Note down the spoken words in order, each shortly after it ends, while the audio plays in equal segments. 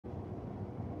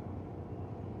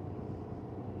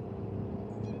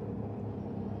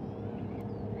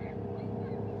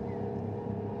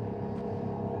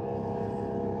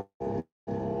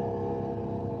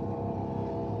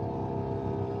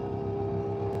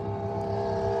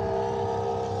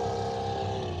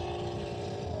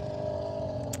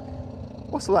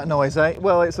What's all that noise, eh?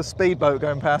 Well, it's a speedboat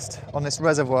going past on this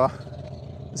reservoir.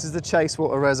 This is the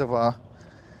Chasewater Reservoir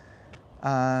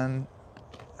and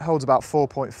holds about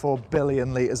 4.4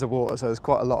 billion litres of water, so there's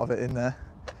quite a lot of it in there.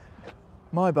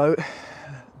 My boat,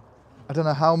 I don't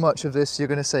know how much of this you're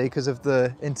going to see because of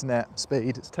the internet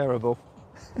speed. It's terrible.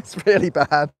 It's really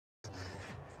bad.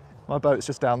 My boat's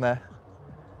just down there.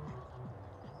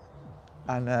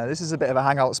 And this is a bit of a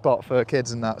hangout spot for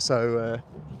kids and that, so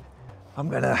I'm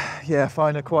gonna,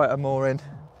 find a quieter mooring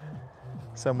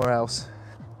somewhere else.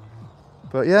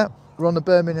 But yeah, we're on the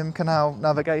Birmingham Canal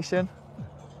Navigation.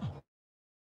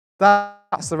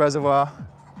 That's the reservoir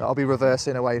that I'll be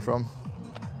reversing away from.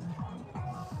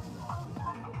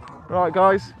 Right,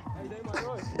 guys. How you doing, mate?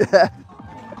 Right? Yeah.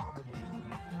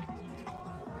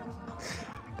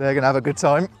 They're gonna have a good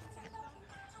time.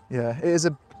 Yeah, it is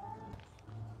a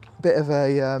bit of a,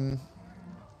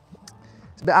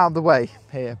 it's a bit out of the way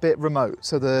here, a bit remote,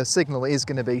 so the signal is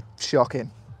gonna be shocking.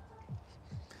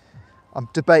 I'm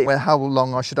debating how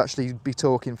long I should actually be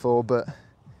talking for, but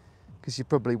because you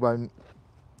probably won't,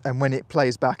 and when it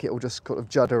plays back it'll just kind of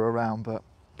judder around, but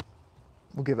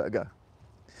we'll give it a go.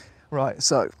 Right,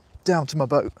 so down to my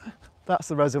boat. That's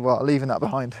the reservoir, leaving that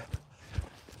behind.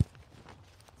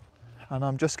 And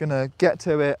I'm just gonna get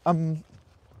to it,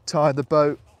 untie the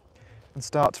boat and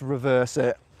start to reverse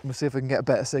it. We'll see if we can get a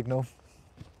better signal.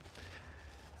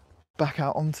 Back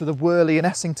out onto the Worley and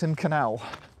Essington Canal.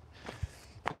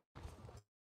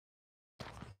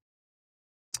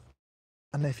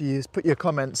 And if you put your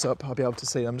comments up, I'll be able to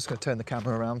see. I'm just going to turn the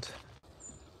camera around.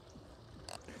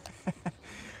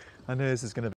 I know this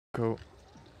is going to be cool.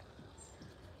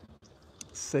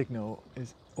 Signal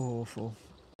is awful.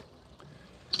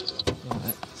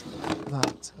 Right,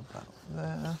 that's about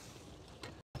there.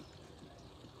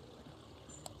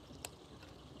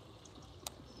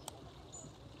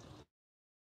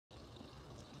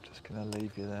 Just going to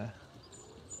leave you there.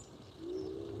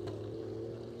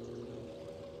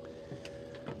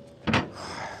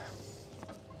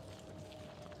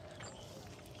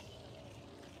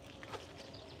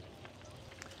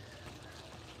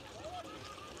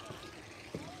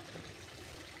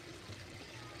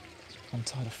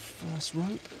 Untie the first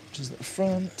rope, which is at the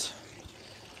front.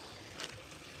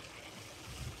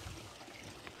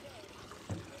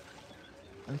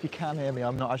 And if you can hear me,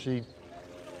 I'm not actually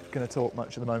going to talk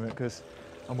much at the moment because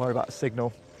I'm worried about the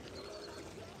signal.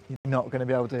 You're not going to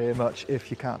be able to hear much if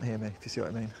you can't hear me, if you see what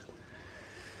I mean.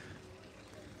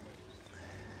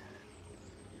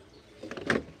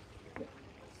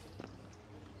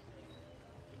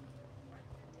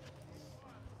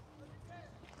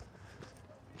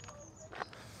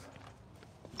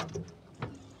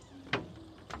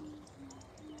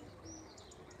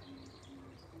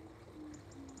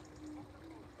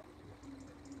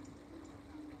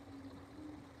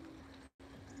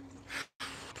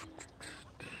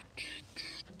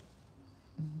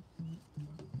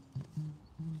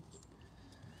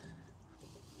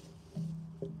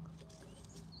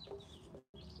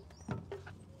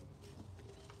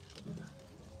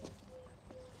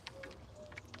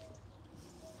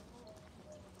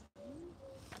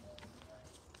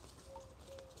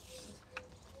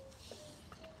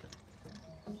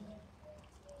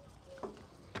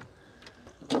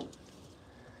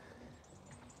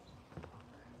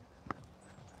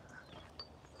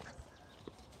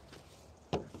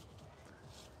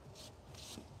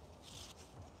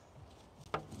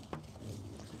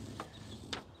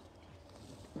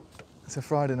 It's a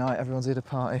Friday night, everyone's here to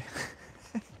party.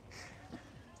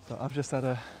 But I've just had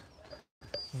a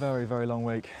very, very long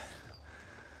week.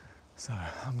 So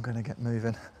I'm gonna get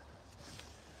moving.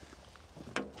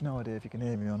 No idea if you can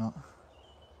hear me or not.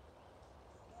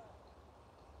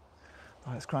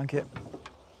 Right, let's crank it.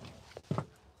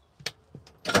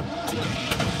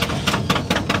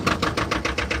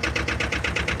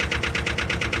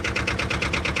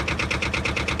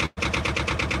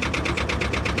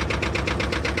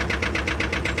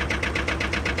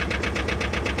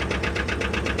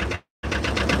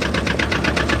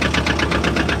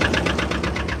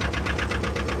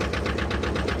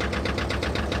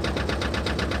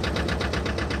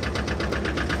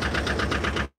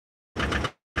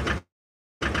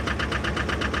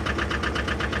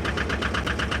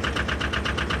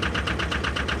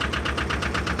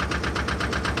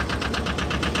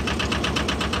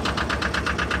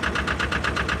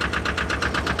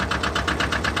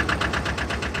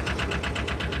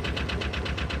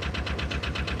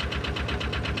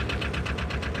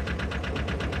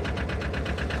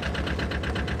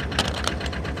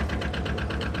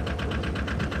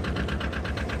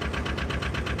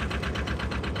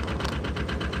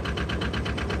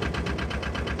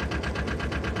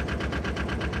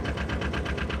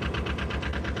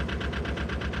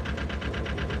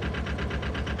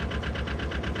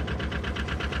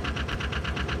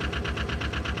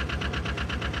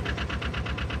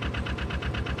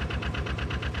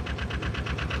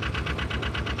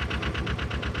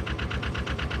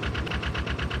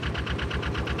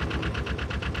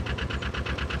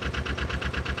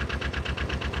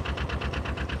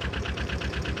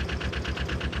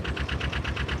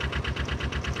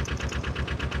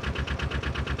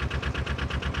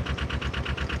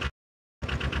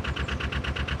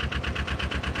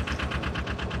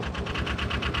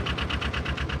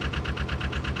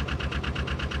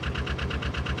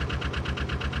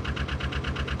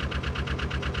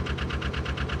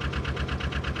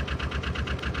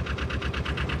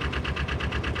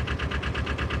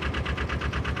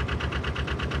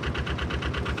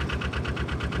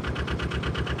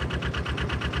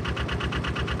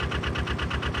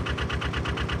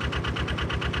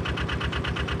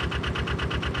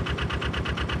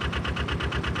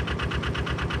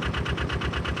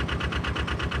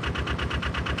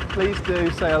 Please do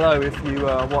say hello if you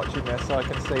are watching this, so I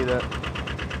can see that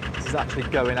this is actually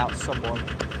going out to someone.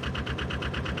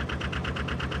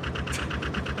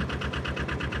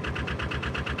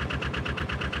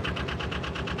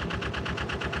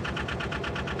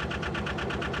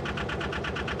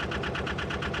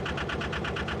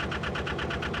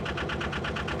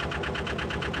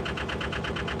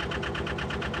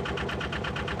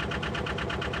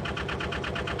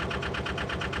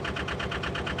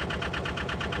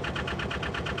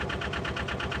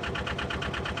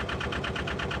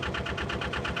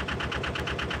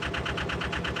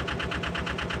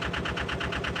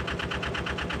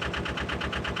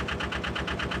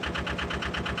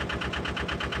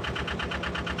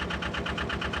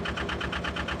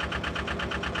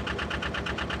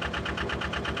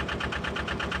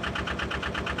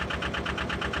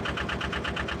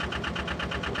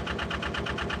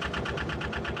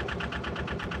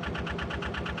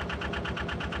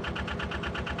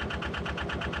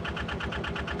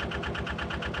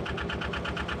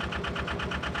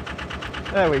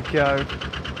 There we go.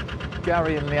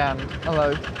 Gary and Leanne,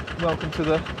 hello. Welcome to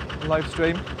the live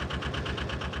stream.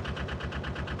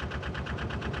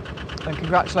 And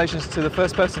congratulations to the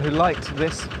first person who liked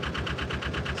this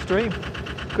stream.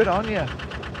 Good on you.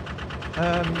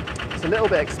 It's a little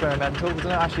bit experimental. We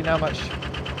don't actually know how much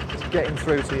is getting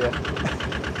through to you.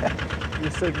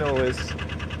 Your signal is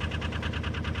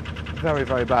very,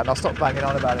 very bad. And I'll stop banging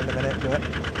on about it in a minute,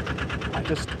 but I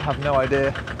just have no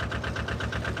idea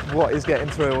what is getting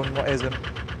through and what isn't.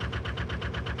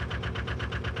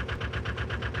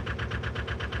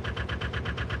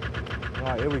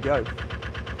 Right, here we go.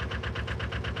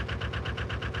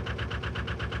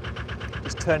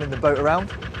 Just turning the boat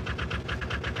around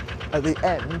at the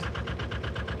end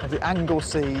of the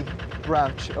Anglesey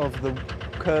branch of the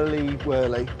Curly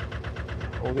Whirly,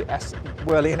 or the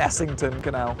Whirly and Essington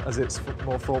Canal as it's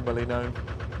more formally known.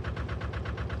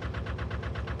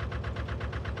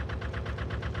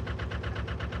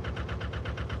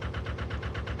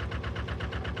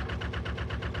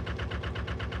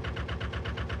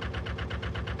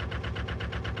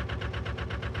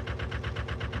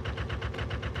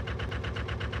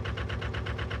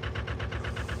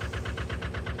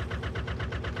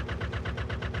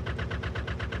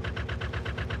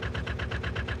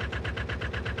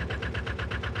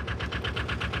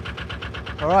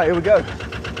 All right, here we go.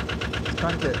 Let's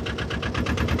crank it.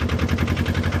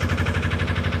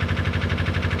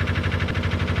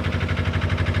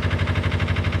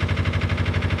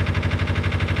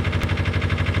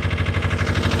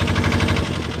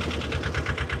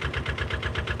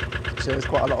 So there's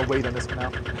quite a lot of weed on this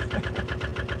canal.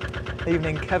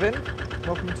 Evening, Kevin.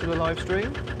 Welcome to the live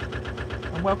stream,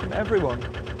 and welcome everyone.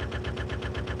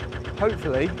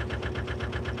 Hopefully,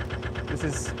 this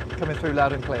is coming through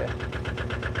loud and clear.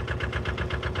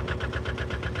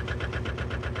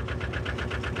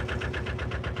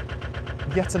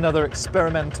 Yet another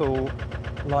experimental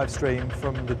live stream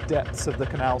from the depths of the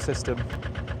canal system.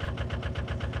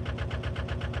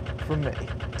 From me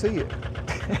to you.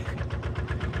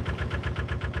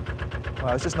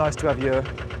 Well, it's just nice to have your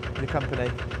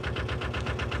company.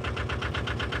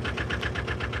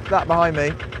 That behind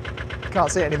me, can't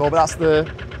see it anymore, but that's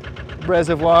the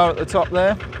reservoir at the top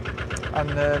there,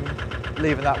 and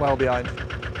leaving that well behind,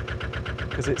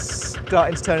 because it's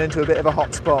starting to turn into a bit of a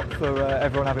hot spot for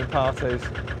everyone having parties.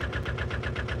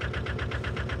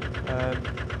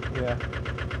 Yeah,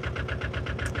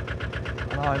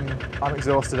 and I'm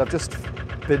exhausted. I've just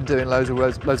been doing loads of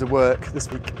work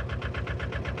this week,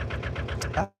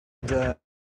 and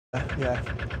yeah,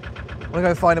 I'm gonna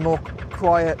go find a more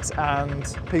quiet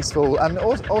and peaceful, and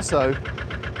also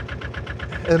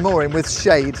a mooring with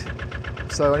shade.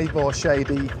 So I need more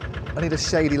shady. I need a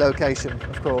shady location,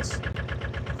 of course.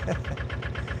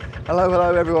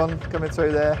 Hello everyone coming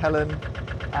through there. Helen,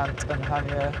 Ant and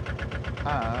Hanya,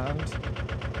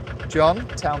 and John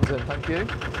Townsend, thank you.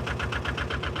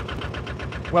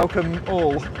 Welcome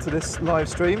all to this live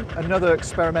stream, another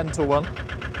experimental one.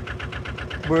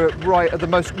 We're right at the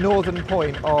most northern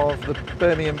point of the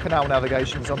Birmingham Canal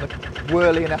Navigations on the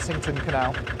Whirly and Essington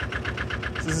Canal.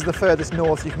 So this is the furthest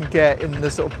north you can get in the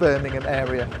sort of Birmingham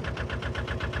area.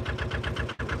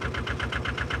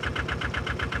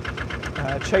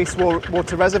 Chase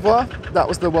Water Reservoir, that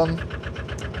was the one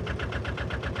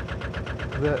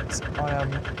that I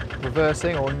am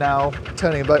reversing, or now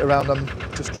turning a boat around. I'm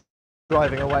just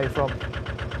driving away from.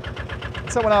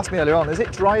 Someone asked me earlier on, is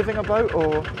it driving a boat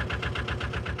or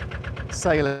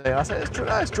sailing? I said,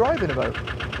 it's driving a boat.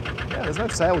 Yeah, there's no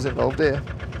sails involved here.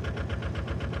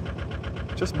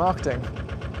 Just marketing.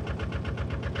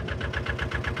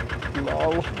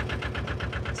 Lol.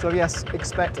 So yes,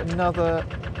 expect another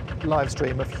live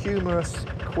stream of humorous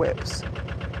quips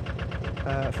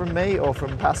from me or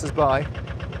from passers-by.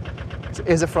 It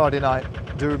is a Friday night,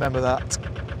 do remember that.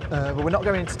 But we're not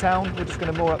going into town, we're just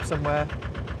going to moor up somewhere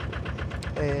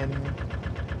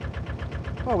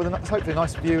well, with hopefully a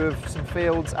nice view of some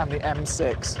fields and the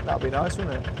M6. That'd be nice,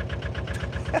 wouldn't it?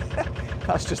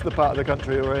 That's just the part of the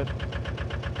country we're in.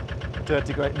 A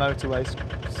dirty great motorway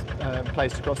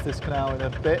placed across this canal in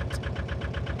a bit.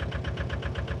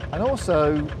 And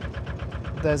also,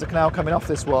 there's a canal coming off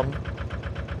this one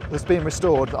that's being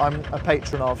restored that I'm a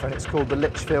patron of, and it's called the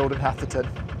Lichfield and Hatherton.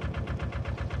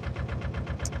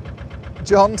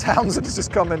 John Townsend has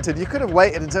just commented, "You could have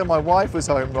waited until my wife was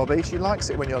home, Robbie. She likes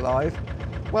it when you're live."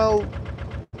 Well,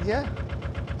 yeah.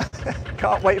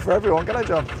 Can't wait for everyone, can I,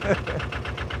 John?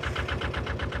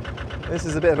 This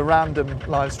is a bit of a random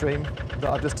live stream that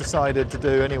I've just decided to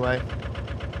do anyway.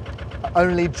 I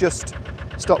only just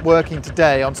stopped working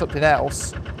today on something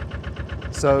else,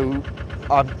 so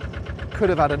I could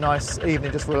have had a nice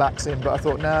evening just relaxing, but I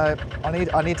thought, no,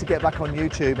 I need to get back on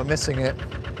YouTube. I'm missing it.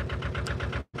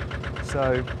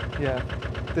 So yeah,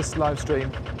 this live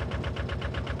stream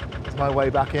is my way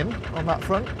back in on that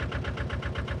front.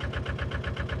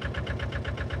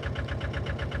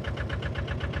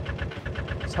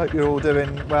 Just hope you're all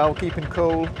doing well, keeping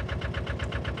cool.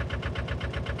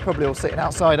 Probably all sitting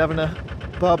outside having a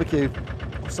barbecue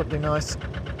or something nice.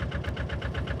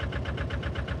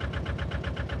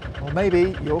 Or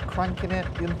maybe you're cranking it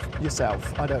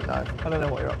yourself. I don't know. I don't know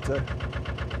what you're up to.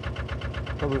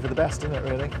 Probably for the best, isn't it,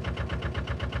 really?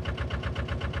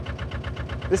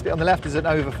 This bit on the left is an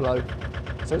overflow,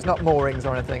 so it's not moorings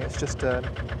or anything, it's just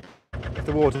if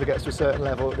the water gets to a certain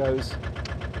level it goes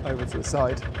over to the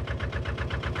side.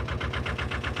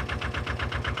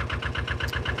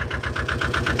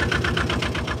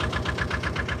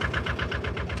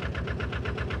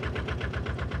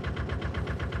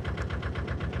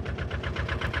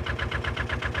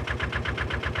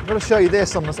 I'm going to show you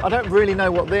this on this. I don't really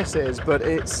know what this is, but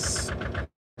it's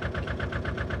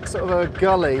sort of a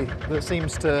gully that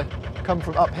seems to come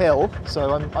from uphill,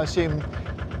 so I assume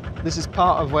this is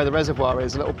part of where the reservoir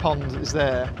is. A little pond is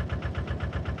there.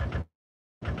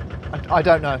 I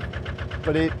don't know,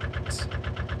 but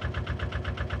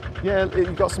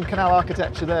you've got some canal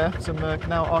architecture there, some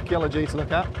canal archaeology to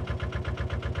look at,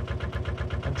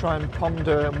 and try and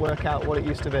ponder and work out what it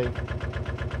used to be.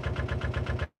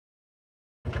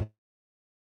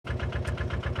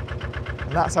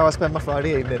 And that's how I spend my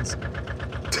Friday evenings.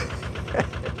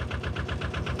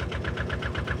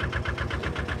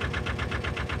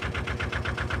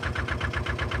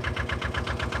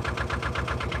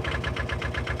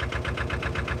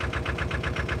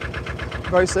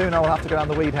 Very soon I will have to go down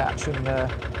the weed hatch and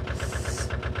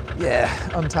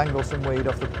untangle some weed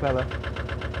off the propeller.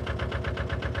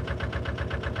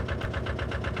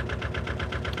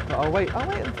 But I'll wait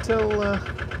until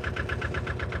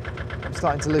I'm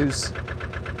starting to lose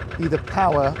either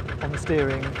power on the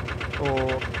steering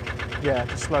or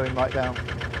just slowing right down.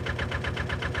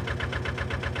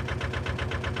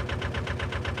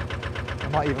 I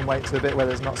might even wait to a bit where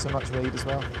there's not so much weed as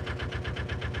well.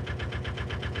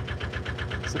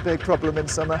 It's a big problem in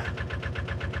summer.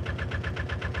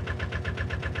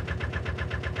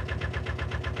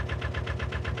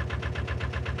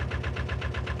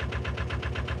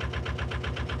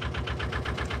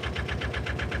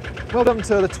 Well done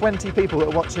to the 20 people that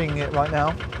are watching it right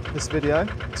now, this video,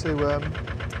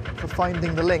 for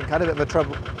finding the link. I had a bit of a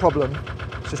problem.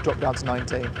 It's just dropped down to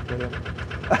 19. Brilliant.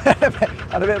 I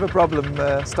had a bit of a problem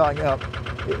starting it up.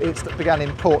 It began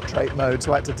in portrait mode,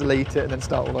 so I had to delete it and then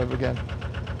start all over again.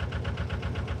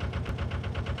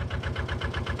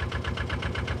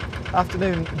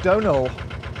 Afternoon, Donal.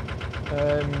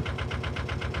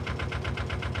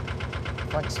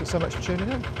 Thanks so much for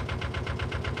tuning in.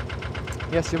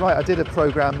 Yes, you're right, I did a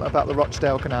programme about the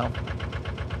Rochdale Canal,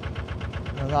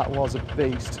 and that was a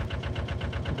beast.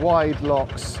 Wide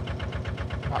locks,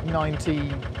 about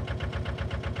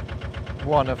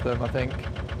 91 of them, I think.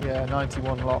 Yeah,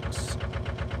 91 locks,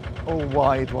 all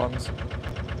wide ones,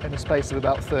 in a space of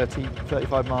about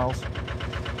 35 miles.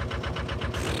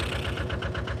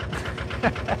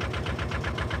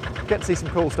 Get to see some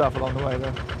cool stuff along the way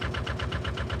though.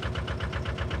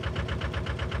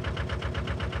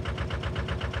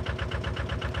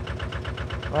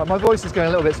 Right, my voice is going a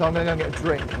little bit, so I'm going to go and get a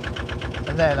drink,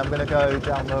 and then I'm going to go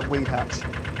down the weed hatch.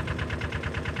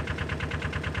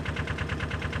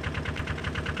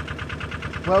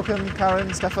 Welcome, Karen,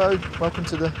 Steffo. Welcome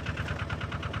to the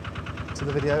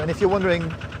video. And if you're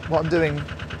wondering what I'm doing,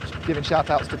 giving shout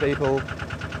outs to people,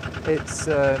 it's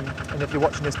and if you're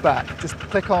watching this back, just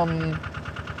click on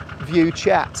view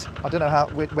chat. I don't know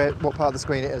what part of the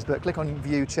screen it is, but click on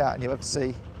view chat and you'll have to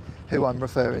see who I'm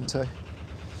referring to.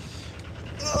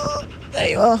 There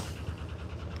you are.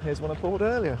 Here's one I poured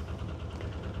earlier.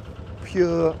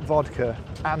 Pure vodka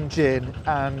and gin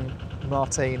and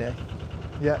martini.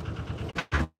 Yeah.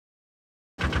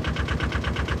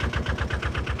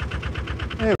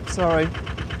 Oh, sorry.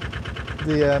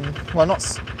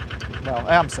 Well,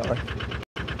 I am sorry.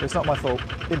 But it's not my fault.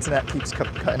 Internet keeps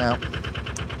cutting out.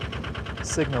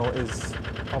 Signal is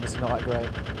obviously not that great.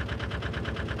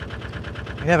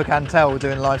 You never can tell we're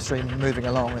doing live stream moving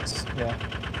along. It's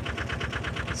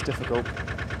difficult.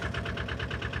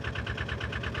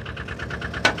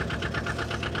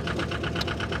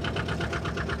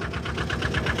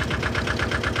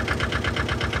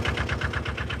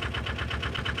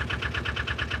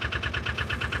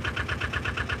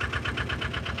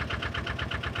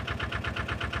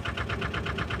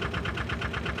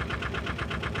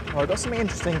 I've got something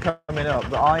interesting coming up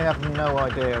that I have no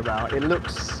idea about. It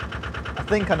looks, I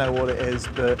think I know what it is,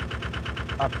 but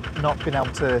I've not been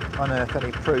able to unearth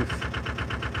any proof.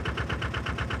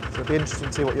 So it'll be interesting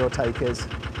to see what your take is.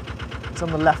 It's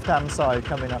on the left-hand side,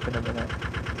 coming up in a minute.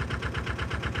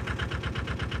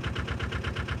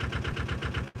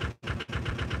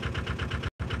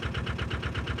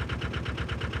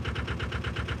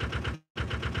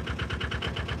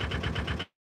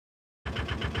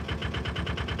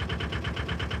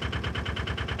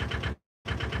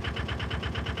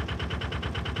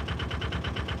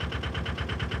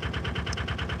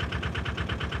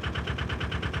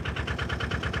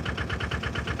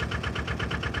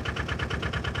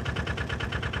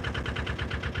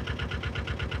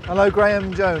 Hello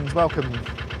Graham Jones, welcome.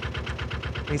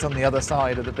 He's on the other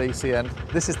side of the BCN.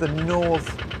 This is the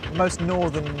most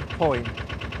northern point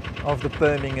of the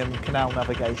Birmingham Canal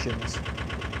Navigations,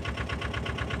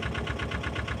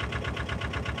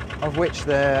 of which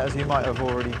there, as you might have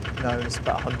already known, is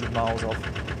about 100 miles off.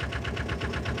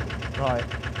 Right,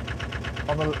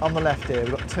 on the left here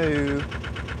we've got two,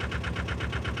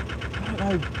 I don't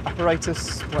know,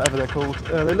 apparatus, whatever they're called.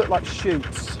 They look like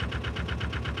chutes,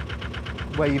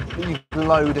 where you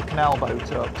load a canal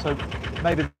boat up, so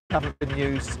maybe they haven't been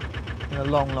used in a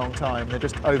long time. They're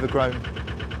just overgrown.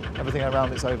 Everything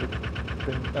around it's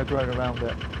been grown around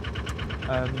it.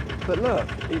 But look,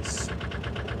 it's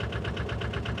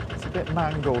a bit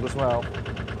mangled as well,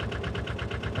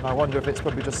 and I wonder if it's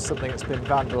probably just something that's been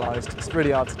vandalised. It's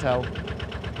really hard to tell.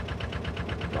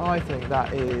 But I think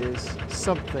that is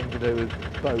something to do with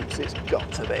boats. It's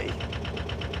got to be.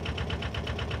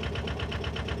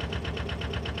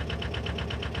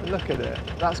 Look at it.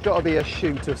 That's got to be a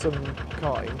chute of some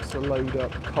kind to load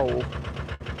up coal.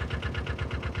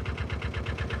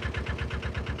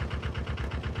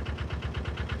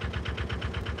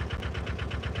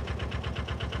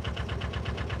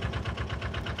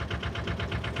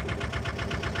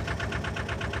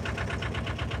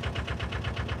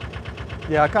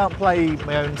 Yeah, I can't play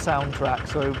my own soundtrack,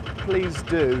 so please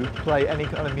do play any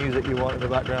kind of music you want in the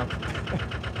background.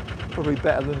 Probably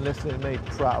better than listening to me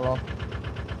prattle on.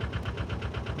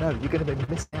 No, you're going to be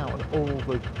missing out on all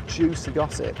the juicy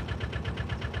gossip.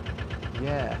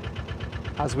 Yeah.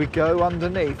 As we go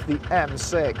underneath the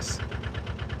M6.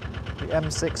 The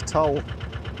M6 toll.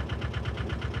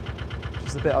 Which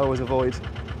is the bit I always avoid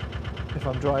if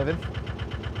I'm driving.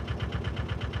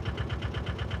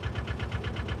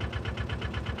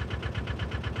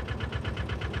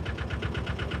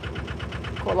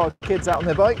 Quite a lot of kids out on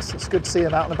their bikes. It's good to see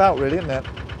them out and about, really, isn't it?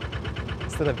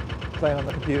 Instead of playing on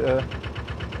the computer.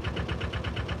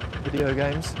 Video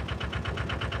games,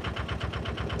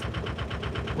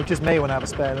 which is me when I have a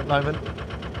spare at the moment.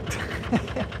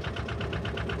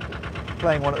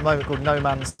 Playing one at the moment called No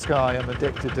Man's Sky. I'm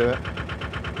addicted to it.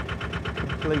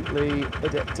 Completely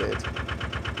addicted.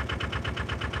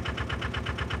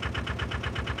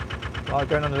 Right,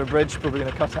 going under the bridge, probably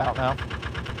going to cut out now.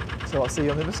 So I'll see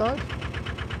you on the other side.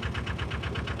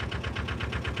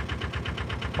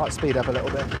 Might speed up a little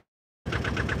bit.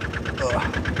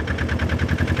 Ugh.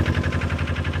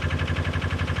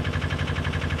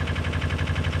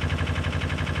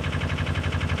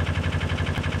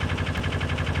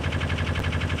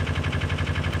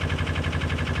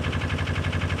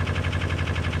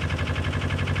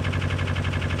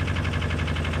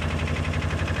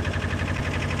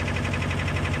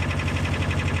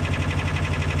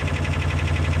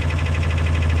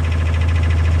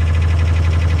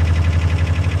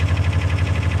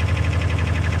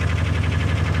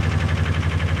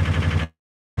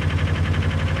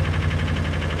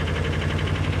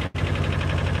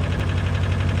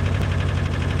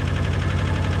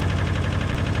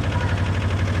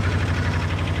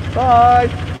 Bye!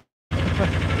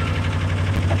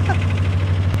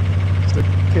 Just a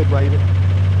kid waving.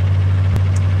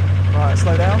 Right,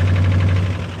 slow down.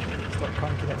 Stop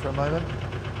cranking it for a moment.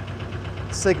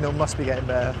 Signal must be getting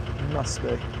better. Must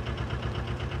be.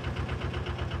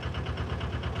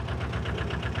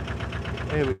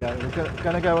 Here we go. We're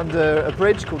going to go under a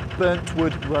bridge called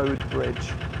Burntwood Road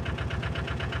Bridge.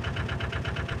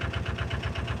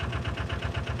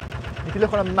 If you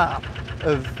look on a map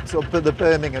of sort of the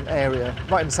Birmingham area,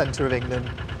 right in the centre of England,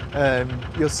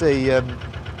 you will see a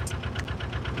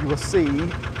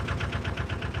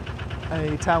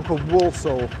town called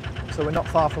Walsall. So we're not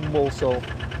far from Walsall.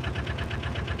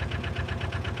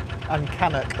 And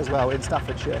Cannock as well in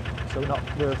Staffordshire. So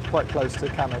we're quite close to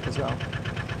Cannock as well.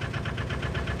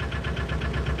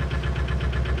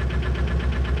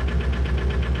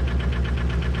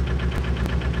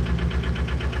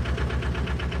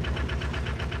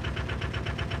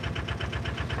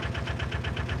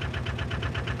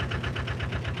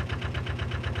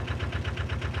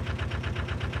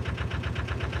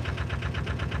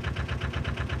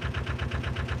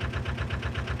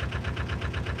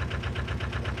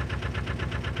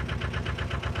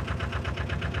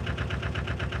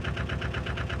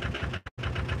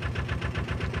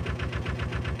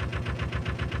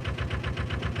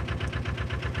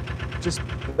 Just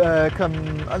come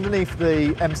underneath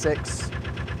the M6,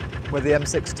 where the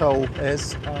M6 toll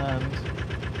is, and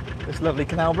this lovely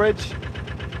canal bridge.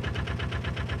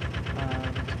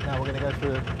 And now we're going to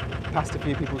go past a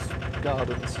few people's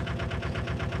gardens.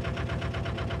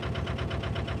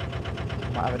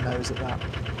 Might have a nose at that.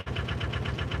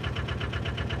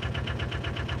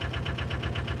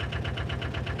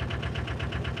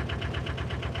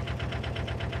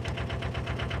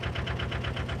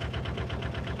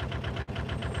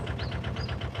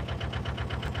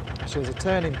 So there's a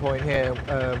turning point here,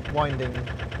 winding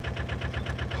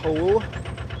hole.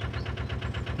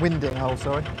 Winding hole,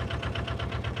 sorry.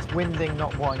 It's winding,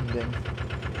 not winding.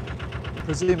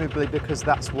 Presumably because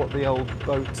that's what the old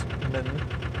boatmen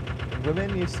and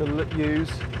women used to use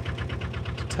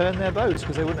to turn their boats,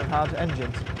 because they wouldn't have had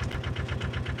engines.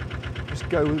 Just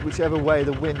go whichever way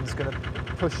the wind's going to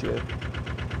push you.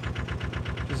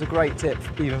 Which is a great tip,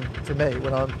 even for me,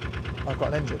 when I've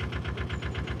got an engine.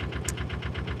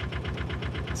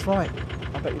 That's right,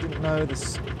 I bet you didn't know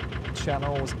this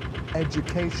channel was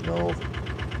educational.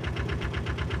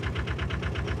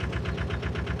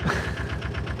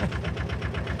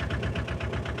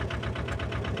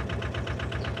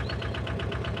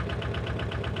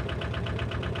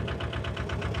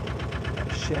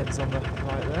 Sheds on the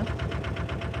right there.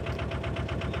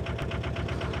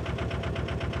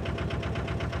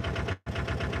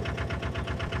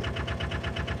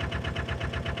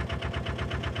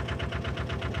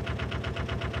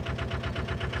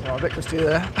 Oh, a bit close to you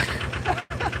there.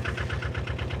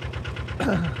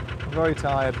 I'm very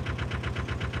tired,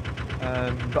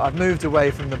 but I've moved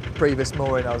away from the previous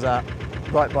mooring I was at,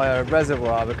 right by a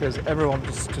reservoir, because everyone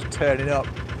just turning up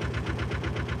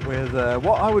with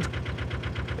what I would,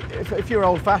 if you're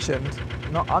old-fashioned,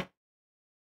 not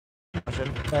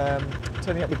old-fashioned,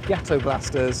 turning up with ghetto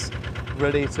blasters,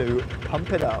 ready to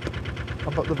pump it up,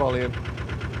 pump up the volume,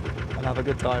 and have a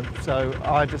good time. So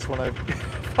I just want to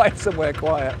find somewhere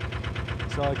quiet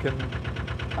so I can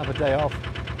have a day off.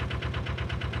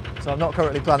 So I'm not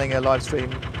currently planning a live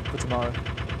stream for tomorrow.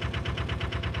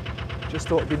 Just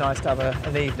thought it'd be nice to have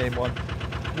an evening one.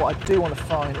 What I do want to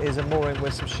find is a mooring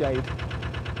with some shade.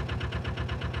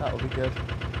 That would be good.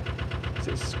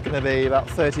 So it's going to be about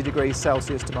 30 degrees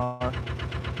Celsius tomorrow.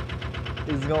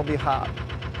 It's going to be hot.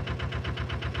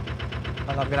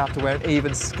 And I'm going to have to wear an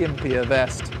even skimpier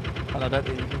vest. And I don't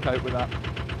think you can cope with that.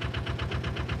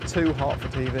 Too hot for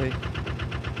TV.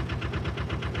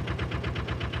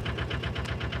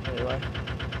 Anyway,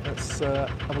 let's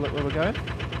have a look where we're going.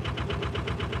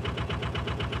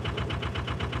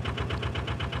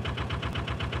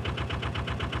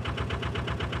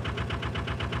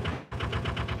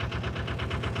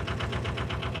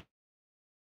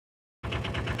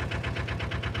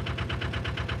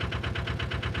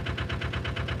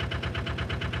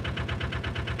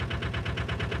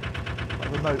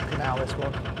 Remote canal, this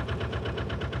one.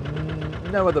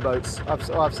 No other boats. I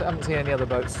haven't seen any other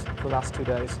boats for the last 2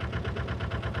 days.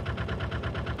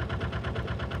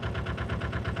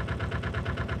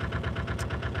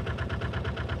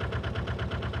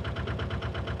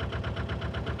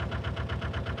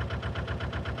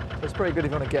 So it's pretty good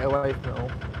if you want to get away from it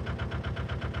all.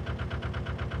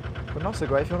 But not so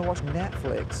great if you want to watch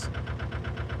Netflix.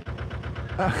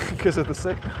 Because of the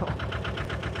signal.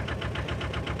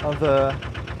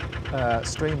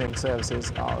 streaming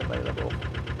services are available.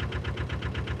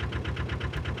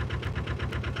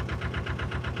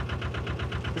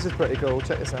 This is pretty cool,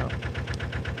 check this out.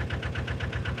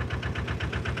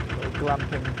 Little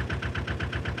glamping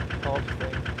pod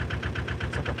thing.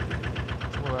 It's like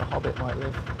somewhere a hobbit might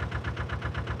live.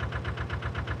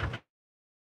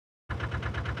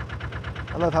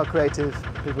 I love how creative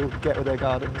people get with their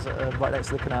gardens right next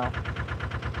to the canal.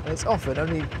 And it's often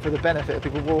only for the benefit of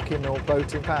people walking or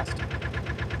boating past.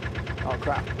 Oh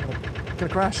crap, I'm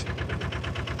gonna crash.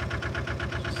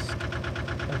 Just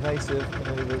evasive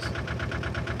manoeuvres.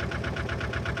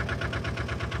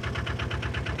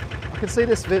 I can see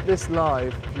this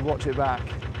live, if you watch it back,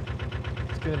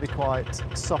 it's going to be quite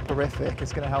soporific.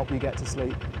 It's going to help you get to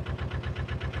sleep.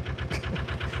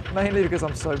 Mainly because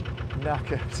I'm so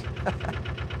knackered.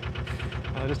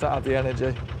 I just don't have the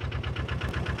energy.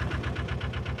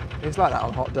 It's like that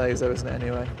on hot days though, isn't it,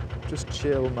 anyway? Just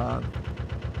chill, man.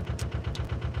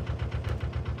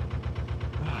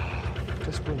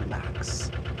 Just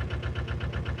relax.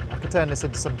 I could turn this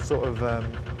into some sort of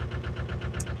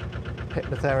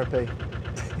hypnotherapy.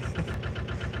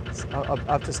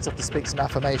 I've just have to speak some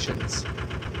affirmations.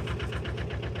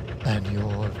 And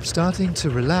you're starting to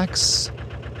relax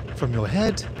from your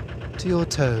head to your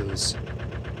toes.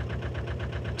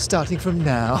 Starting from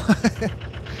now.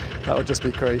 That would just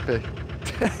be creepy.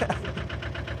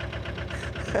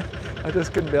 I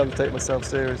just couldn't be able to take myself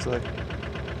seriously.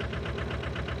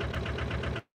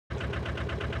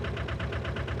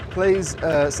 Please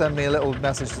send me a little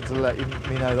message to let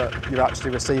me know that you're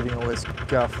actually receiving all this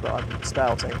guff that I'm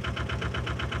spouting.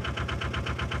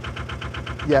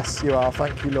 Yes, you are.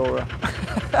 Thank you, Laura.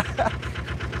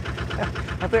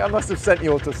 I think I must have sent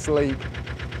you all to sleep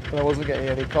and I wasn't getting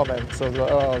any comments. So I was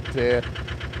like, oh dear.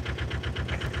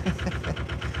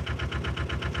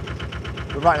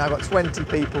 But right now I've got 20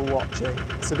 people watching.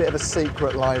 It's a bit of a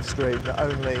secret live stream that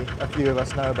only a few of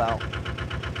us know about.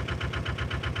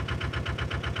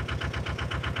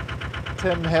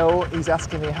 Tim Hill, he's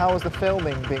asking me, how has the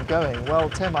filming been going? Well,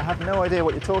 Tim, I have no idea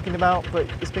what you're talking about, but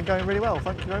it's been going really well.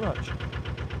 Thank you very much.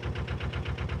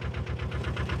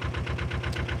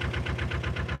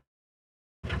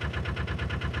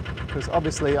 Because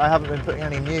obviously I haven't been putting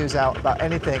any news out about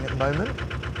anything at the moment.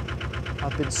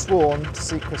 I've been sworn to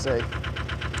secrecy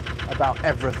about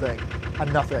everything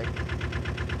and nothing.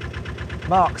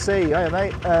 Mark C, hey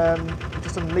mate,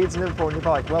 just on Leeds and Liverpool on your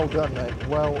bike. Well done, mate,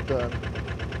 well done.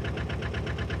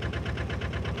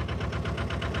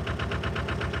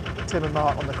 Tim and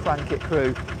Mark on the Crank It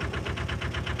crew.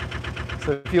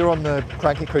 So if you're on the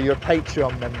Crank It crew, you're a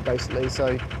Patreon member basically. So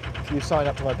if you sign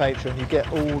up to my Patreon, you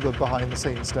get all the behind the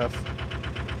scenes stuff.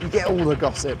 You get all the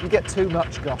gossip. You get too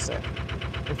much gossip.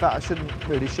 In fact, I shouldn't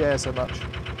really share so much.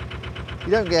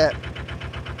 You don't get,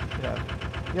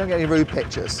 you don't get any rude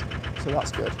pictures. So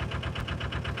that's good.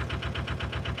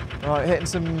 All right, hitting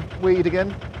some weed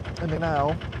again. And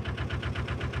now,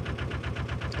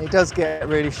 it does get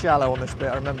really shallow on this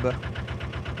bit, I remember.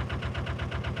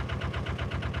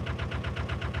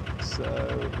 So,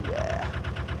 yeah.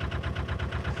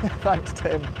 Thanks,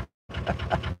 Tim.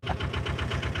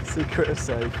 Secret is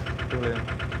safe. Brilliant.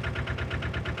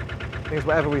 I think it's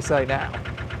whatever we say now.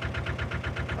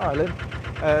 All right, Lynn.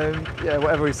 Yeah,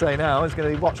 whatever we say now is going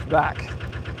to be watched back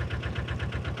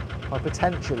by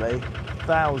potentially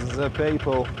thousands of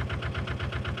people.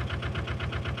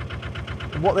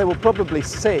 What they will probably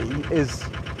see is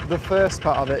the first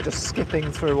part of it just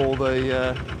skipping through all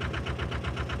the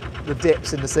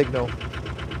dips in the signal,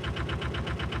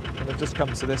 and it just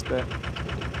comes to this bit.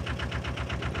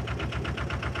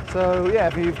 So yeah,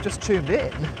 if you've just tuned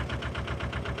in,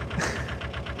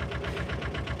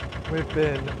 we've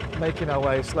been making our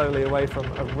way slowly away from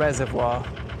a reservoir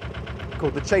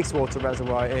called the Chasewater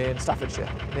Reservoir in Staffordshire,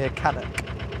 near Cannock.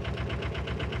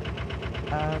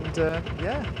 And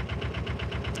yeah.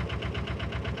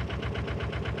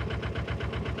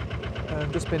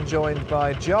 I've just been joined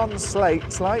by John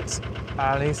Slate,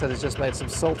 and he said he's just made some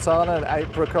sultana and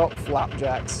apricot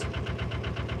flapjacks.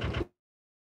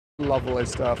 Lovely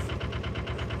stuff.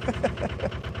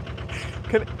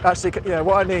 Yeah,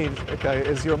 what I need, okay,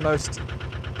 is your most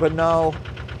banal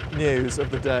news of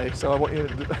the day. So I want you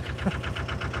to the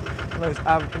most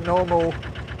normal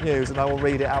news, and I will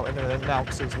read it out in an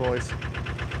announcer's voice.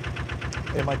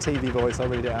 In my TV voice, I'll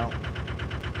read it out.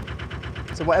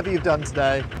 So whatever you've done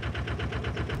today,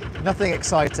 nothing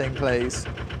exciting, please,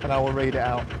 and I will read it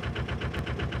out.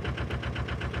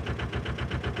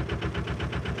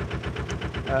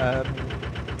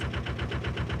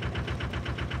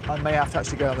 I may have to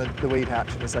actually go on the weed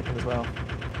hatch in a second as well.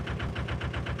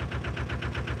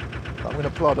 I'm going to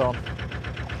plod on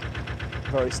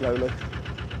very slowly.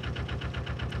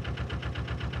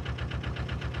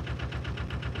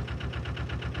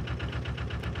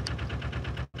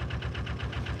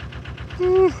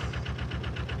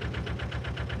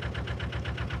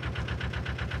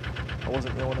 I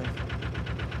wasn't yawning.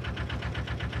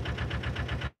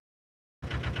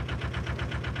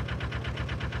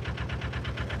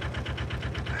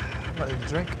 I might need a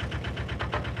drink.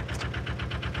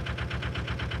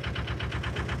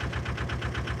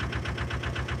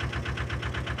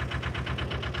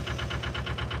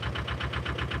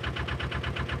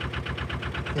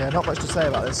 Yeah, not much to say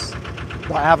about this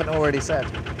that I haven't already said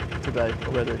today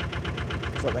already.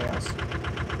 Something else.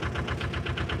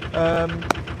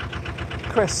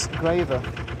 Chris Graver,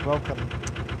 welcome.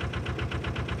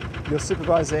 You're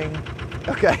supervising.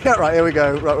 Okay, right, here we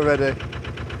go. Right, we're ready.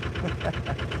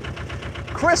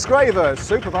 Chris Graver,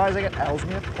 supervising at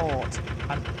Ellesmere Port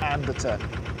and Anderton.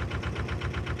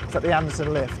 It's at the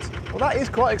Anderton lift. Well, that is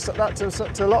quite exciting.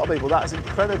 To a lot of people, that is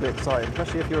incredibly exciting,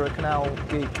 especially if you're a canal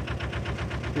geek.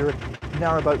 If you're a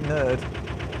narrowboat nerd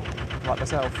like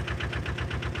myself.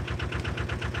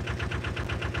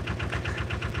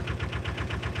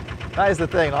 That is the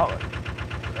thing.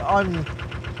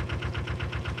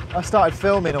 I started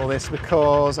filming all this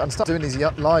because I'm starting doing these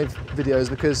live videos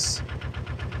because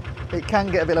it can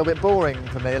get a little bit boring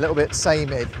for me, a little bit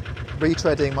samey,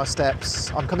 retreading my steps.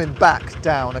 I'm coming back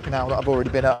down a canal that I've already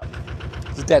been up.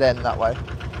 It's a dead end that way.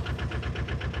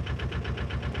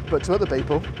 But to other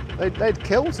people, they'd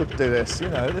kill to do this. You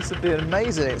know, this would be an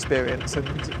amazing experience and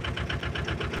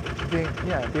be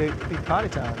party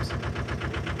times.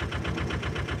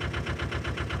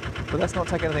 But let's not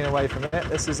take anything away from it.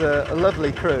 This is a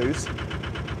lovely cruise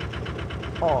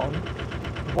on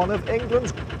one of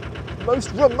England's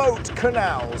most remote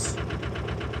canals.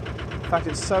 In fact,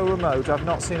 it's so remote, I've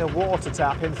not seen a water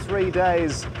tap in 3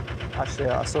 days. Actually,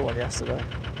 I saw one yesterday,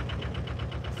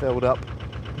 filled up.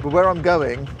 But where I'm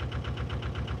going,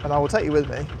 and I will take you with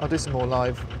me, I'll do some more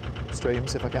live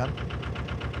streams if I can,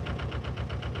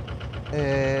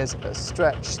 is a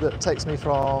stretch that takes me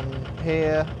from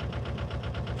here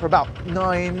for about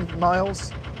 9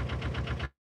 miles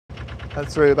and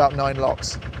through about 9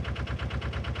 locks.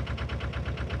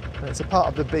 And it's a part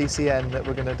of the BCN that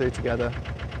we're going to do together.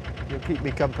 You'll keep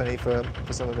me company for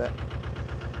some of it.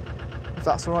 If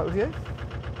that's all right with you.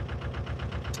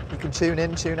 You can tune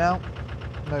in, tune out,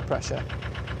 no pressure.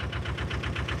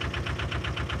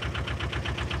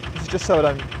 This is just so I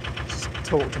don't just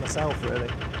talk to myself,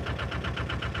 really.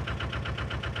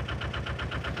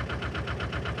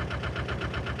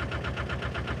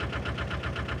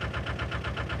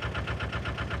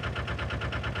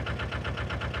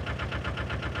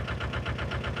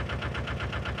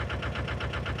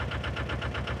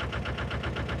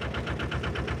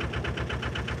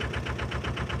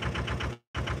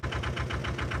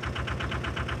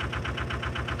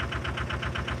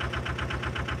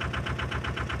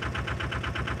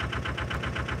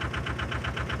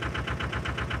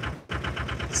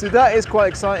 So that is quite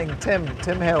exciting. Tim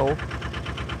Hill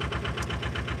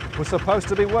was supposed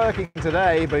to be working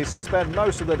today, but he spent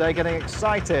most of the day getting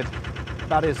excited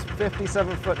about his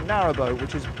 57-foot narrowboat,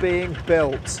 which is being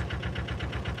built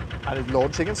and is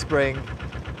launching in spring.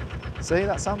 See,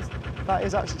 that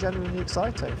is actually genuinely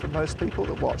exciting for most people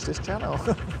that watch this channel.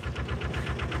 Yeah,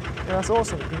 that's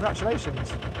awesome.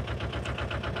 Congratulations.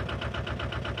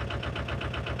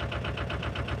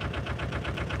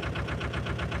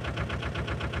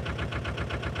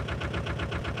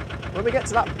 When we get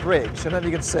to that bridge, I don't know if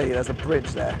you can see, there's a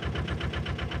bridge there.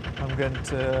 I'm going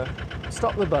to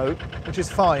stop the boat, which is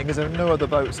fine because there are no other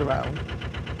boats around.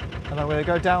 And I'm going to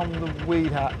go down the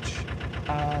weed hatch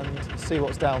and see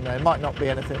what's down there. It might not be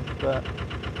anything, but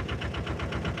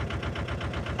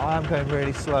I am going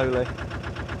really slowly,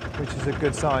 which is a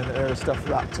good sign that there is stuff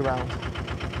wrapped around.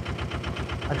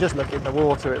 And just looking at the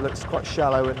water, it looks quite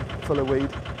shallow and full of weed.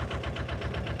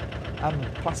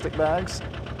 And plastic bags.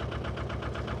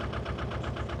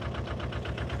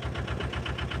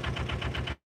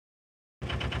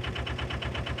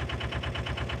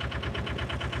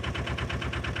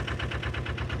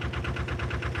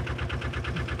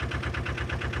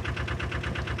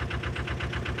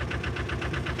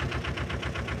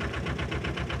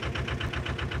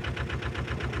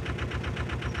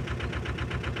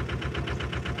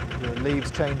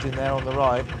 Leaves changing there on the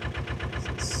right.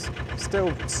 It's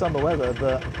still summer weather,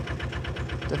 but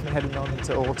definitely heading on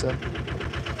into autumn.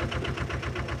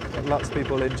 Got lots of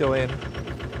people enjoying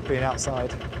being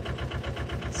outside.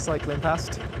 Cycling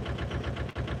past.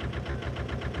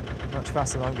 Much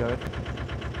faster than I'm going.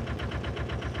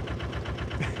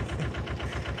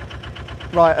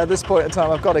 Right, at this point in time,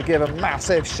 I've got to give a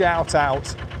massive shout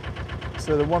out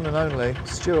to the one and only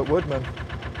Stuart Woodman.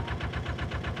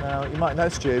 Now, you might know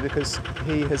Stu because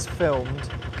he has filmed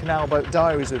Canal Boat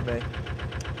Diaries with me.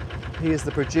 He is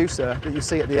the producer that you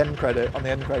see at the end credit, on the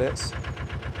end credits.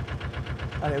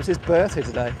 And it was his birthday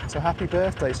today, so happy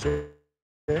birthday, Stu.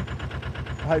 I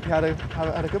hope you had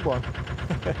a good one.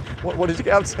 What did you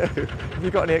get up to? Have you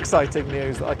got any exciting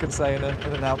news that I can say in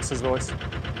an announcer's voice?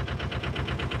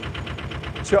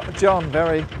 John,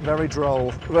 very, very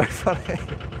droll, very funny.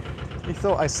 He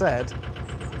thought I said,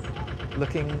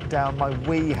 looking down my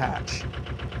wee hatch.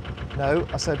 No,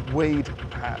 I said weed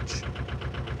hatch.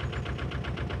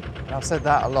 And I've said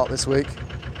that a lot this week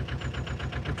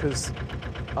because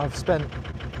I've spent,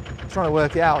 trying to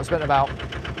work it out, I've spent about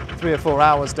 3 or 4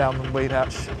 hours down the weed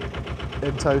hatch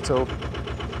in total.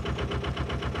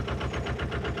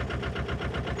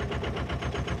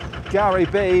 Gary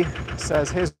B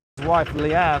says his wife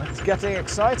Leanne is getting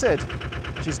excited.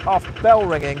 She's off bell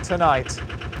ringing tonight.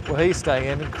 Well, he's staying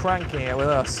in and cranking it with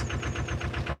us.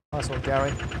 Nice one,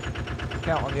 Gary.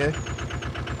 Count on you.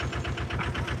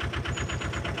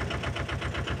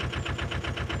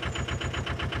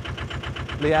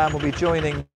 Leanne will be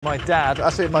joining my dad.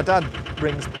 Actually, my dad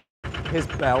rings his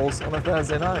bells on a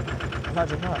Thursday night.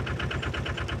 Imagine that.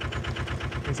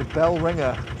 He's a bell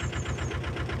ringer.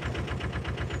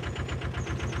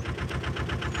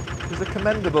 It's a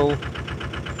commendable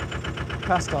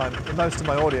pastime. Most of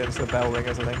my audience are bell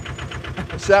ringers, I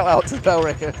think. Shout out to bell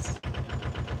ringers.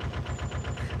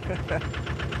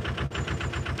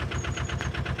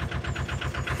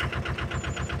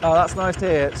 Oh, that's nice to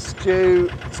hear.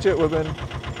 Stuart Woodman,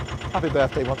 happy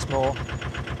birthday once more.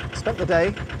 Spent the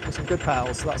day with some good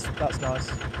pals, so that's nice.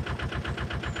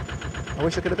 I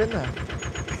wish I could have been there.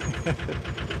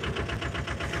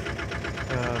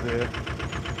 Oh dear.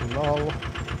 Lol.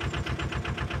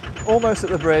 Almost at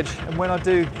the bridge, and when I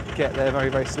do get there very,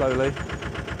 very slowly,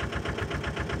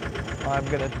 I'm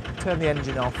going to turn the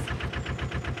engine off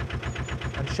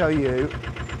and show you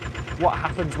what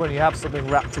happens when you have something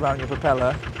wrapped around your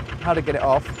propeller, how to get it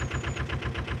off,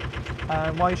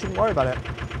 and why you shouldn't worry about it.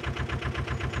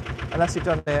 Unless you've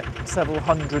done it several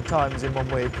hundred times in 1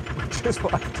 week, which is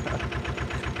what I've done.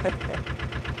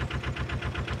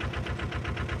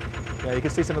 Yeah, you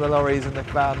can see some of the lorries and the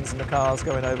vans and the cars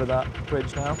going over that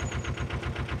bridge now.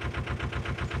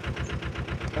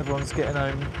 Everyone's getting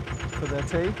home for their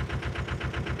tea.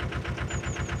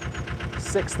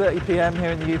 6:30 p.m.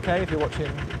 here in the UK if you're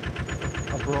watching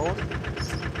abroad,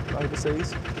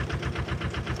 overseas.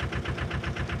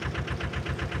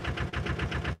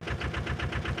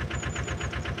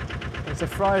 It's a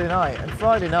Friday night, and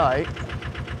Friday night,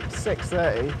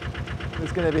 6:30,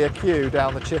 there's going to be a queue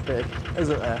down the Chippy,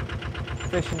 isn't there?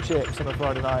 Fish and chips on a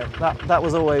Friday night. That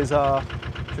was always our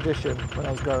tradition when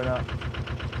I was growing up.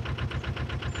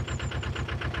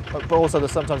 But also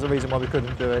there's sometimes a reason why we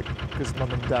couldn't do it, because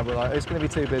Mum and Dad were like, it's going to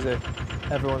be too busy.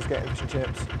 Everyone's getting fish and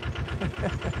chips.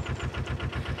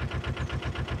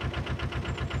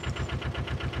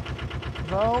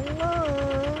 Oh no!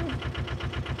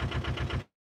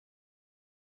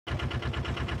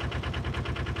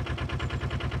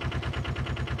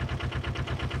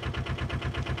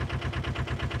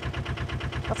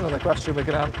 That's another question we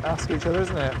can ask each other,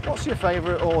 isn't it? What's your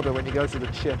favourite order when you go to the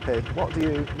Chippy? What do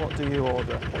you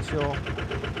order?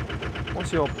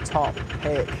 What's your top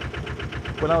pick?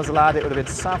 When I was a lad, it would have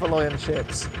been Savoy and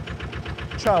chips,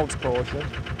 child's portion.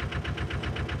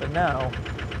 But now,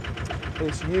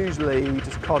 it's usually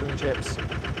just cod and chips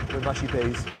with mushy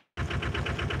peas.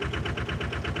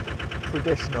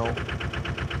 Traditional.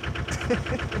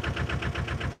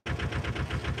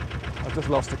 I've just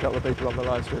lost a couple of people on the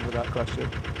live stream with that question.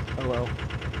 Oh well.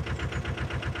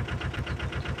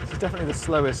 This is definitely the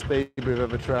slowest speed we've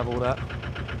ever travelled at.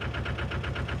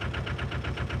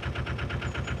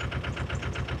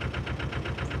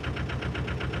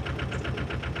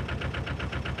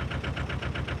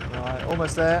 Right,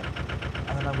 almost there,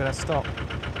 and then I'm going to stop.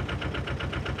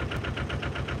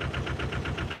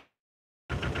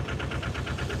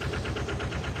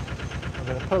 I'm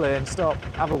going to pull in, stop,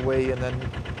 have a wee, and then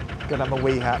gonna have my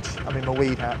weed hatch.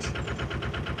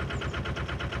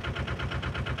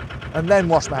 And then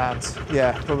wash my hands.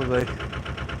 Yeah, probably.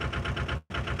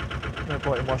 No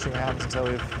point in washing your hands until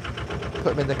we've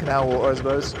put them in the canal water, I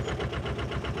suppose.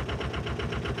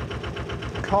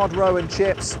 Cod roe and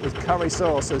chips with curry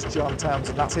sauce, says John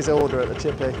Townsend. That's his order at the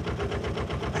Chippy.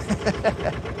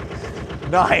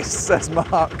 Nice, says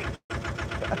Mark.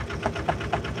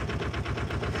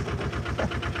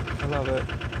 I love it.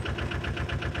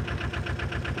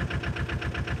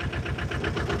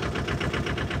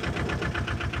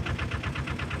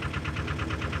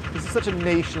 such a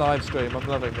niche live stream. I'm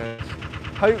loving this.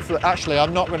 Hopefully, actually,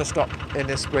 I'm not going to stop in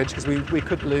this bridge because we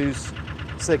could lose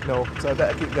signal, so I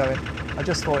better keep going. I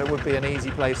just thought it would be an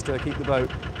easy place to keep the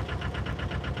boat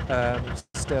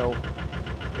still.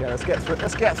 Yeah, let's get through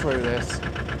this.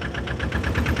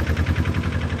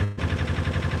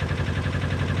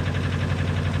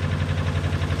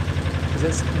 Because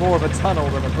it's more of a tunnel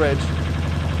than a bridge.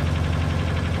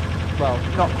 Well,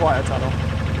 not quite a tunnel.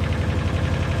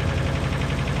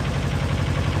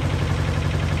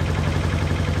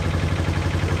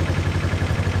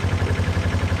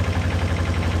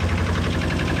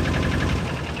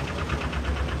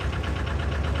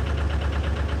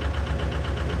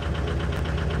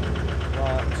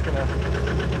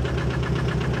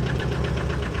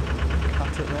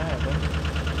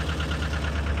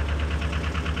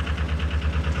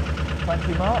 Thank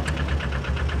you, Mark.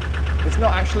 It's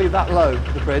not actually that low,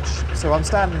 the bridge, so I'm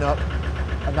standing up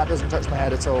and that doesn't touch my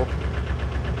head at all.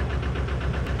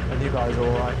 And you guys are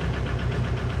all right.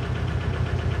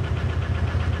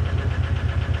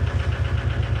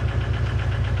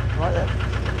 Right then.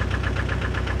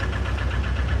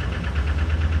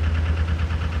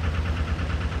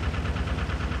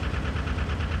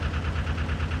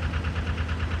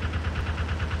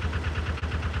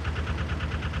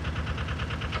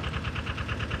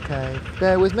 Okay,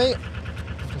 bear with me.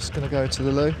 I'm just going to go to the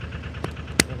loo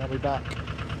and I'll be back.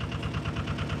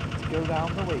 Let's go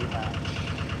down the wee hatch.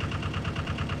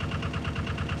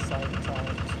 Exciting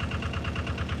times.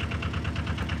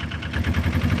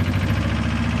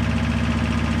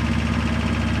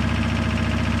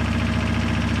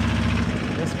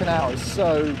 This canal is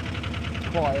so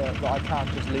quiet that I can't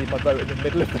just leave my boat in the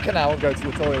middle of the canal and go to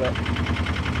the toilet.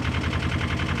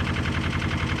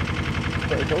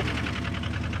 Pretty cool.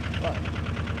 Right.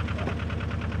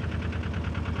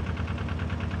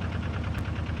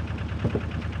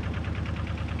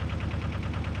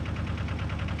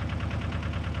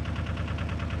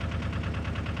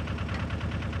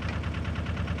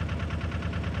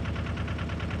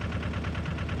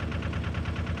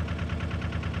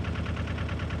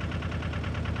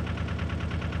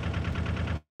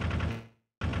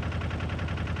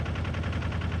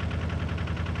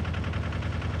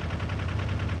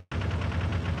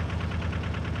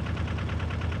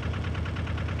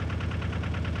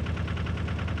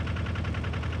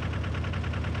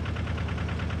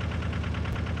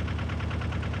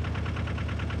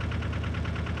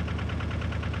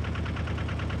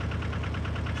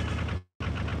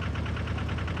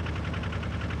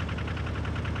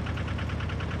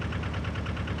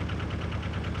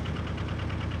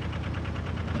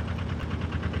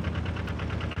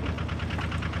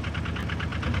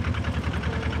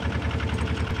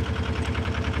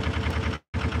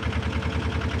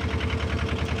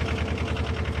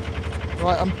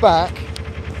 Right, I'm back.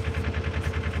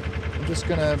 I'm just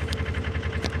gonna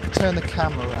turn the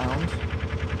camera around.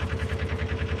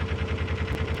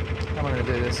 How am I gonna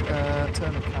do this?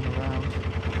 Turn the camera around.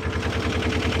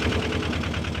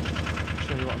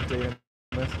 Show you what I'm dealing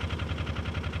with.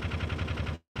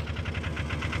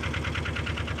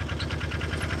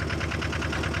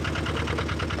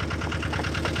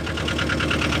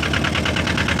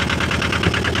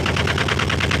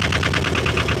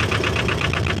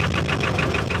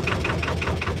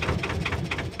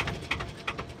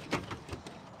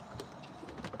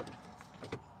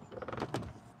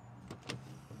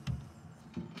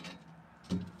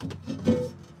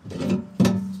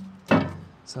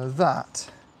 So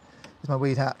that is my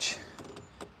weed hatch,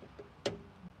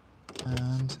 and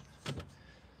I'm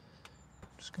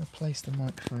just going to place the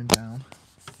microphone down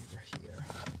over here.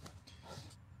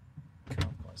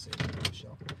 Can't quite see it in the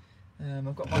shot.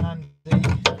 I've got my handy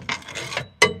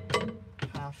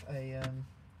half a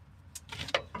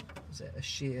is it a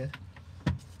shear?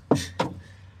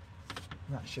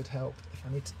 That should help if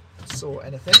I need to saw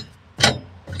anything. I'm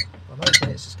hoping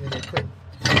it's just going to be a quick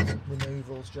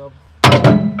removals job.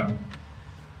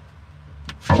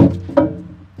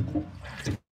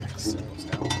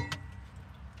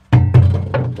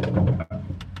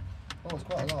 Oh, it's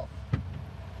quite a lot.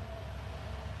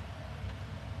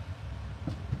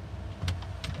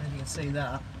 And you can see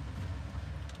that.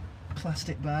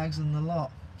 Plastic bags and the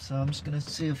lot. So I'm just going to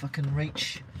see if I can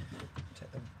reach, take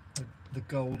the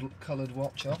gold coloured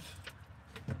watch off.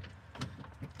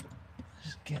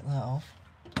 Just get that off.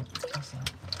 What's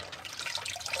that?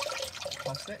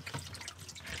 Plastic.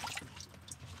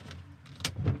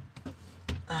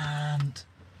 And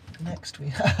next we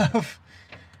have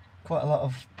quite a lot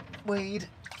of weed.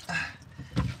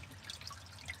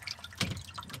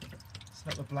 It's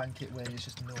not the blanket weed, it's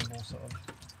just normal sort of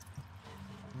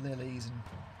lilies and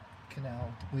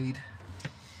canal weed.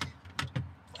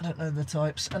 I don't know the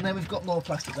types. And then we've got more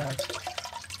plastic bags.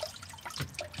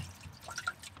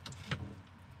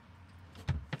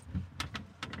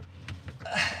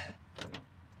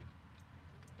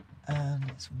 And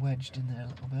it's wedged in there a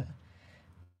little bit.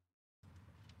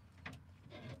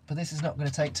 But this is not going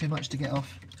to take too much to get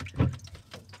off.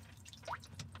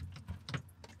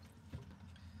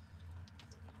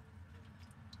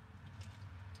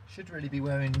 Should really be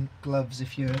wearing gloves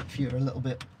if you're a little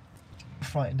bit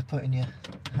frightened of putting your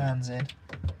hands in,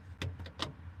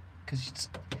 because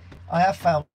I have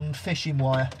found fishing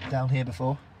wire down here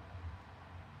before.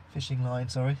 Fishing line,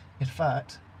 sorry. In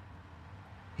fact,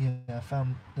 yeah, I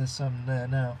found there's some there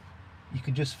now. You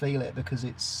can just feel it because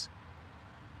it's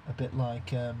a bit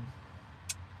like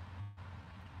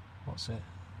what's it?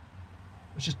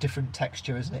 It's just different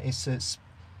texture, isn't it? It's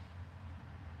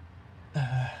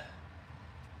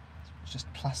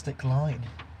just plastic line.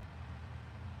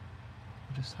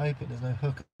 I'm just hoping there's no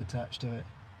hook attached to it.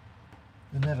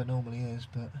 There never normally is,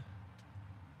 but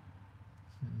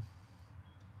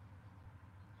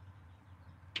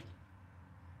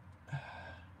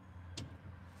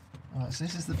Alright, so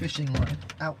this is the fishing line.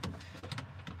 Ow!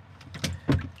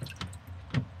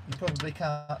 You probably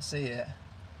can't see it,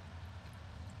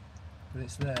 but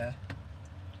it's there.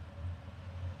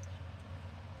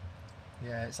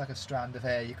 Yeah, it's like a strand of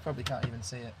hair. You probably can't even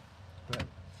see it, but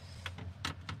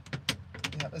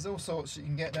yeah, there's all sorts you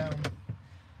can get down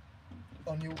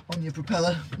on your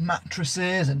propeller.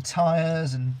 Mattresses and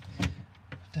tyres and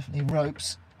definitely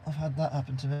ropes. I've had that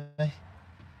happen to me.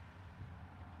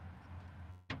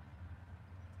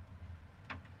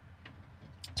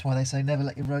 That's why they say never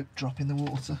let your rope drop in the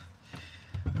water.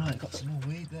 Right, got some more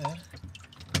weed there.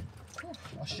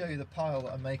 I'll show you the pile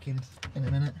that I'm making in a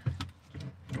minute.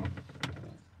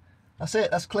 That's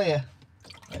it, that's clear.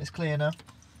 That is clear now.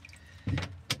 I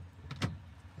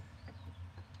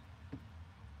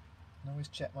always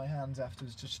check my hands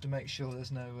afterwards just to make sure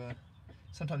there's no...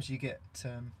 sometimes you get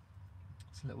some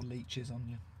little leeches on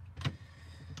you.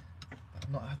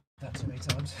 I've not had that too many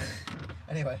times.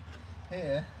 Anyway,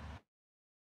 here...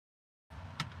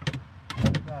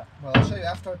 Right, well, I'll show you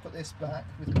after I put this back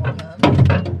with one hand.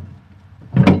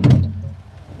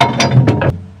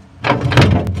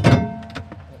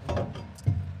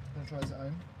 Try this at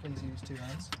home, please use two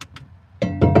hands.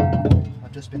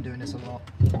 I've just been doing this a lot.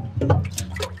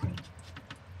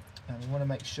 And we want to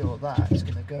make sure that is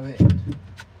going to go in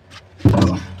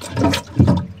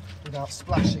without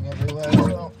splashing everywhere as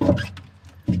well.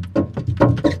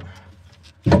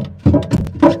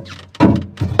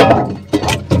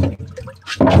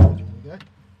 There we go.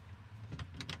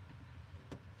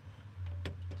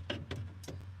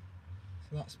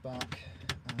 So that's back.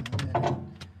 And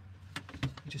then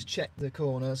just check the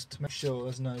corners to make sure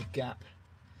there's no gap.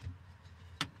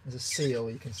 There's a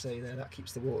seal you can see there, that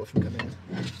keeps the water from coming in.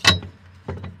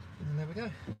 And there we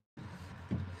go.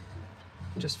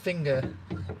 Just finger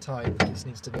tight this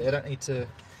needs to be. I don't need to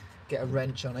get a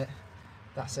wrench on it.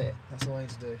 That's it. That's all I need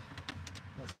to do.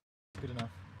 That's good enough.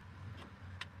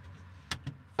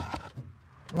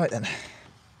 Right then.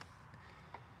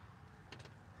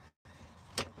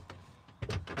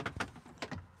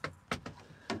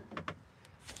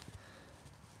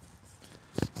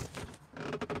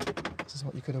 This is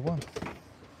what you could have won.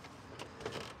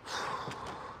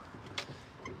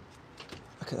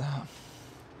 Look at that.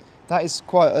 That is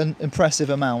quite an impressive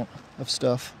amount of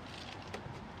stuff.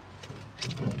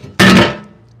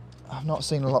 I've not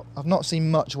seen a lot. I've not seen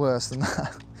much worse than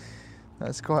that.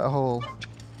 That's quite a haul.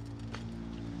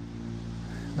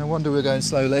 No wonder we're going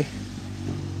slowly.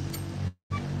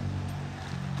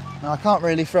 Now I can't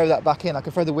really throw that back in. I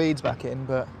can throw the weeds back in,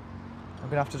 but I'm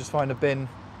gonna have to just find a bin.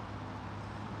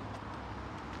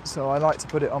 So I like to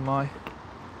put it on my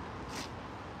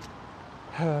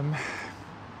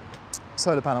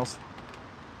solar panels.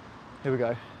 Here we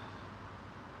go.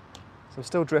 So we're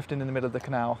still drifting in the middle of the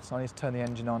canal, so I need to turn the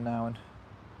engine on now and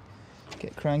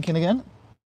get cranking again.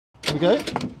 Here we go.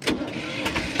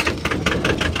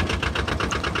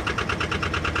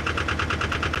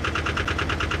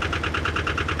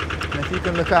 And if you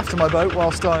can look after my boat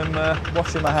whilst I'm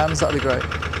washing my hands, that'd be great.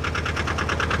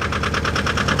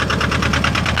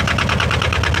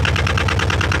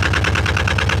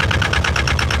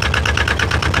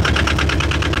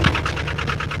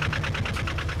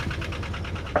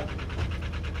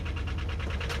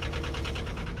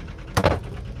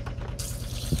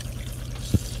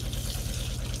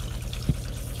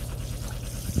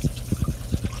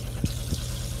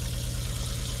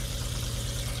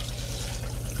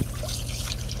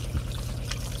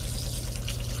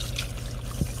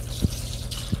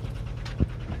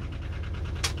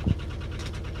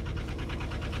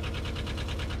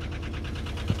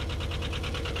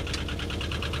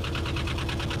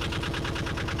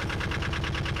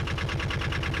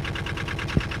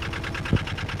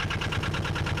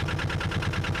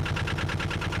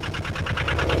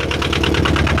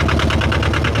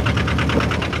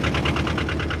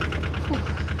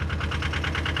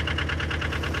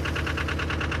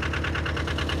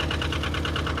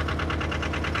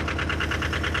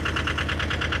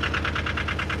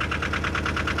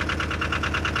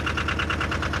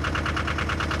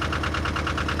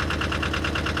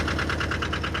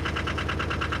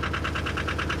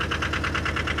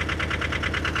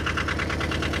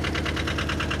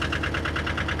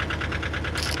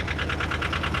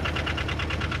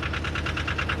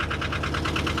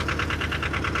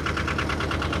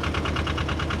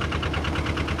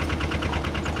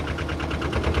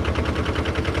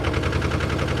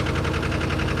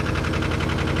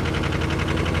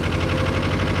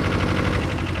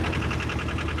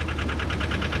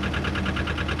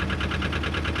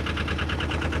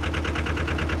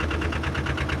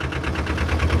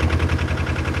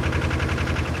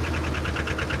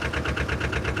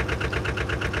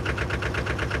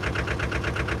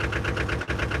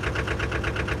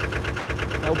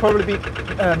 probably be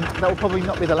that will probably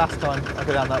not be the last time I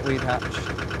go down that weed hatch.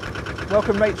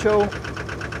 Welcome, Rachel.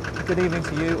 Good evening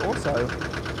to you. Also,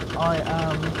 I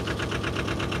am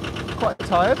quite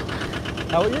tired.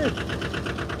 How are you?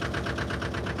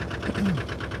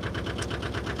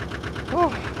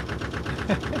 Oh.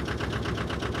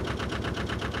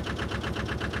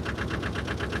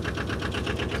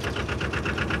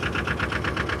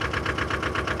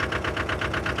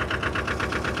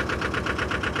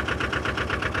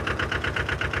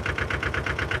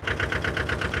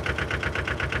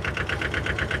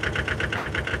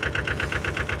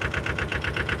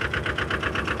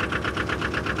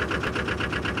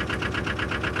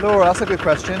 Laura, that's a good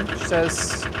question. She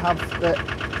says, I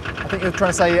think you're trying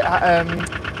to say,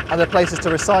 are there places to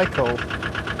recycle?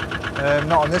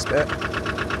 Not on this bit.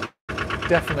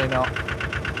 Definitely not.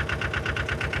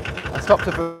 I stopped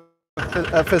at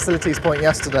a facilities point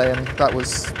yesterday and that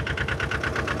was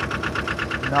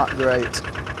not great.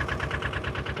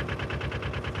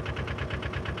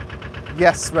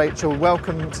 Yes, Rachel,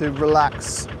 welcome to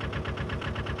Relax.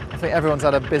 I think everyone's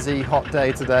had a busy, hot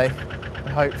day today.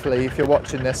 Hopefully, if you're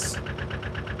watching this,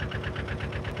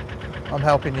 I'm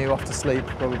helping you off to sleep,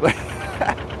 probably.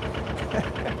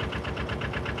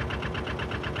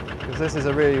 Because this is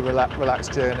a really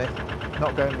relaxed journey,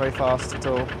 not going very fast at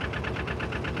all.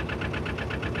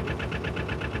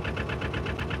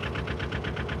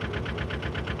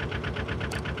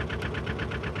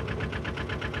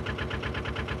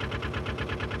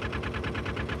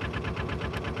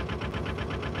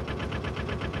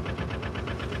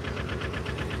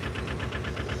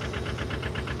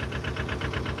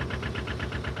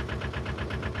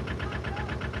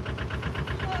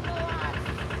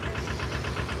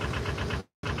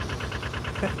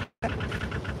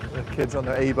 The kids on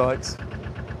their e-bikes.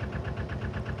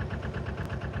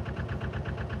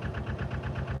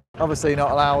 Obviously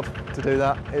not allowed to do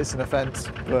that, it's an offence,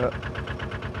 but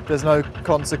there's no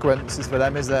consequences for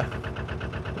them, is there?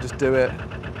 Just do it.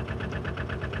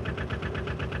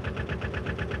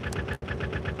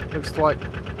 Looks like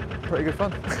pretty good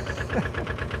fun.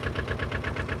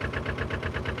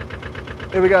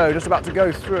 Here we go, just about to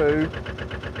go through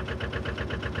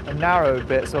a narrow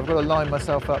bit, so I've got to line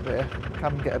myself up here. It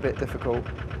can get a bit difficult,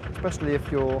 especially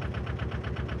if you're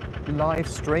live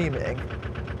streaming,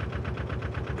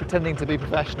 pretending to be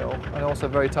professional and also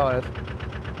very tired.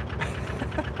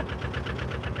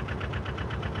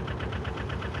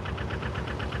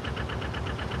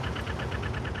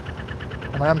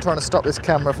 And I am trying to stop this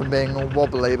camera from being all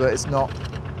wobbly, but it's not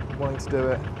wanting to do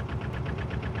it.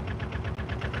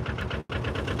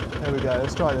 There we go,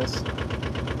 let's try this.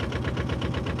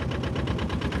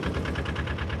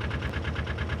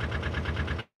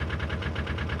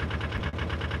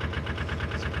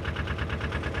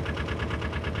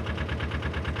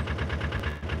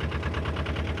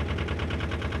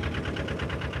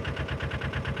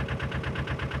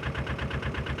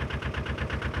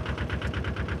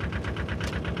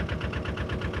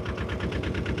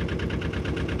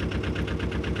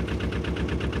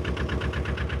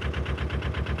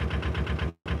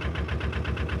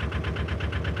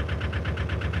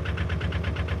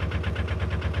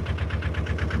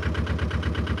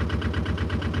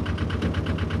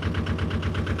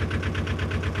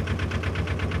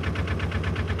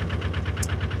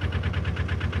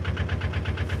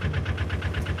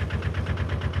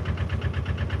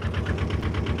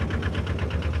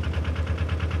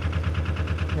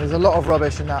 There's a lot of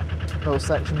rubbish in that little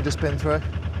section we've just been through.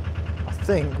 I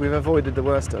think we've avoided the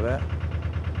worst of it.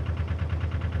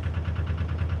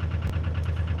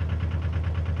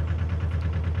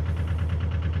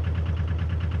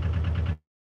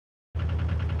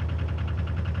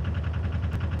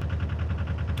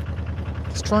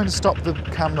 Just trying to stop the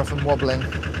camera from wobbling.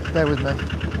 Bear with me.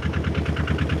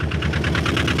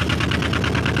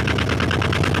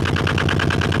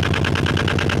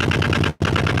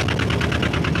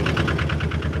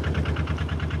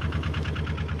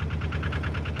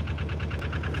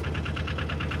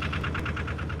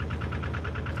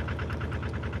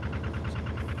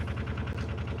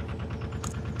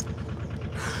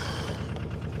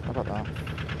 How about that?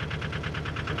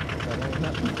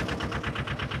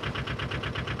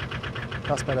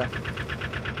 That's better.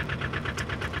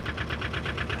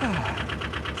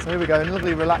 So here we go, a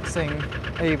lovely relaxing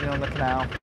evening on the canal.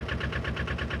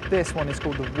 This one is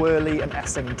called the Whirly and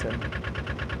Essington,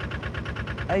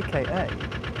 aka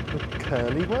the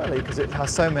Curly Whirly, because it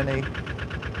has so many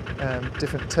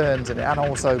different turns in it, and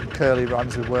also curly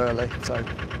rhymes with whirly, so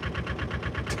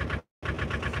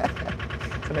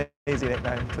it's an easy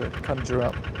nickname to conjure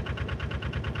up.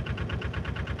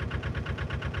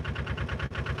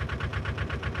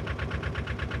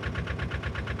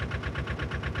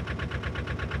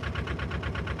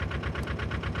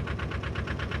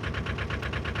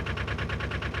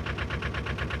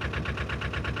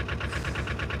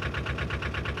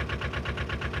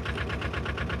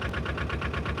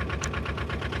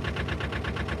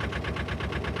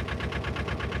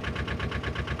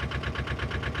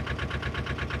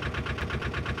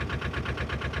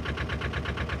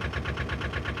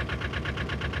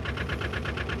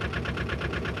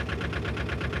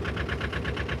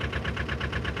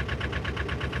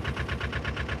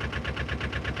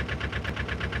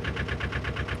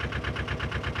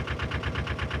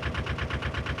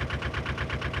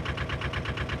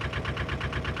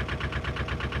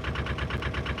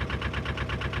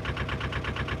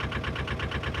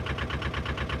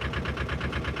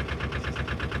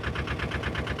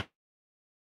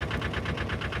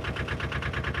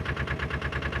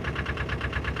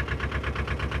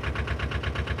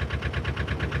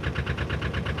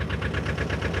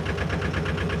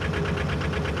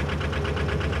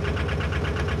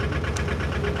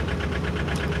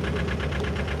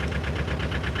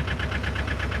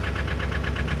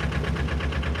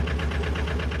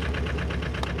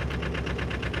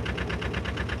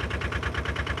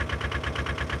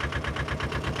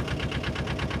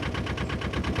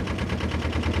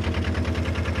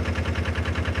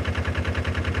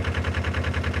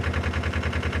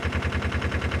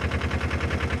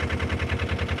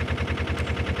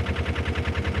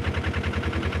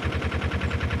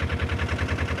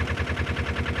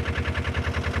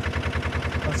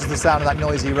 the sound of that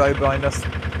noisy road behind us.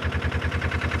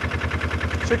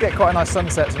 Should get quite a nice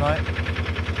sunset tonight.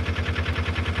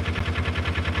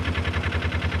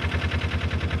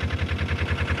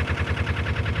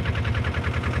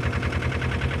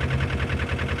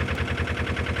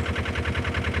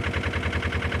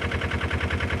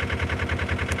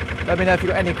 Let me know if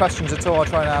you've got any questions at all, I'll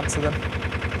try and answer them.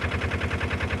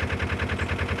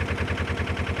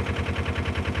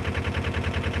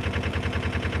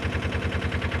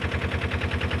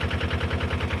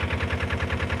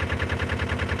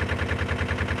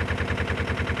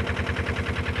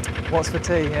 What's for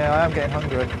tea? Yeah, I am getting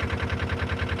hungry.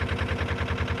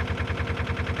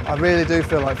 I really do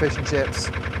feel like fish and chips.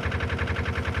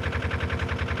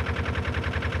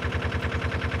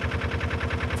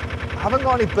 I haven't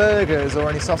got any burgers or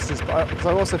any sausages, but because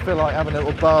I also feel like having a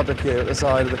little barbecue at the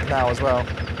side of the canal as well.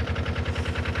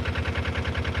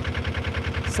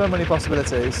 So many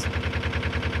possibilities.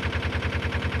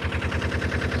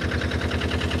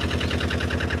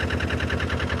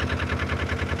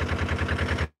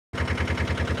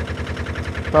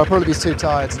 But I'll probably be too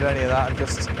tired to do any of that and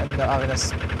just end up having a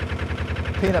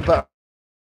peanut butter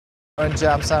and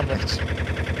jam sandwich.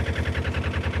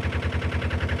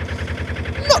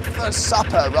 Not for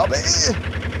supper, Robbie!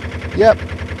 Yep.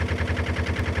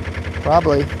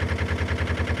 Probably.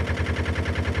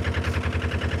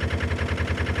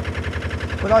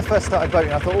 When I first started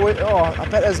boating, I thought, oh, I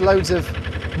bet there's loads of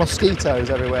mosquitoes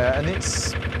everywhere, and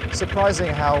it's surprising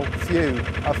how few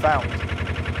I've found.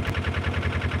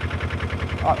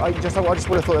 I just would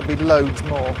have thought there'd be loads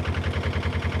more,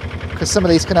 because some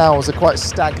of these canals are quite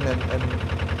stagnant and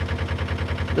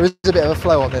there is a bit of a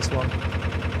flow on this one.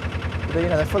 But you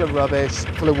know, they're full of rubbish,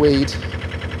 full of weed.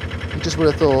 You just would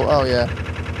have thought, oh yeah.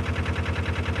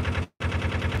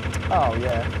 Oh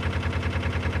yeah.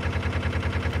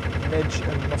 Midge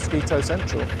and Mosquito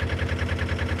Central.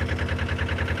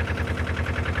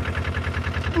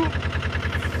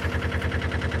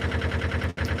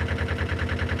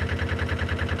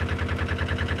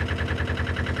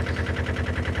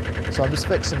 So I'm just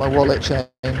fixing my wallet chain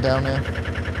down here.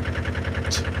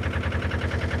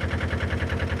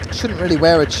 Shouldn't really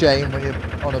wear a chain when you're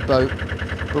on a boat,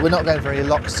 but we're not going for any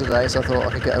locks today, so I thought I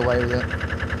could get away with it.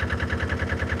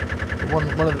 One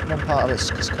part of it's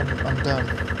just come undone.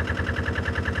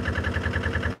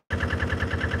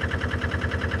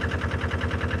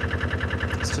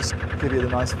 Let's just give you the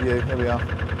nice view. Here we are.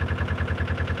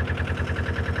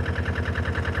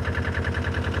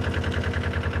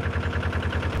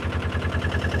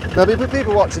 There'll be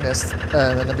people watching this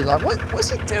and they'll be like, what's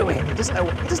he doing? He doesn't know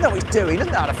what he's doing. He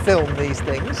doesn't know how to film these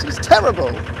things. He's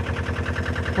terrible.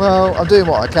 Well, I'm doing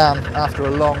what I can after a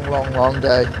long, long, long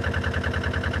day.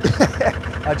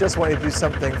 I just wanted to do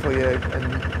something for you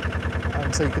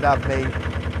and so you could have me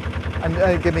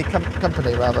and give me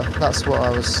company, rather. That's what I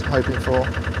was hoping for.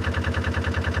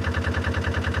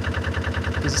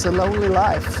 Because it's a lonely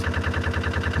life,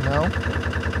 you know?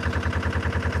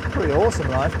 Pretty awesome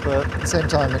life, but at the same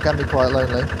time it can be quite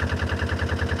lonely.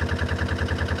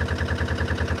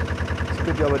 It's a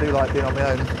good job I do like being on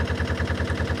my own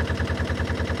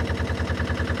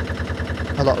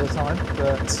a lot of the time,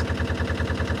 but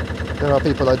there are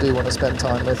people I do want to spend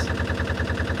time with,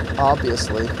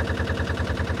 obviously.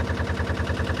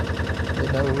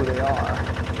 You know who they are.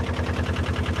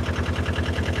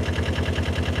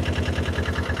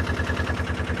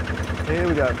 Here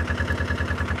we go.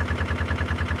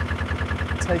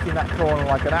 Taking that corner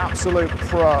like an absolute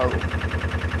pro,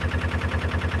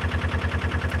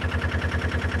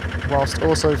 whilst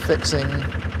also fixing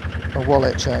a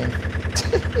wallet chain.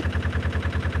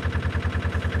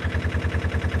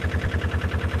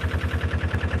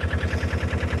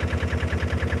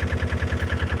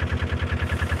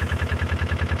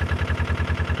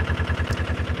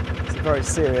 Some very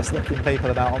serious looking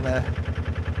people about on their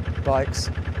bikes,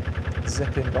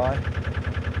 zipping by.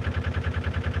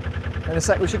 In a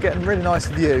sec we should get a really nice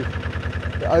view.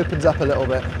 It opens up a little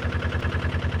bit.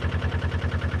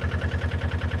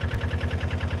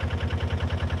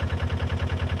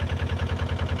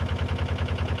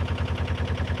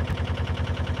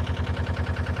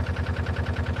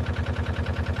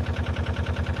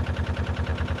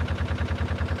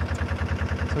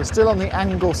 So we're still on the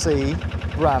Anglesey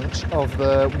branch of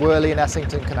the Worley and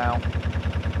Essington Canal.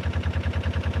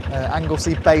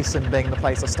 Anglesey Basin being the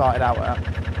place I started out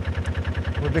at.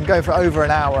 We've been going for over an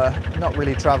hour, not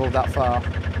really travelled that far.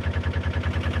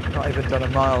 Not even done a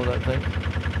mile, I don't think.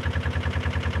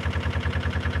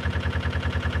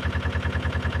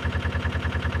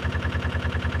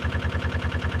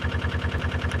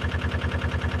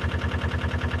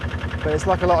 But it's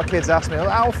like a lot of kids ask me, "Oh,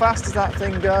 how fast does that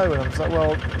thing go?" And I'm just like,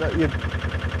 well,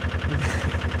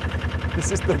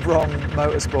 this is the wrong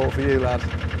motorsport for you, lad.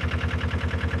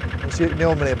 It's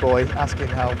normally a boy asking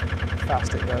how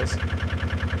fast it goes.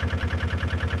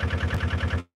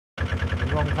 The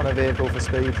wrong kind of vehicle for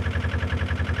speed.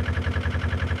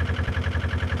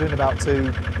 Doing about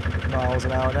 2 miles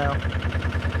an hour now.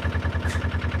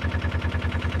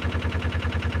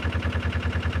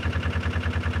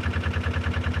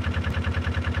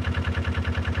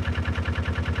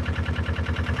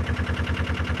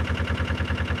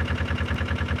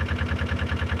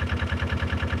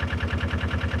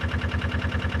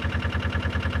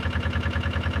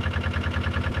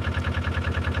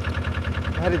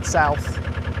 Headed south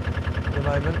at the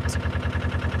moment.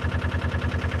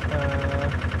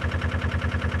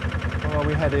 Or are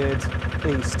we headed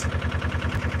east?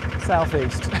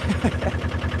 Southeast.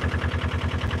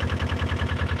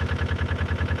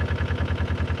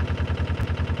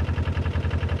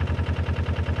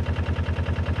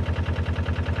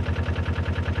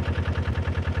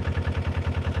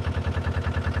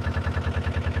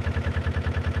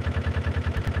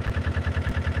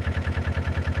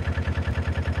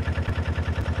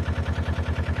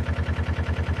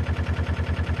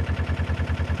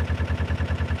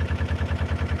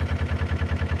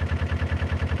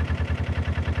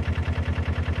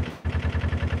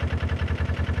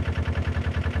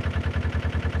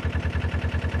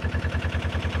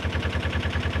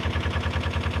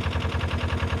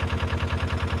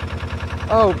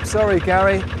 Oh, sorry,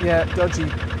 Gary. Yeah, dodgy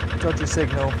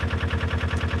signal.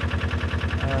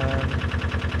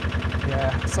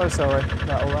 Yeah, so sorry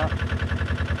about all that.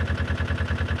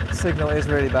 Signal is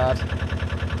really bad,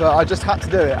 but I just had to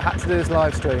do it. I had to do this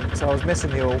live stream, so I was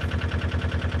missing you all, and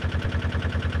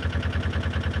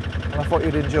I thought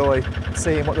you'd enjoy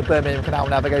seeing what the Birmingham Canal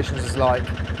Navigations is like.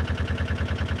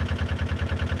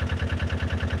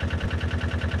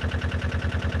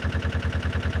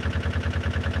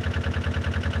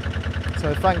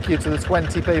 So thank you to the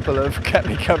 20 people who have kept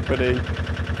me company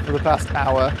for the past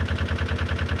hour.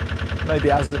 Maybe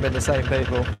it hasn't been the same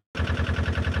people.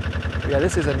 But yeah,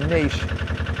 this is a niche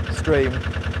stream.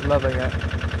 Loving it.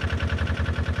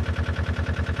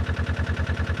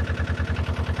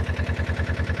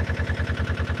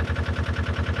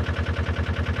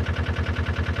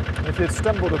 If you'd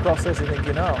stumbled across this and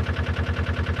thinking, oh,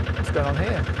 what's going on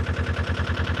here?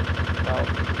 Well,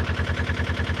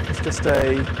 it's just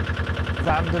a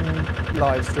random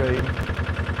live stream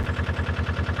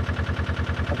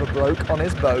of a bloke on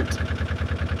his boat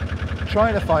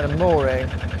trying to find a mooring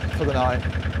for the night.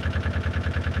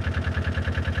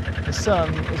 The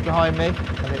sun is behind me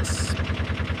and it's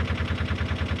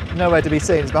nowhere to be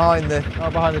seen. It's behind the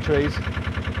trees.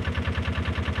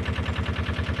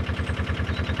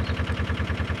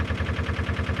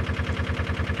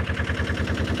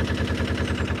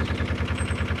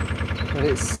 But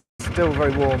it's still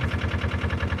very warm.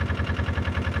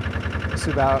 It's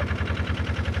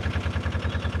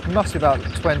must be about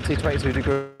 20, 22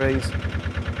 degrees.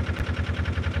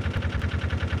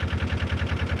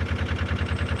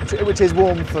 Which is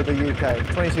warm for the UK,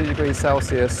 22 degrees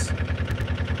Celsius.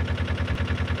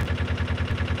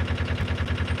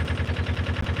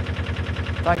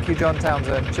 Thank you, John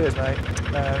Townsend. Cheers, mate.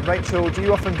 Rachel, do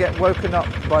you often get woken up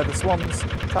by the swans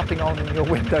tapping on your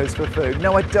windows for food?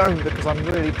 No, I don't, because I'm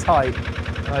really tight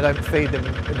and I don't feed them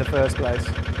in the first place.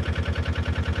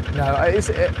 No,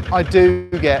 I do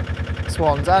get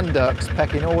swans and ducks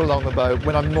pecking all along the boat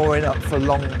when I'm mooring up for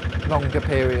longer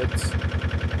periods.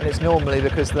 And it's normally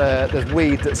because there's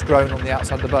weed that's grown on the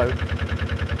outside of the boat.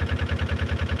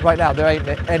 Right now there ain't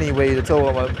any weed at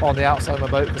all on the outside of my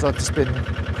boat because I've just been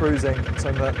cruising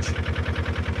so much.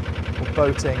 Or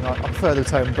boating. I prefer the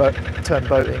term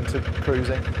boating to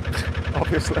cruising,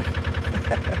 obviously.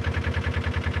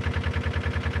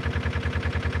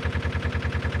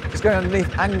 Just going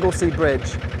underneath Anglesey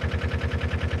Bridge.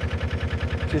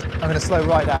 I'm going to slow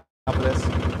right down for this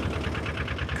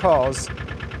because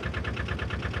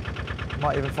I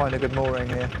might even find a good mooring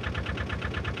here.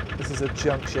 This is a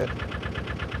junction.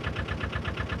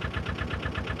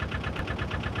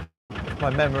 If my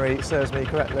memory serves me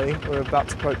correctly, we're about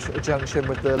to approach a junction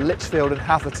with the Lichfield and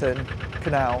Hatherton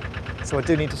Canal, so I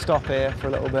do need to stop here for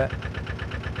a little bit.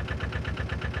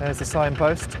 There's the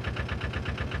signpost.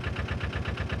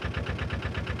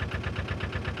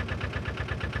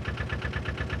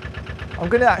 I'm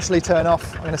going to actually turn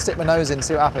off. I'm going to stick my nose in and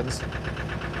see what happens.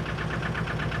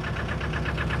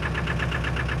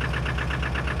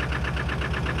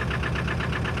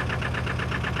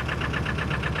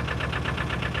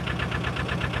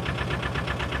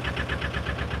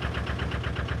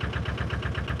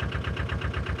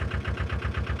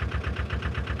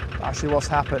 actually what's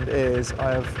happened is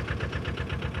I have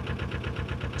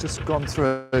just gone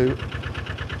through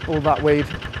all that weed.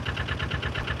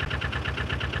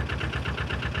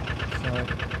 So,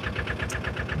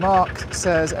 Mark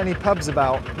says, any pubs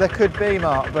about? There could be,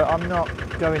 Mark, but I'm not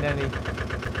going any.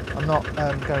 I'm not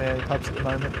going to any pubs at the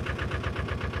moment.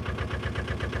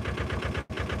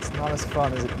 It's not as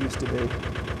fun as it used to be.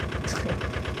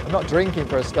 I'm not drinking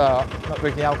for a start. I'm not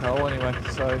drinking alcohol anyway.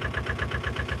 So,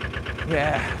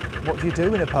 yeah, what do you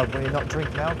do in a pub when you're not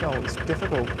drinking alcohol? It's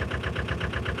difficult.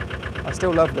 I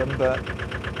still love them, but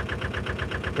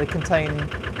they contain,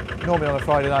 normally on a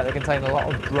Friday night, they contain a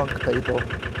lot of drunk people.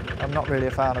 I'm not really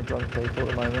a fan of drunk people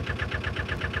at the moment.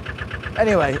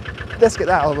 Anyway, let's get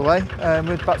that out of the way.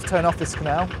 We're about to turn off this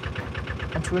canal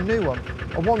onto a new one.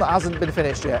 A one that hasn't been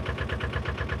finished yet.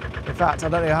 In fact, I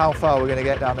don't know how far we're going to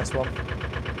get down this one.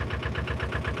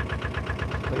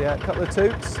 But yeah, a couple of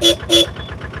toots.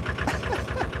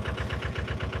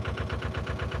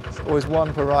 It's always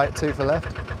one for right, two for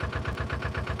left.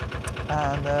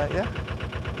 And yeah.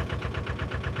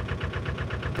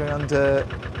 Going under,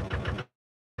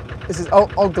 this is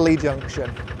Ogley Junction.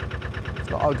 It's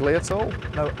not ugly at all.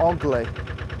 No, Ogley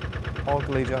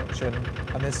Junction.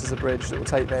 And this is a bridge that will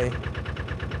take me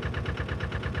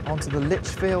onto the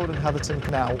Lichfield and Hatherton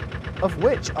Canal, of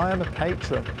which I am a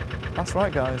patron. That's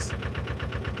right, guys.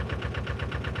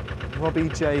 Robbie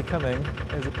J. Cumming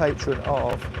is a patron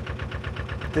of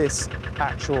this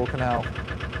actual canal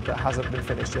that hasn't been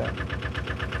finished yet.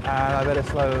 And I better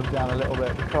slow down a little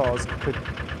bit because it could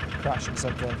crash into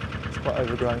something. It's quite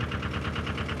overgrown.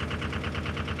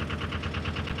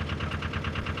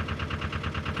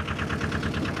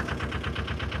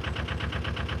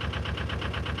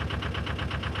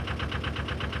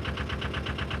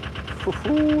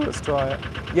 Let's try it.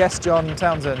 Yes, John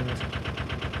Townsend.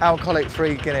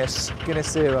 Alcoholic-free Guinness. Guinness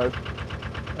Zero.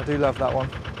 I do love that one.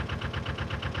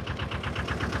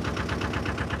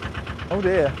 Oh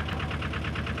dear.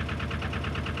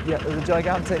 Yeah, there's a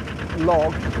gigantic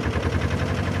log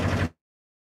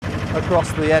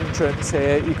across the entrance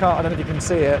here. You can't, I don't know if you can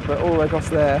see it, but all the way across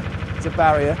there is a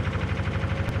barrier,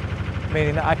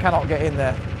 meaning that I cannot get in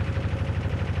there.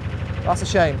 That's a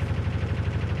shame.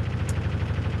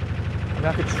 I mean,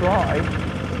 I could try.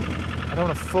 I don't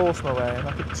want to force my way in.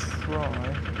 I could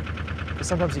try. But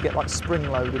sometimes you get like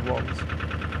spring-loaded ones.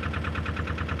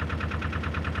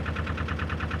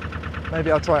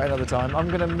 Maybe I'll try it another time. I'm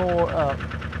going to moor up.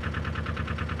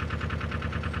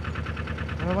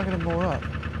 Where am I going to moor up?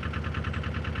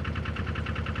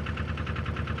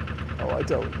 Oh, I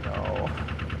don't know.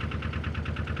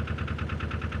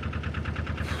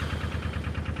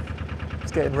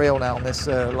 It's getting real now on this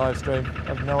live stream.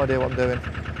 I have no idea what I'm doing.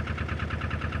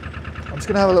 I'm just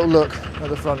going to have a little look at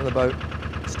the front of the boat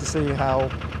just to see how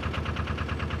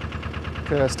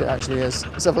cursed it actually is.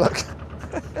 Let's have a look.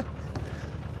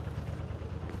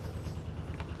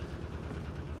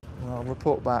 I'll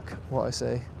report back what I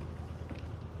see.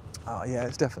 Oh yeah,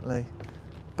 it's definitely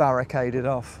barricaded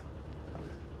off.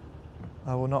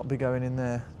 I will not be going in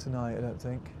there tonight, I don't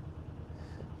think.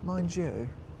 Mind you,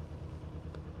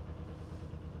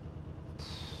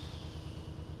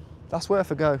 that's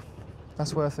worth a go.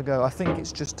 That's worth a go. I think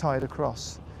it's just tied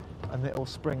across and it'll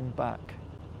spring back.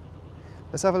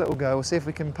 Let's have a little go. We'll see if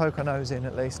we can poke our nose in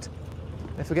at least.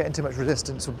 If we're getting too much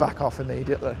resistance, we'll back off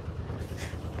immediately.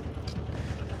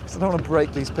 So I don't want to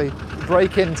break these people,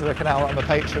 break into the canal that I'm a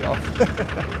patron of.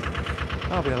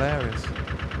 That'll be hilarious.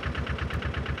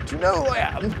 Do you know who I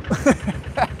am?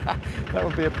 That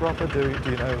would be a proper do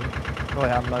you know who I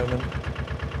am moment.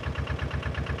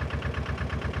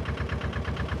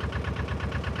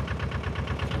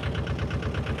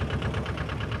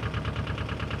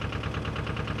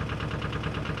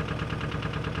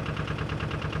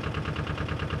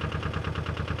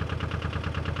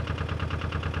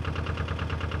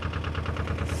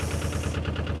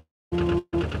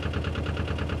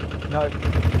 No,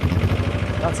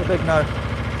 that's a big no.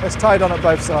 It's tied on at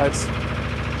both sides.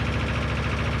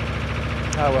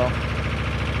 Oh well.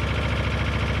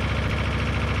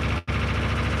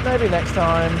 Maybe next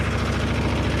time.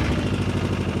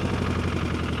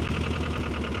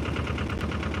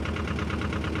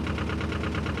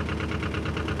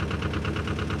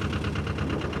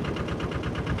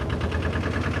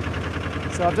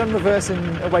 So I've done reversing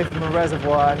away from a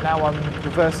reservoir and now I'm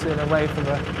reversing away from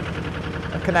a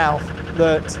canal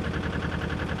that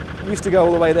used to go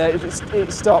all the way there.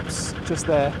 It stops just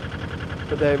there,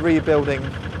 but they're rebuilding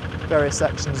various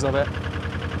sections of it.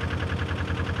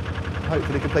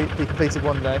 Hopefully be completed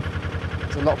one day.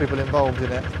 There's a lot of people involved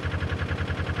in it.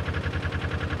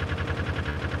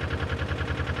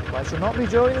 but I shall not be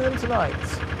joining them tonight.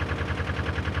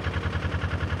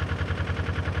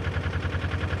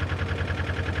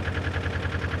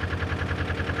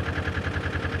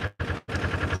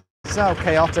 This is how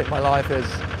chaotic my life is.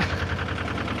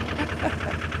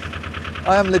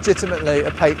 I am legitimately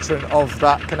a patron of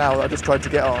that canal that I just tried to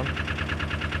get on,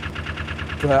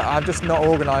 but I'm just not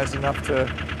organised enough to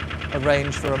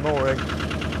arrange for a mooring.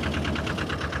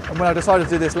 And when I decided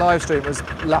to do this live stream, it was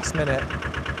last minute.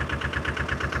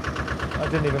 I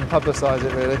didn't even publicise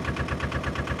it really.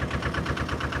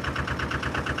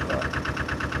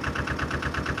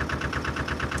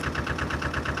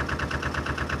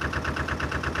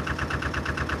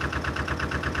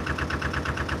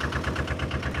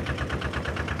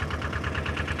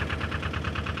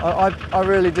 I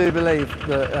really do believe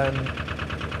that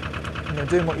you know,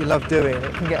 doing what you love doing,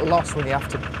 it can get lost when you have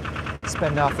to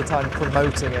spend half the time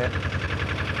promoting it.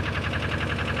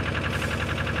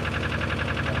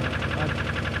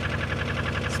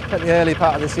 I spent the early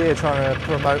part of this year trying to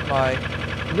promote my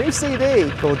new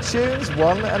CD called Tunes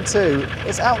 1 and 2.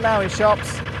 It's out now in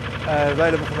shops,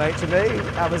 available from H&E,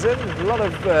 Amazon, a lot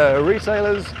of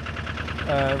resellers,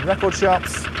 record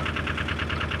shops,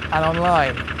 and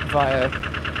online via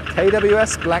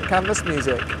KWS Blank Canvas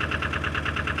Music.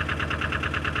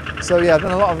 So yeah, I've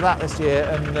done a lot of that this year,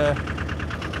 and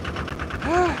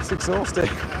it's exhausting.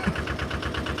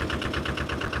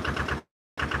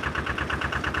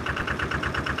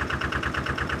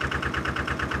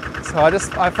 So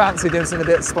I fancy doing something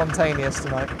a bit spontaneous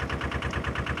tonight,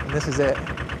 and this is it.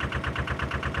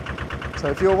 So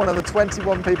if you're one of the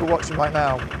 21 people watching right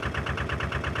now,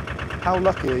 how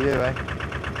lucky are you, eh?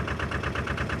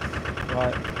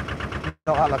 Right.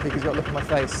 Not that lucky because you've got to look at my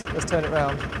face. Let's turn it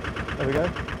round. There we go.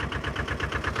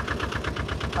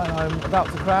 And I'm about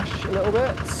to crash a little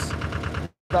bit.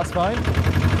 That's fine.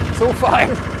 It's all fine.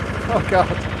 Oh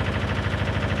God.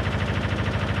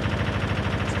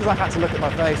 It's because I had to look at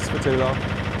my face for too long.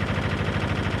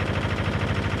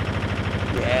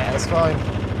 Yeah, it's fine.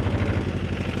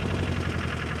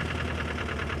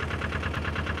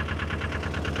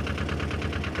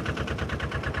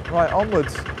 Right,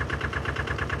 onwards.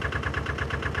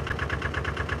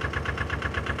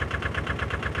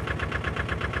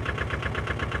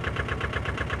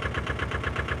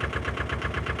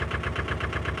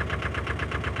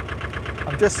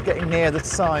 Just getting near the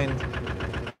sign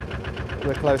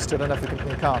we're close to. I don't know if you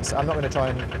can't. I'm not going to try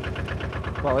and...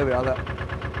 Well, here we are,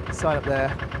 that sign up there.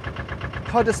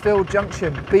 Huddersfield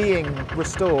Junction being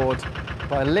restored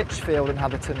by Lichfield and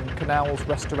Hatherton Canals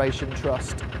Restoration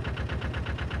Trust.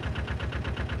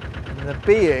 And the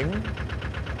being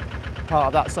part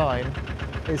of that sign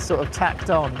is sort of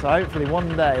tacked on, so hopefully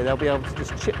one day they'll be able to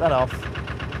just chip that off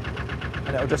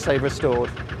and it'll just say restored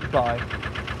by.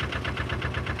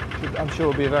 I'm sure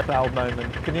it'll be a very proud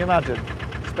moment. Can you imagine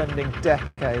spending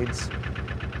decades,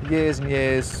 years and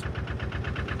years,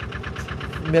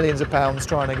 millions of pounds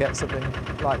trying to get something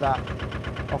like that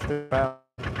off the ground?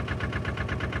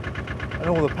 And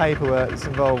all the paperwork that's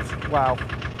involved. Wow.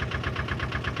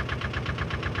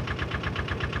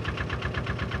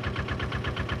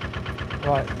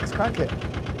 Right, let's crank it.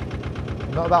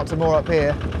 I'm not about to moor up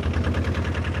here.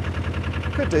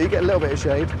 Could do, you get a little bit of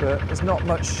shade, but there's not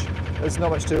much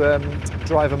to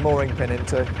drive a mooring pin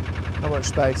into, not much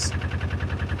space.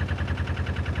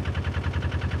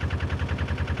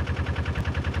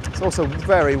 It's also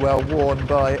very well worn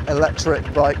by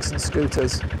electric bikes and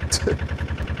scooters.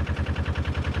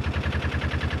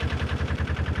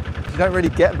 You don't really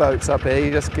get boats up here,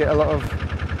 you just get a lot of,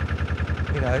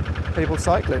 you know, people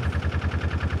cycling.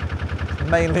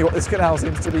 Mainly what this canal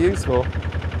seems to be used for.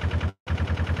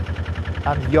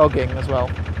 And yogging as well.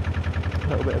 A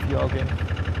little bit of yogging.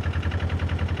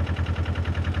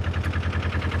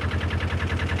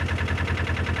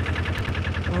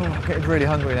 Oh, I'm getting really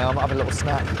hungry now. I might have a little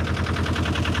snack.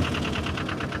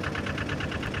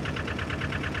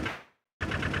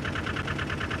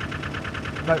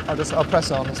 No, I'll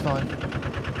press on. It's fine.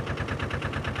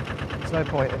 There's no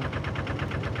point in.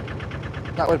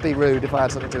 That would be rude if I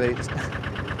had something to eat.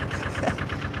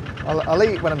 I'll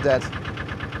eat when I'm dead.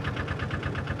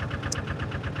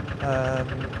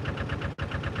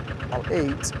 I'll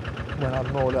eat when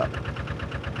I'm moored up.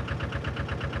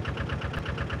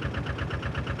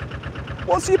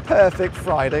 What's your perfect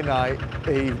Friday night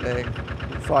evening?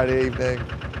 Friday evening?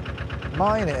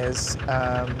 Mine is,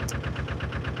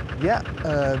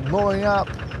 mooring up,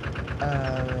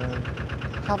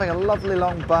 having a lovely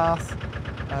long bath,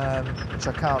 which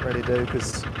I can't really do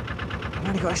because I've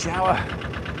only got a shower,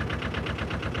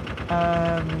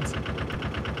 and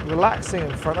relaxing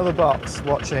in front of the box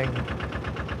watching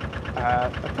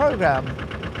a program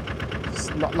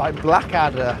like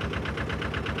Blackadder.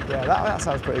 Yeah, that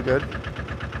sounds pretty good.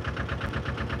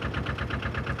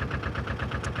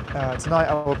 Tonight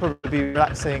I will probably be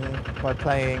relaxing by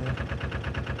playing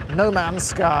No Man's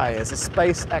Sky. It's a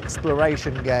space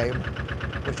exploration game,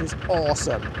 which is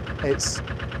awesome. It's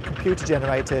computer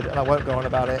generated, and I won't go on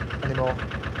about it anymore.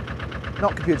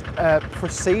 Not computer,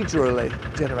 procedurally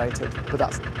generated, but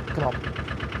that's, come on.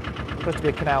 I'm supposed to be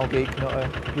a canal geek, not a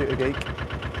computer geek.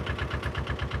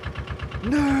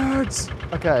 Nerds!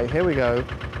 Okay, here we go.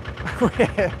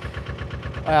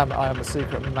 I am a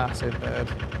secret massive nerd.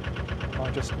 I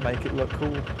just make it look cool,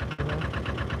 you know?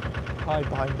 Hide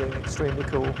behind being extremely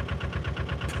cool.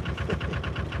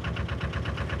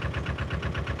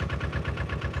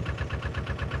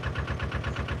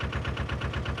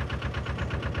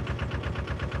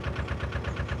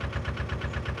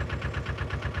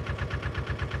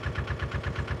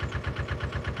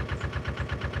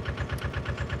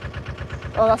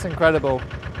 Oh, that's incredible.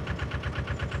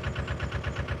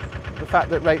 The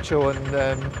fact that Rachel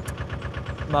and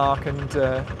Mark and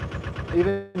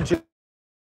even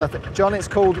John, it's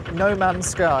called No Man's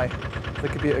Sky, the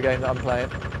computer game that I'm playing.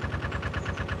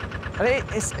 And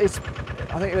it's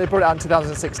I think they brought it out in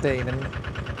 2016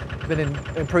 and been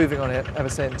improving on it ever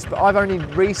since. But I've only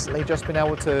recently just been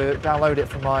able to download it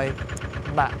from my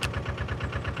Mac.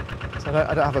 So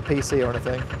I don't have a PC or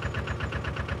anything.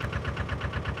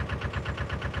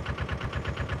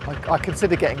 I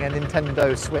consider getting a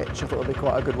Nintendo Switch. I thought it would be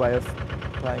quite a good way of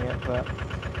playing it, but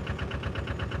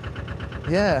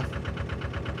yeah.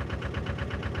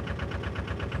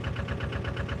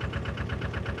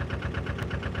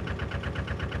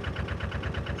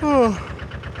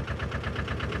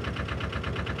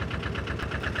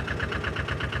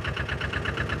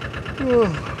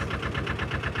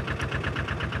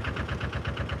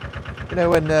 You know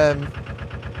when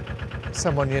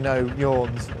someone you know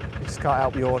yawns, you just can't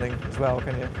help yawning as well,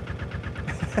 can you?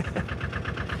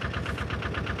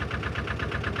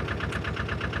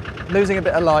 Losing a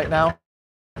bit of light now.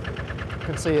 You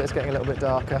can see it's getting a little bit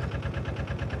darker.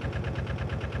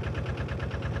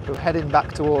 We're heading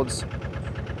back towards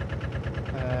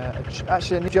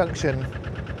actually a new junction.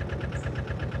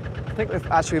 I think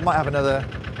we might have another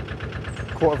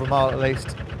quarter of a mile at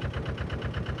least.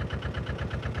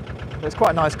 But it's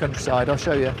quite a nice countryside, I'll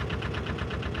show you.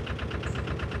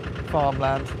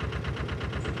 Farmland.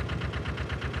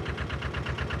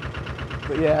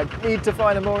 But yeah, I need to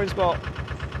find a mooring spot.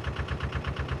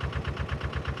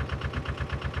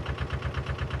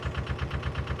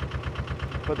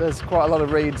 But there's quite a lot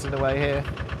of reeds in the way here.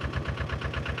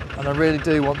 And I really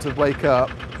do want to wake up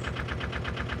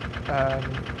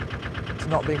to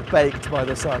not being baked by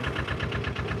the sun.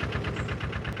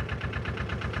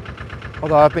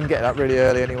 Although I've been getting up really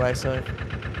early anyway, so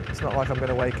it's not like I'm going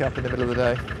to wake up in the middle of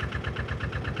the day.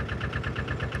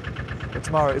 But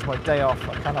tomorrow is my day off,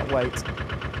 I cannot wait.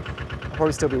 I'll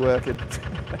probably still be working.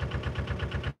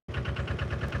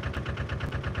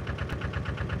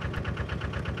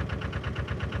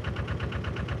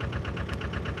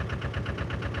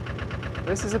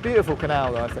 This is a beautiful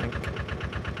canal though, I think.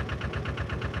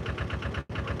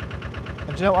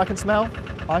 And do you know what I can smell?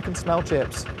 I can smell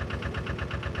chips.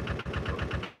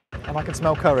 And I can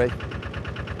smell curry.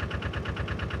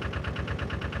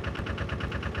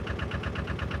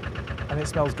 And it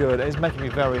smells good. It's making me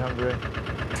very hungry.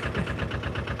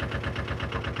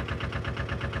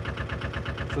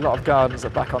 There's a lot of gardens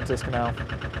that back onto this canal.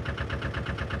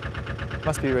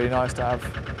 Must be really nice to have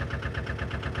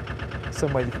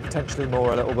somewhere you could potentially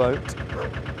moor a little boat.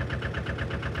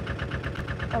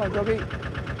 Hello, doggy.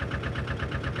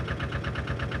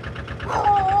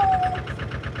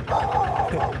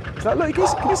 It's like, look,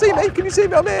 can you see me? Can you see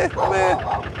me? I'm here. I'm here.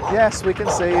 Yes, we can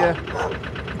see you.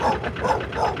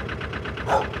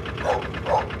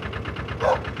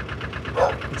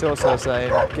 It's also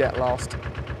saying, get lost.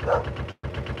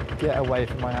 Get away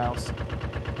from my house.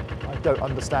 I don't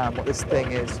understand what this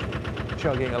thing is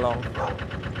chugging along.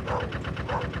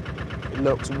 It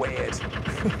looks weird.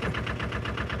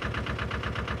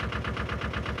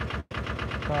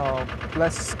 Oh,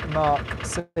 bless Mark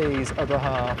C's other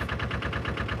half,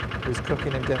 who's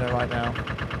cooking him dinner right now.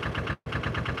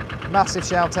 Massive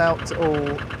shout out to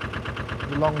all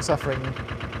the long-suffering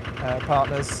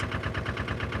partners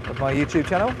of my YouTube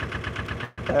channel.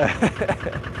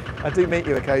 I do meet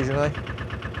you occasionally.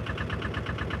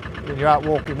 When you're out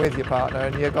walking with your partner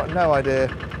and you've got no idea.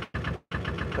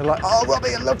 They're like, oh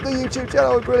Robbie, I love the YouTube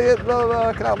channel, brilliant, blah, blah,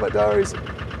 I can have my diaries.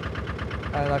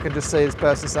 And I can just see this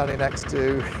person standing next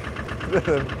to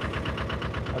them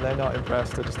and they're not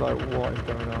impressed, they're just like, what is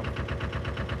going on?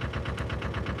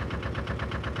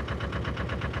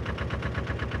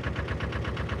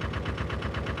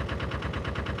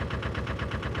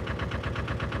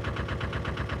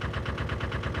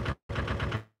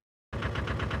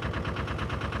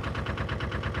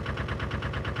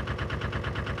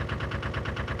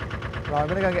 Right, I'm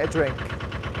going to go and get a drink,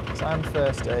 because I'm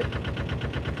thirsty.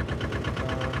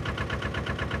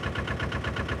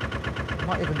 It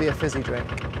might even be a fizzy drink.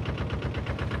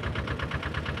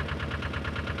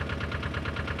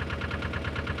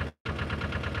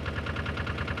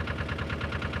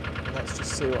 Let's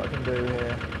just see what I can do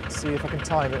here. See if I can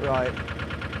time it right.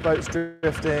 Boat's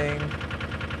drifting.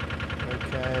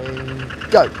 Okay,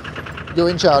 go. You're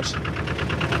in charge.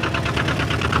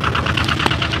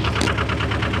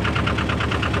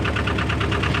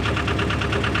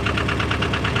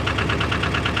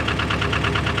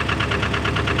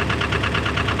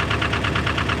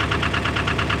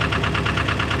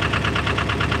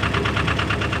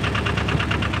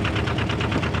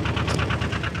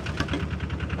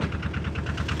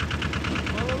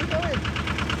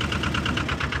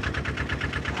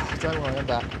 Don't worry, I'm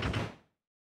back.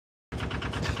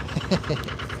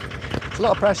 It's a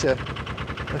lot of pressure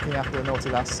looking after the naughty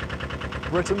lass.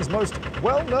 Britain's most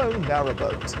well-known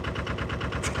narrowboat.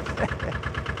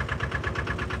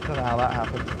 Don't know how that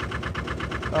happened.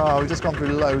 Oh, we've just gone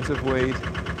through loads of weed.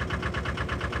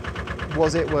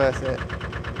 Was it worth it?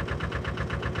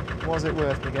 Was it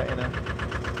worth me getting a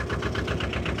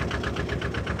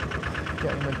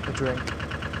drink?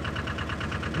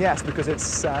 Yes, because it's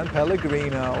San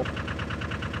Pellegrino.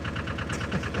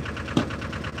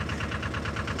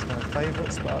 It's my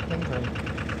favourite sparkling drink.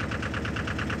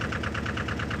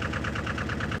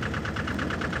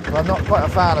 Well, I'm not quite a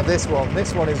fan of this one.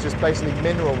 This one is just basically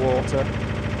mineral water,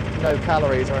 no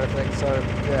calories or anything, so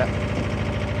yeah,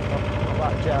 not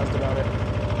that jazzed about it.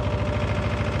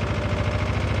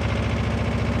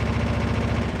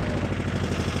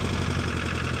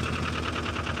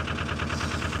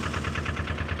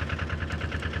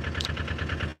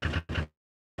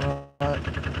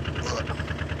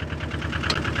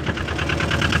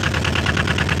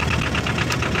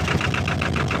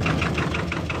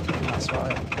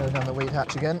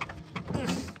 Hatch again.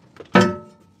 We're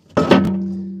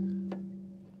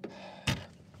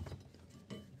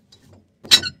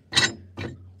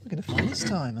going to find this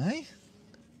time, eh?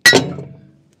 I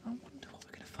wonder what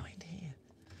we're going to find here.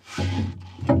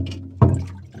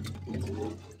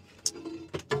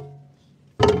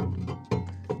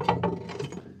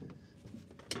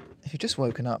 If you've just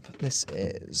woken up, this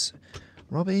is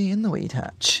Robbie in the weed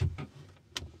hatch.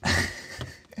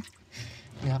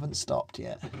 We haven't stopped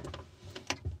yet.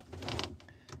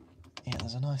 Yeah,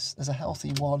 there's a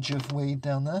healthy wadge of weed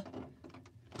down there.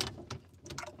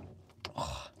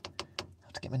 Oh, I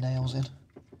have to get my nails in.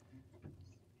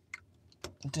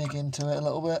 Dig into it a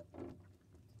little bit.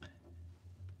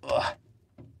 Ugh.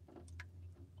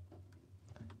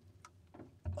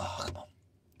 Oh, come on.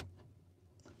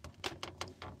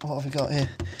 What have we got here?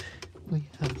 We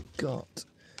have got,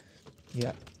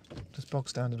 yeah, just bog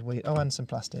standard weed. Oh, and some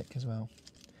plastic as well.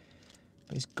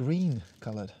 But it's green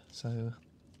coloured, so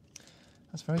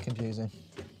that's very confusing.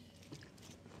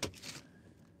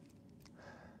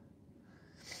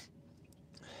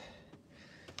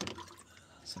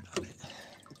 That's about it.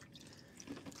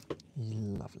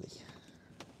 Lovely.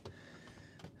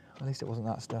 At least it wasn't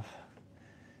that stuff.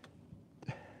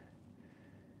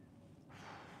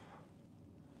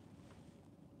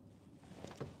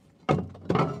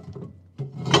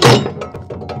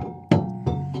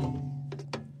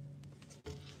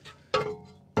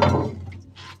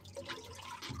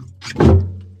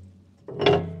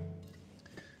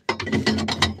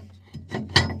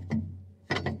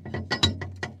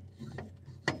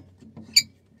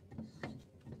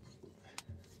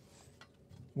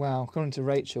 Wow, according to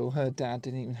Rachel, her dad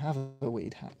didn't even have a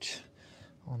weed hatch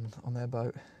on their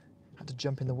boat. Had to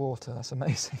jump in the water, that's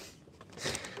amazing.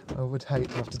 I would hate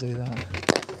to have to do that.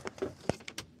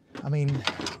 I mean,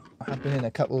 I have been in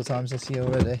a couple of times this year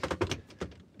already.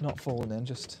 Not fallen in,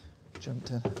 just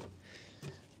jumped in.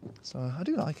 So I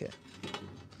do like it.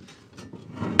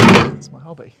 It's my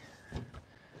hobby.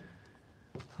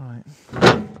 All right.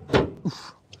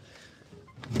 Oof.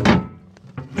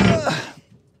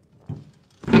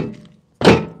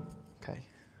 Okay,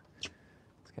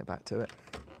 let's get back to it.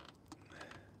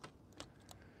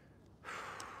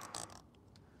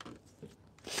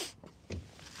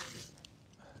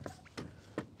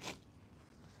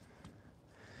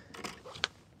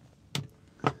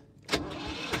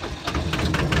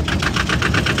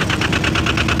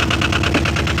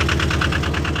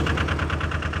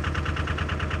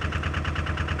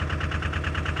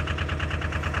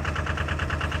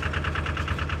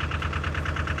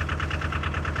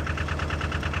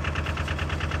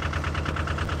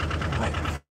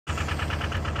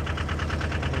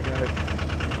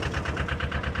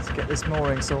 This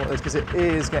mooring sorted because it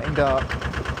is getting dark.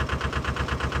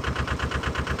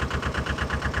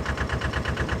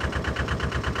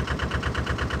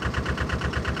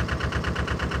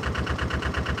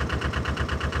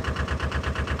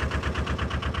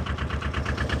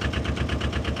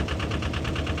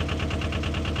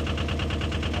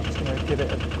 give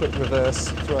it a quick reverse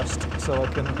thrust so I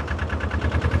can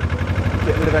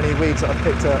get rid of any weeds that I've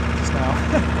picked up just now.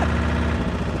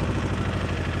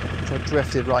 So I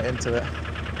drifted right into it.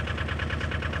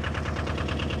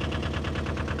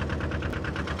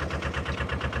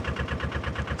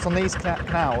 So on these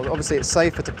canals, obviously it's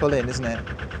safer to pull in, isn't it?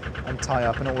 And tie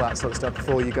up and all that sort of stuff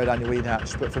before you go down your weed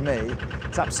hatch. But for me,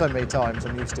 it's happened so many times,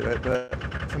 I'm used to it. But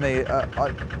for me,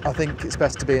 I think it's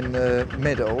best to be in the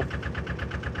middle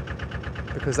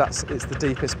because it's the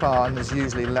deepest part and there's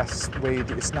usually less weed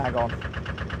that you snag on.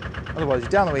 Otherwise, you're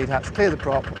down the weed hatch, clear the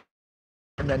prop,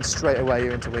 and then straight away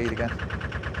you're into weed again,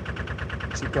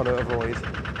 which you've got to avoid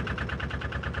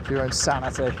for your own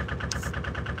sanity.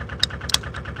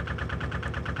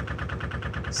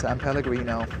 San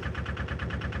Pellegrino.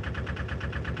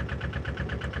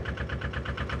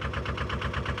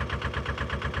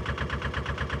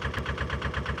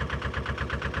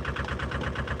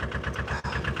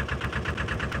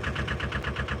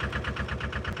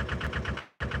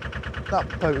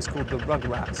 That boat is called the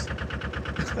Rugrats.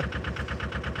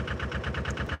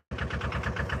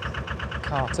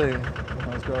 Cartoon when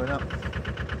I was growing up.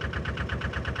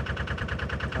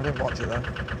 I didn't watch it though.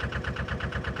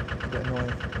 It's a bit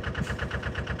annoying.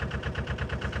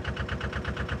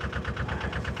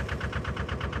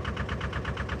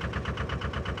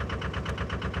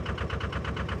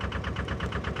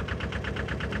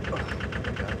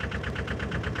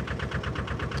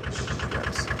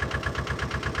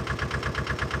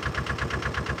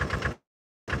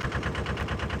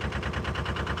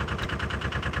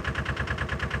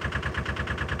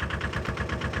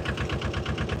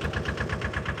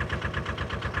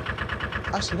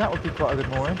 Actually, that would be quite a good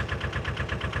mooring.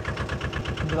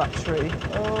 Under that tree.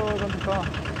 Oh, I've gone too far.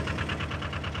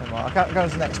 Never mind, I can't go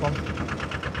to the next one.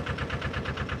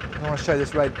 I want to show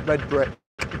this red brick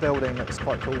building that's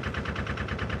quite cool.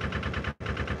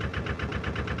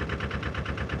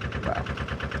 Wow.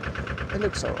 It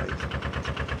looks alright.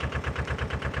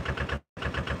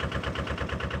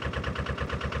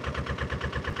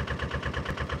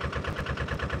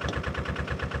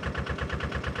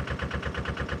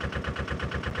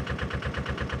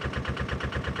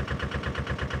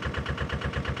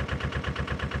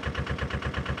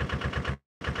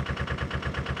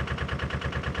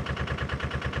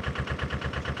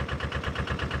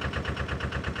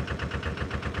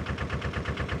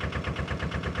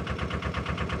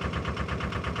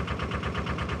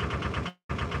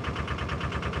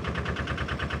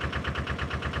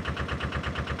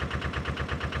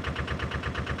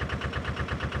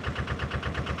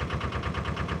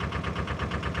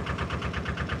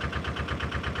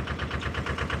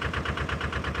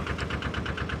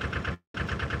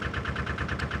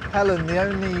 Helen, the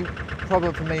only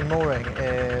problem for me mooring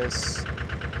is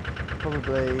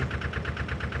probably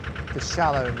the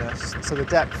shallowness. So the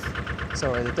depth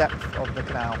of the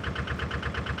canal.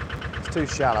 It's too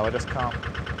shallow, I just can't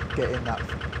get in that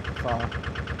far.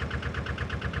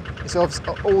 It's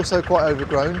also quite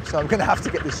overgrown, so I'm going to have to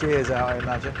get the shears out, I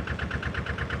imagine.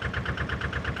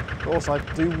 But also, I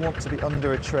do want to be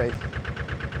under a tree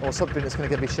or something that's going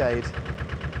to give me shade.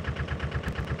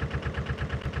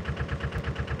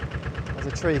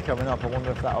 There's a tree coming up, I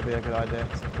wonder if that'll be a good idea.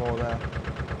 Some more there.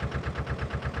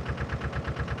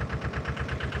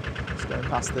 Just going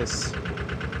past this,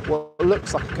 what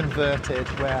looks like a converted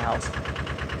warehouse.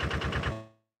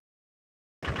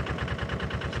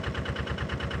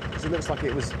 Because it looks like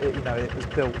it was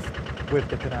built with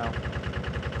the canal.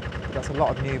 But that's a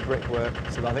lot of new brickwork,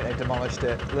 so I think they demolished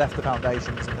it, left the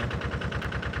foundations and then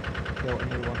built a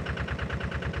new one.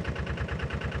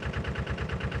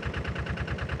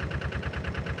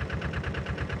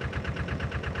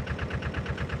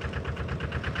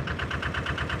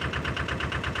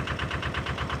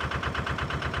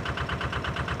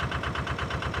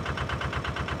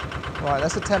 Right,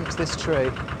 let's attempt this tree.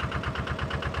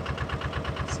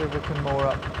 See if we can moor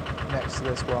up next to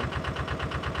this one.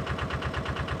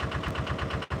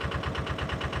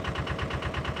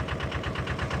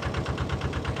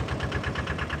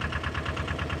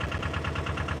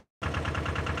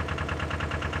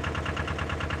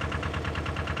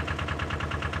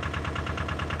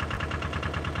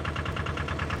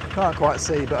 Can't quite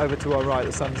see, but over to our right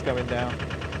the sun's going down.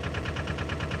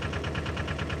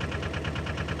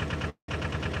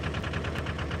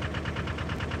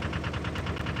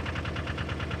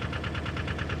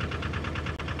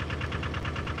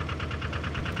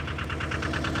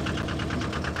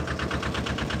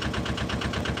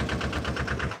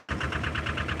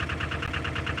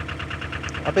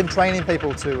 I've been training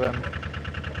people to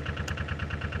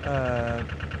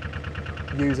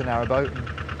use a narrowboat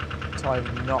and tie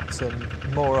knots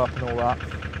and moor up and all that.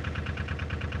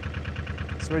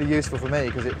 It's really useful for me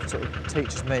because it sort of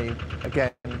teaches me,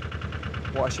 again,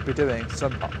 what I should be doing. So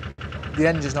the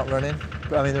engine's not running,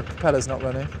 but I mean the propeller's not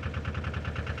running.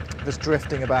 Just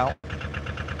drifting about,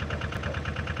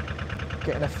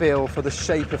 getting a feel for the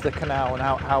shape of the canal and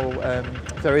how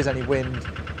if there is any wind,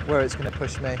 where it's going to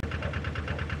push me.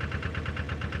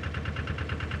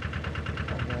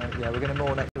 And, yeah, we're going to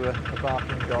moor next to a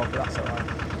barking dog, but that's all right.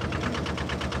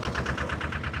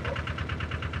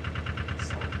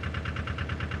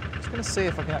 Just going to see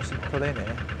if I can actually pull in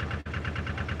here.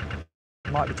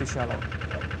 Might be too shallow.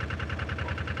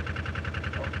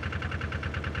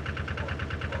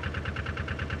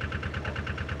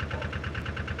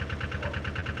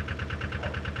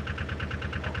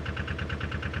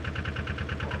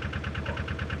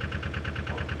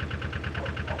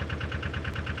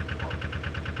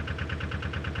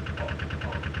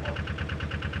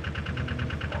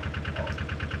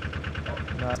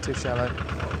 No, it's too shallow.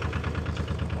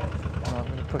 I'm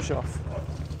going to push off.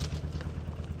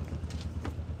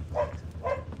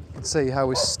 You can see how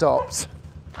we stopped.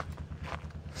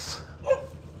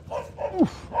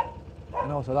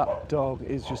 And also that dog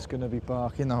is just going to be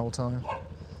barking the whole time.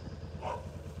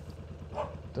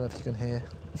 Don't know if you can hear.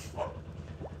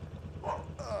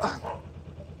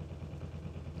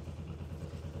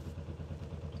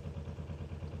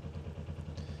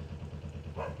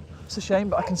 It's a shame,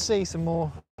 but I can see some more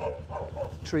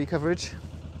tree coverage.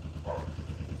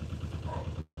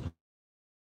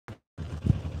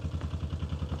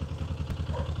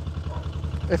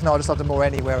 If not, I'll just have to moor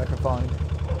anywhere I can find.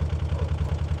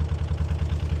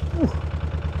 Ooh.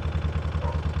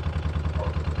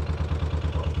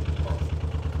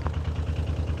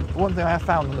 One thing I have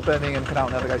found on the Birmingham Canal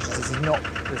Navigations is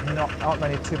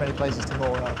aren't too many places to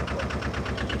moor up.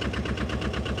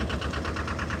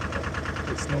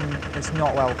 It's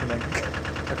not welcoming,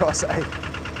 I've got to say.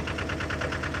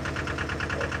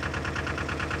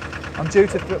 I'm due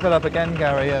to fill up again,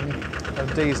 Gary,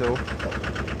 diesel,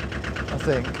 I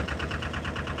think.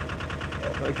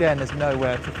 But again, there's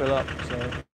nowhere to fill up, so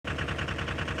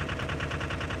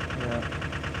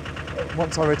yeah.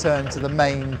 Once I return to the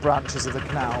main branches of the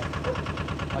canal,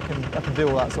 I can do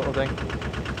all that sort of thing.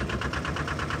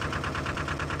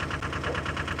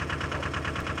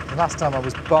 The last time I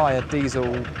was by a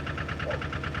diesel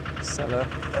seller,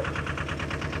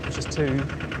 it was just too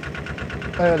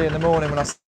early in the morning when I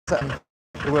set them,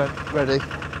 they weren't ready.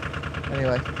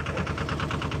 Anyway,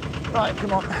 right,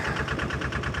 come on.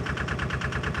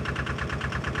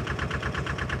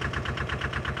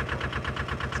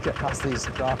 Let's get past these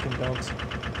barking dogs.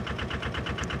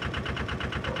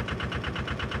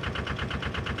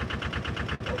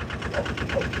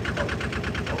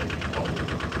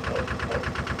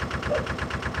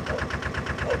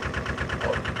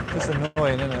 It's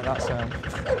annoying, isn't it, that sound?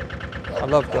 I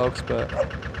love dogs, but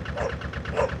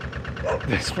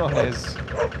this one is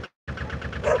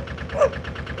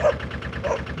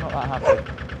not that happy.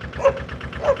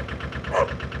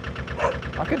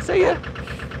 I can see you.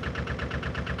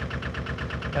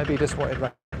 Maybe he just wanted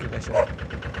recognition.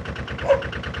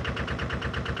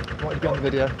 Wanted to be on the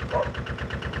video.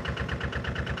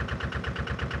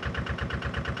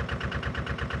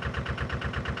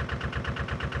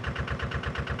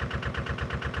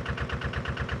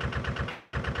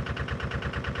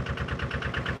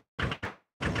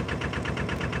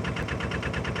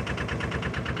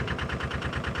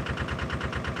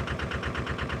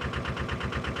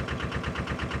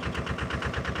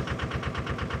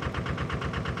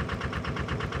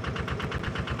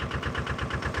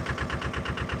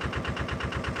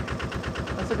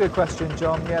 That's a good question,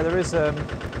 John. Yeah, there is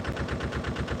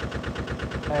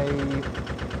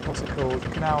what's it called?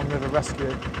 Canal and River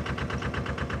Rescue.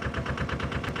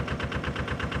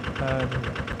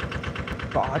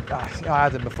 But I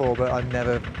had them before, but I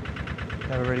never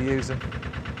really used them.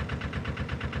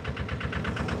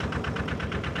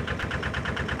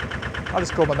 I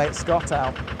just call my mate Scott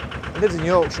out. He lives in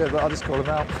Yorkshire, but I just call him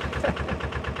out.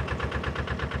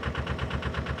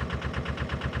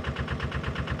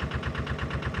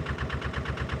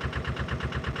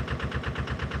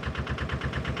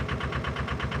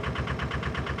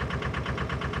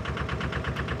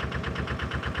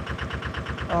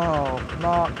 Oh,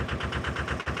 Mark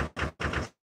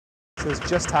says,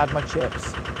 just had my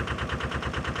chips.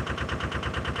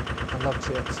 I love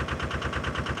chips.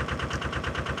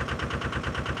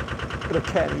 But I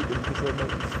can't eat them because they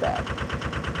make me fat.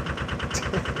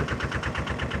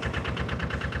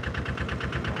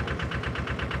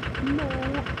 No.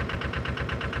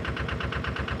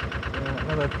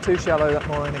 Another too shallow, that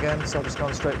mooring again, so I've just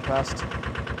gone straight past.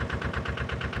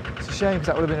 It's a shame because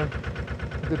that would have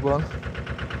been a good one.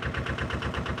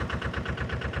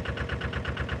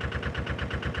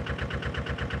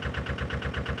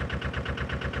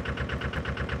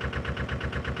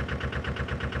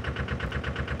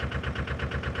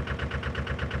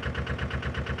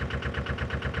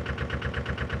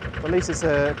 But at least it's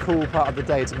a cool part of the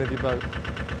day to move your boat.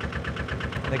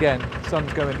 And again,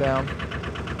 sun's going down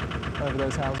over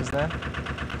those houses there.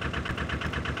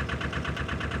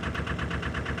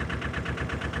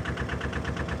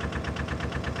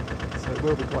 So it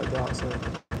will be quite dark soon.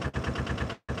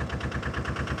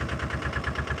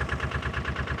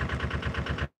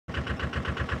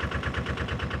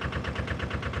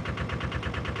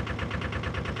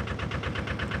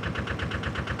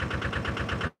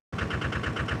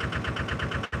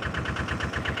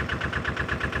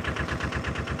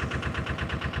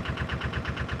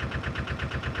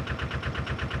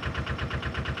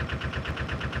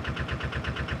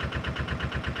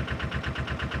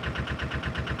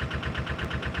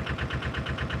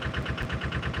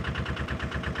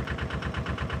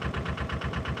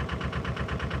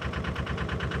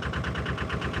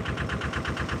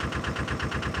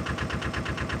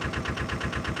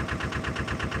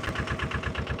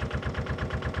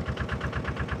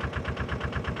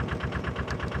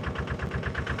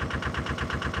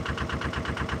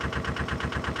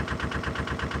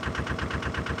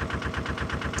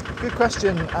 Good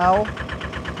question, Owl.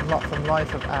 From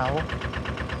Life of Owl.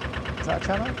 Is that a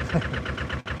channel?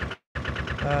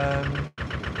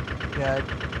 Yeah,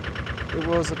 it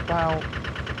was about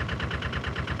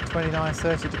 29,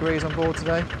 30 degrees on board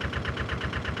today.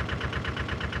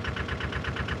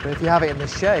 But if you have it in the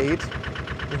shade,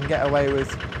 you can get away with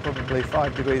probably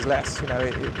 5 degrees less. You know,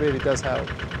 it really does help.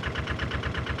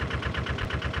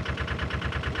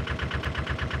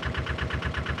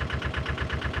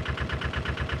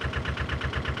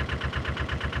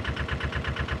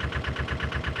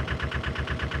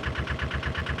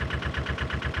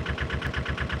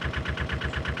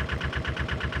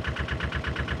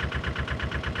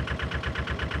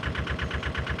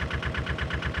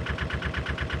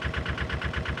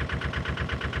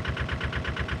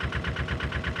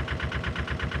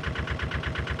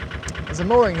 There's a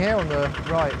mooring here on the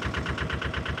right,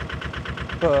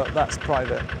 but that's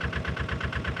private.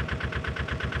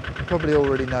 You probably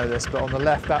already know this, but on the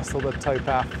left, that's all the tow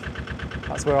path.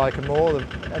 That's where I can moor,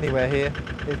 anywhere here,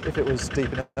 if it was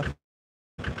deep enough.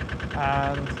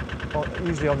 And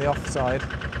usually on the off side,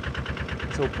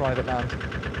 it's all private land.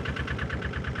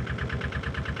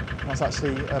 That's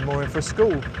actually a mooring for a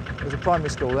school. There's a primary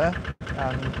school there,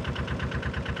 and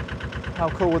how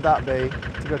cool would that be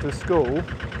to go to a school?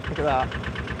 Look at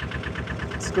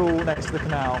that. School next to the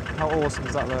canal. How awesome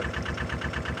does that look?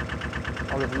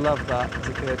 I would have loved that as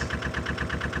a kid.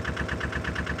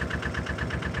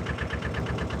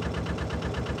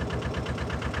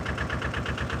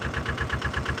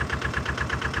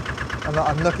 And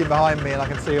I'm looking behind me and I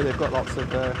can see they've got lots of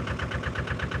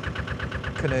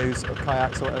canoes or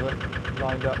kayaks or whatever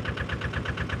lined up.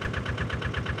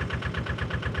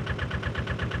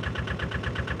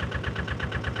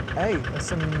 Hey, there's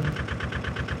some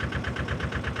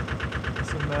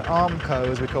Armco,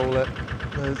 as we call it,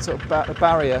 the sort of a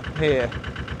barrier here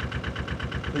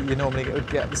that you normally would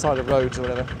get at the side of roads or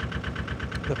whatever.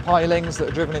 The pilings that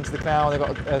are driven into the canal, they've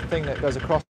got a thing that goes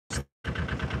across.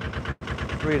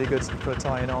 Really good for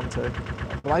tying on to.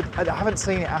 But I haven't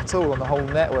seen it at all on the whole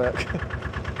network.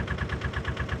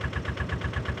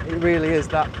 It really is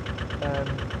that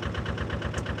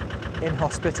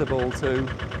inhospitable to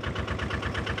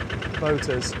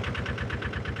boaters.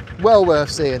 Well worth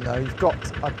seeing though. You've got,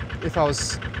 if I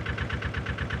was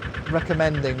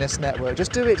recommending this network,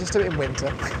 just do it in winter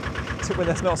when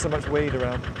there's not so much weed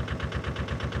around.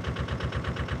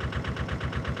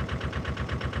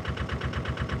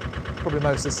 Probably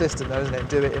most assistant though, isn't it?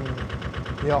 Do it in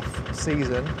the off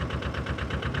season,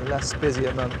 the less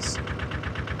busier months.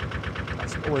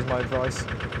 That's always my advice.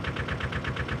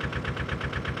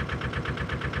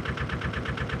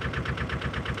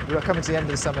 We're coming to the end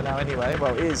of the summer now anyway.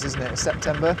 Well, it is, isn't it? It's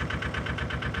September.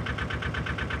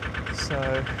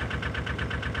 So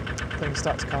things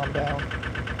start to calm down.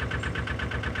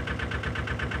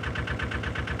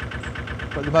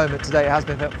 But at the moment today it has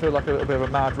been feel like a little bit of a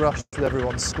mad rush with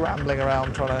everyone scrambling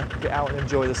around trying to get out and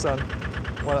enjoy the sun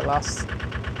while it lasts.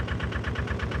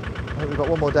 I think we've got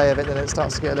one more day of it, then it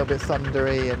starts to get a little bit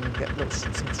thundery and get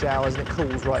some showers and it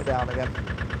cools right down again.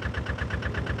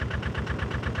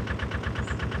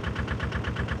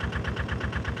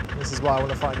 This is why I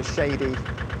want to find a shady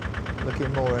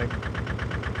looking mooring.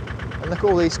 And look at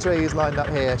all these trees lined up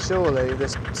here. Surely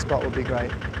this spot would be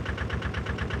great.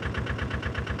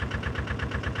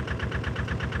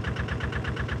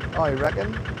 I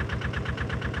reckon.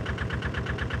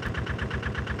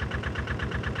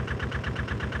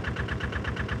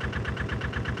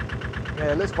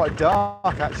 Yeah, it looks quite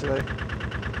dark actually.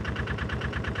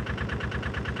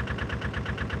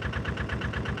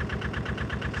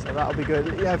 So that'll be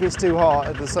good. Yeah, if it's too hot,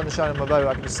 if the sun's shining on my boat,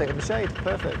 I can just sit in the shade.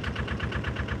 Perfect.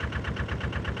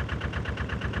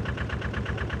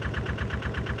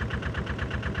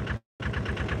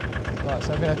 Right,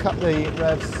 so I'm going to cut the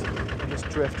revs and just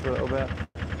drift for a little bit.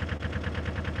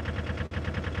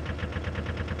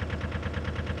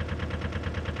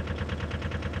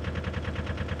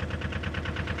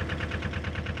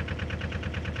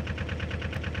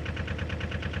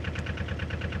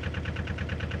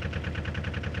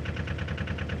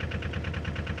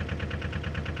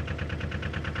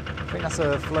 I think that's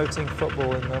a floating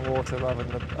football in the water rather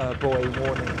than a buoy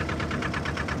warning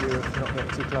you if you're not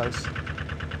getting too close.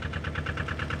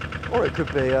 Or it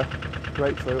could be a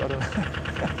grapefruit, I don't know.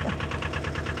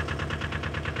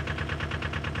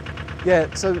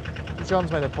 Yeah, so John's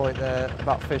made a point there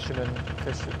about fishing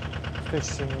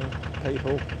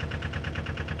people.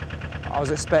 I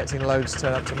was expecting loads to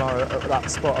turn up tomorrow at that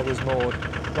spot I was moored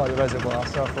by the reservoir,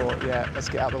 so I thought, yeah, let's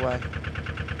get out of the way.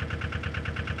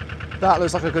 That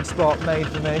looks like a good spot made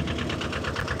for me.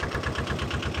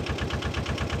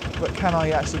 But can I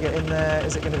actually get in there?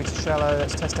 Is it going to be too shallow?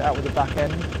 Let's test it out with the back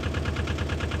end.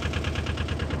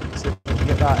 See if we can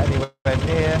get that anywhere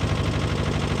near.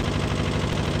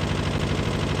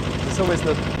 It's always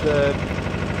the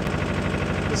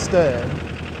stern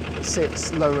that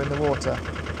sits lower in the water.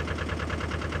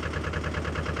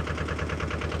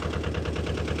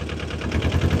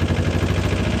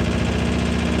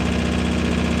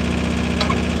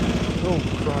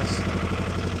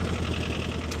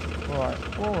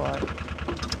 All right.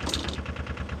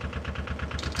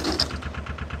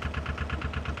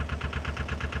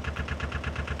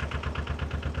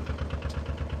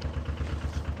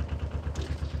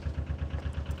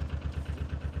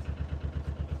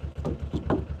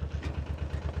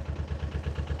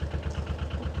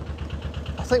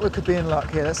 I think we could be in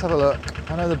luck here. Let's have a look.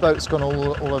 I know the boat's gone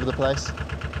all over the place. I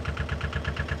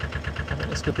think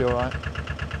this could be all right.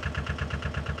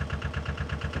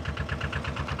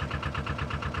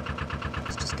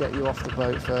 Get you off the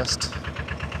boat first, so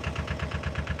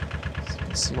you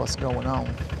can see what's going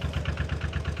on.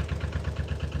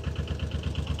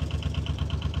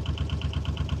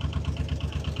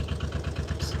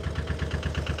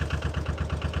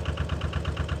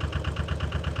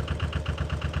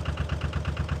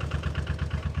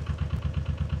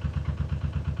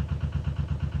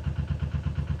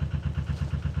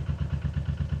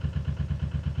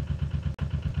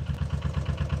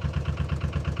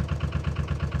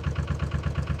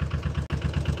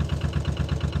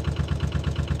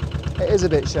 It is a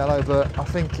bit shallow, but I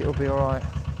think it'll be all right.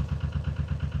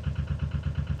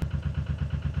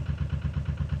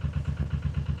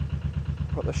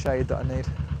 Got the shade that I need.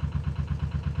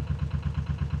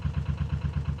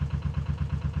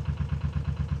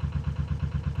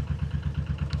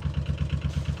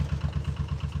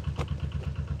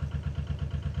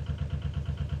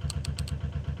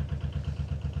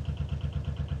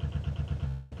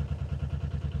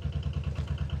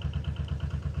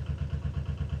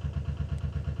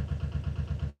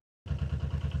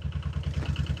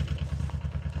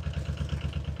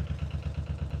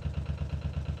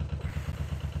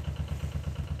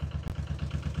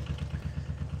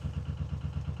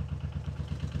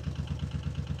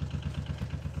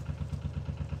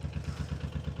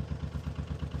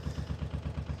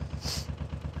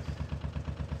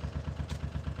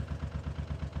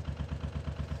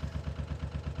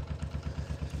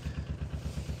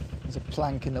 There's a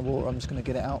plank in the water, I'm just going to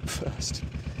get it out first.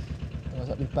 Otherwise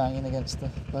I'll be banging against the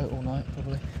boat all night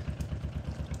probably.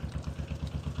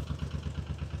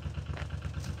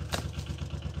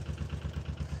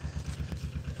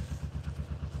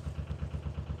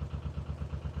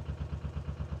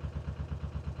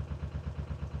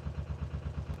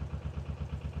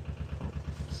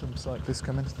 Some cyclists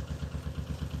coming.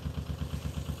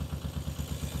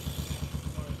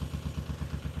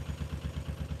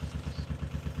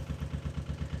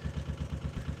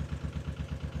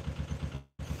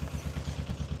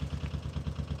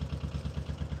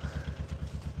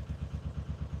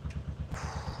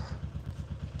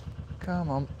 Come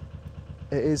on.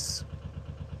 It is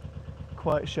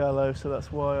quite shallow, so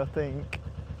that's why I think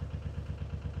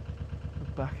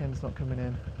the back end's not coming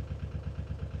in.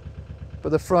 But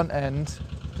the front end,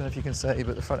 know if you can see,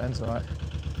 but the front end's alright.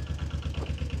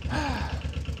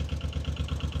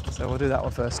 So we'll do that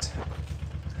one first.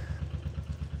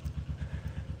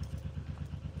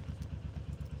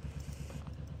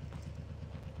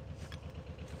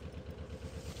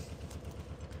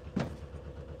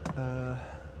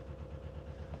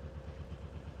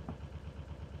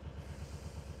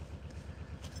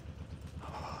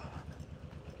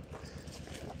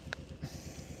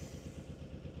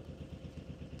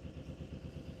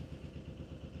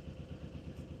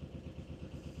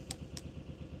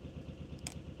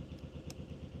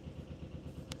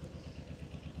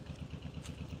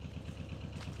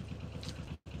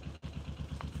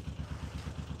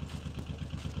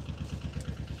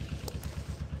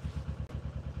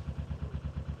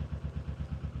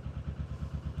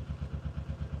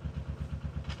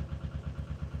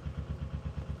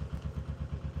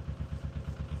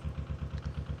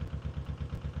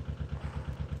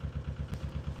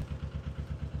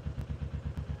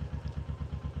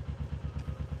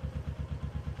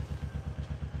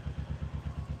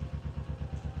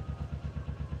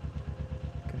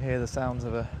 Hear the sounds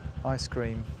of an ice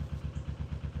cream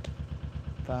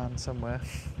van somewhere.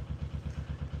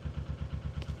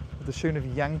 With the tune of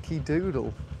Yankee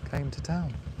Doodle came to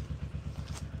town.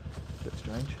 A bit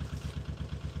strange.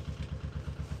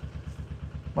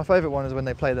 My favourite one is when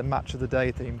they play the Match of the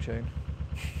Day theme tune.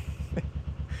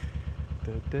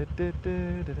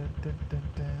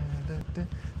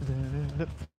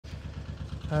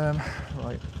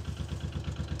 Right,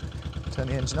 turn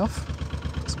the engine off.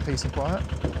 Some peace and quiet.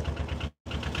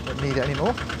 Don't need it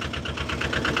anymore.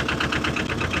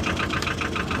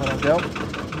 Well done, girl.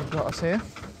 You've got us here.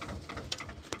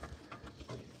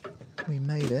 We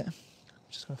made it. I'm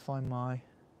just going to find my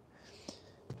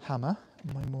hammer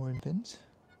and my mooring pins.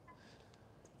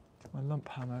 My lump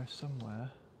hammer is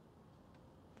somewhere.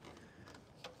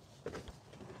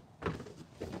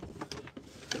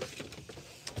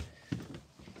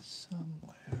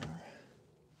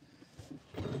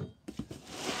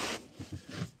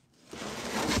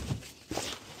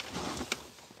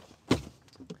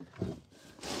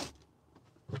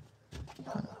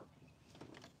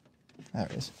 There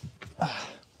it is. Oh,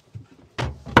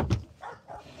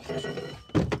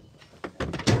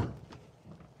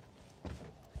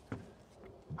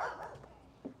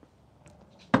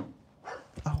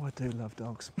 I do love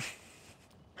dogs.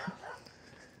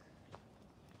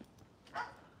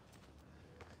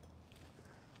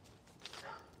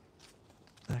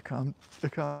 They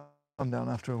calm down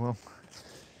after a while.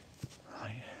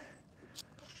 Right.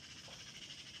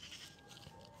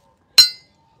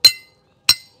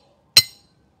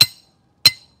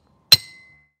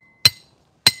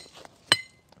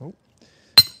 Oh.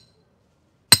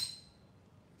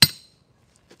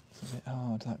 It's a bit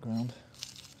hard, that ground.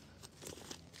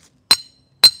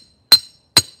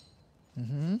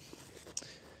 Mm-hmm.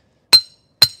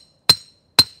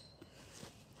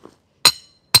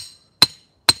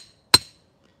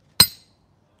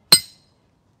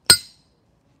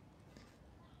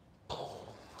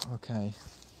 Okay.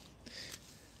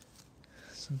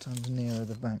 Sometimes nearer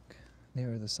the bank,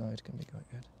 nearer the side can be quite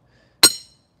good.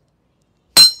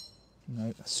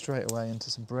 No, straight away into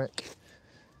some brick.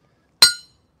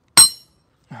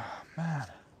 Oh, man.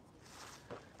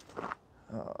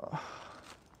 Oh.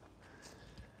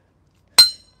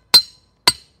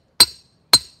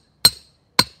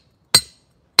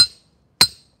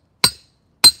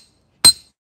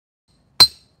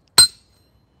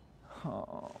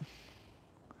 Oh.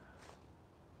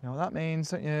 You know what that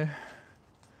means, don't you?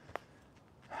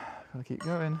 Gotta keep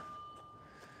going.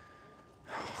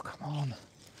 Oh, come on.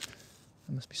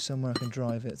 There must be somewhere I can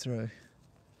drive it through.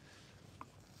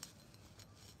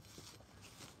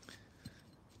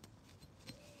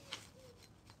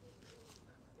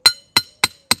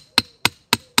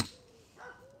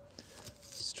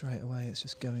 Straight away, it's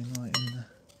just going right in the.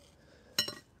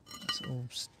 It's all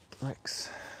bricks.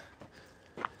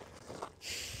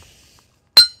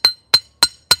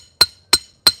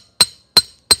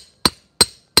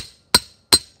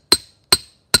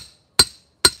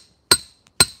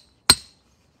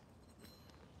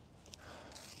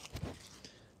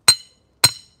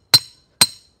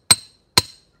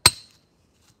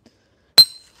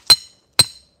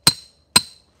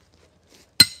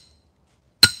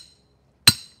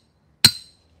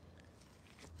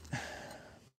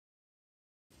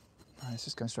 It's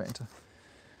just going straight into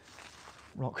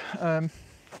rock.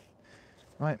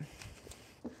 Right.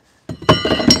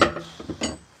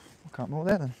 Can't more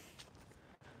there then.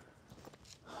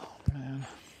 Oh man.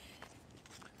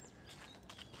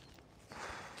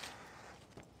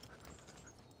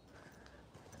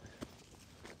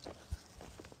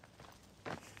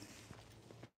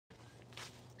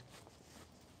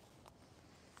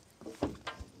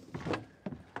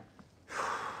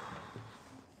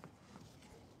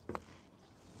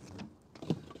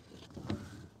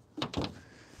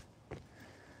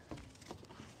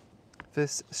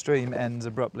 this stream ends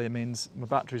abruptly, it means my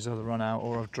batteries will have run out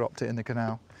or I've dropped it in the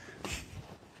canal.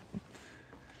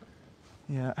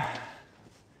 Yeah.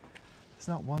 It's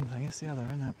not one thing, it's the other,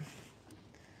 isn't it?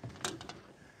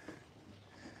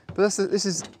 But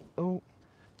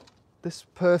this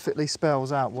perfectly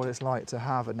spells out what it's like to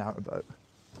have a narrowboat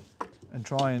and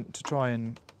try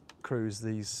and cruise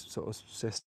these sort of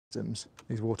systems,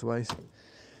 these waterways.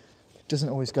 It doesn't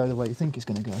always go the way you think it's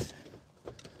going to go.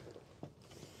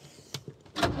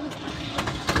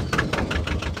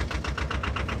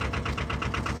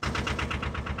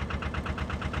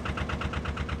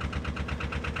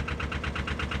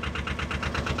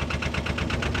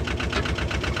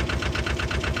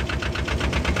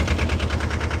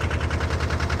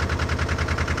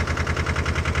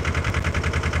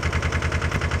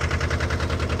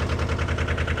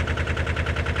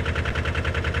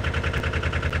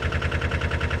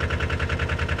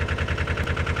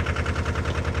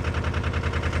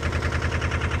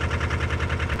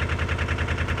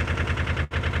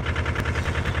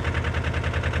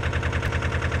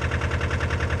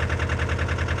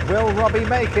 Will Robbie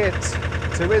make it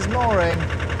to his mooring?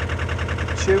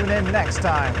 Tune in next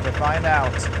time to find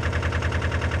out.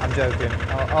 I'm joking.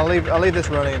 I'll leave this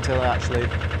running until I actually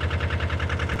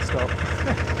stop.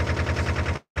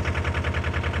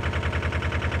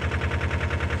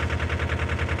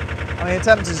 I mean,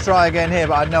 tempted to try again here,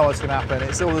 but I know what's going to happen.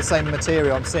 It's all the same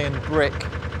material. I'm seeing brick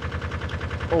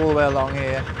all the way along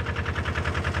here,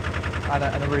 and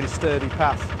a really sturdy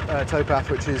path, towpath,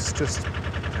 which is just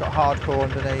got hardcore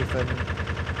underneath, and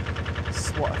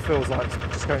it's what it feels like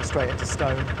just going straight into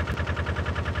stone.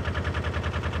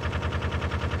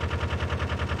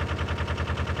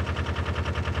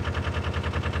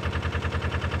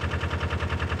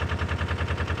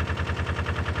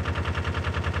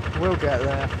 We'll get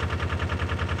there.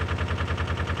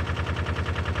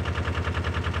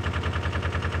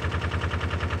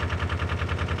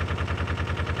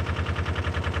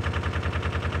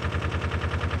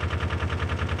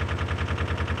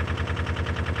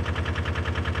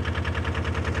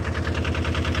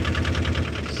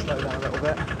 Slow down a little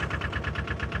bit.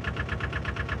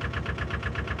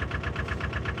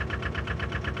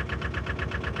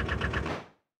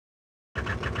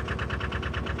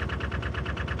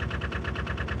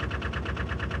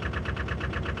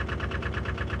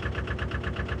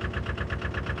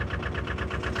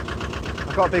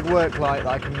 I've got a big work light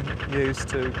that I can use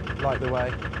to light the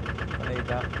way. I need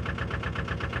that.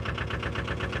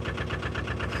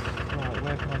 Right,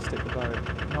 where can I stick the boat?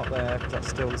 Not there, because that's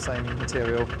still the same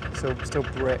material, still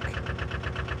brick.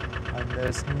 And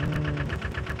there's,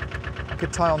 I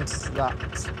could tie onto that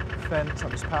fence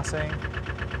I'm just passing,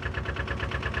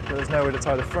 but there's nowhere to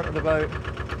tie the front of the boat.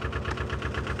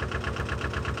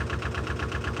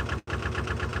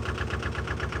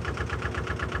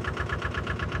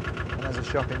 A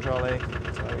shopping trolley,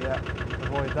 so yeah,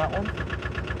 avoid that one.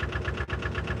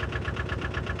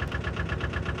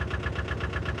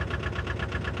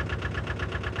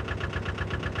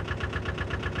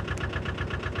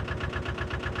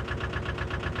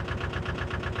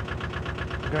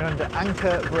 We're going under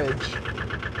Anchor Bridge.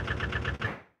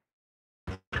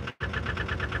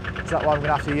 Is that what I'm going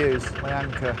to have to use, my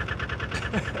anchor,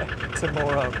 to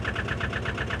moor up?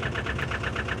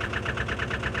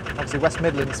 Obviously West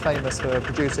Midlands is famous for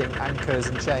producing anchors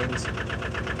and chains.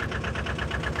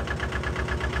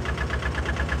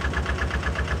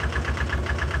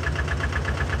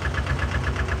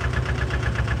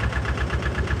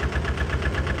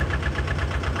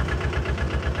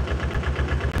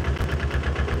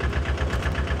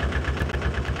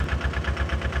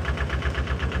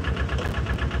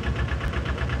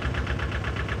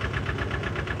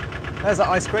 There's that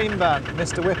ice cream van,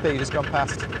 Mr. Whippy, just gone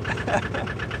past.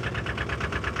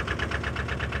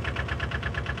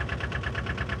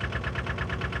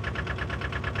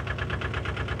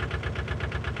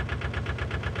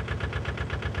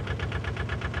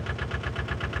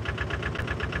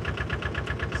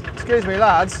 Excuse me,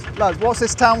 lads, what's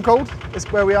this town called? This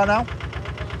where we are now?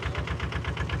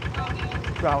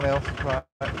 Brown Hill, right.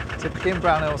 So we're in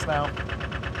Brown Hills now,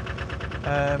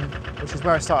 which is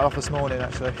where I started off this morning,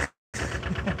 actually.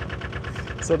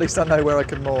 So at least I know where I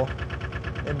can moor,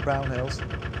 in Brown Hills.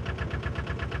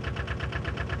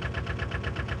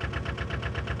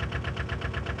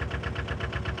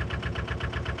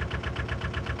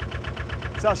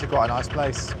 It's actually quite a nice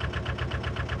place.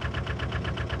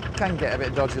 Can get a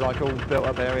bit dodgy, like all built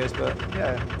up areas, but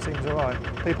yeah, it seems alright.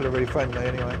 People are really friendly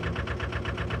anyway.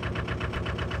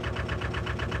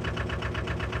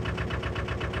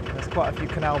 There's quite a few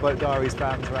Canal Boat Diaries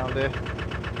fans around here.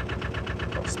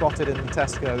 Got spotted in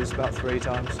Tesco's about 3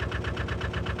 times.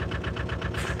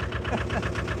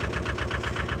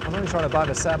 I'm only trying to buy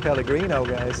my San Pellegrino,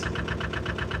 guys.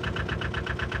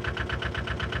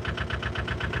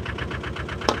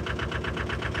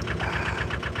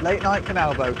 Late night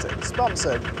canal boating,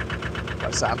 sponsored by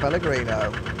San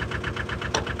Pellegrino.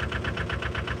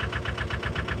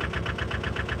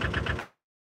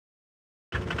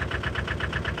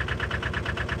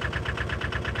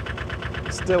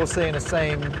 Still seeing the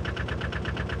same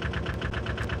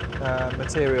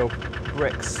material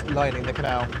bricks lining the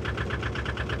canal.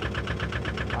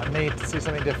 I need to see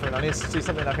something different. I need to see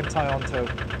something I can tie onto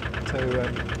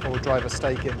or drive a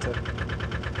stake into,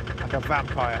 like a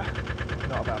vampire.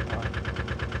 Not a vampire.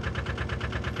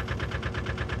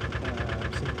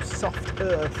 Some soft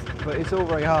earth, but it's all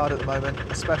very hard at the moment,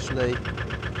 especially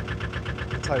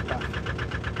the towpath.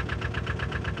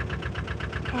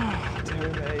 Oh, dear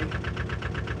me.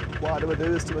 Why do I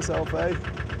do this to myself, eh?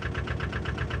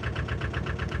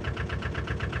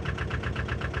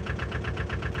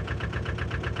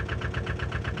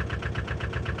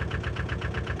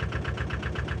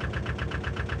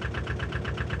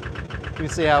 You can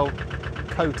see how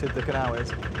coated the canal is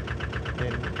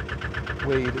in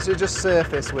weed. It's just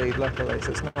surface weed, luckily, so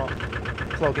it's not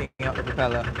clogging up the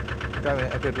propeller, going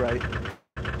at a good rate.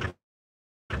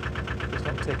 Just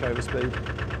don't tick over speed.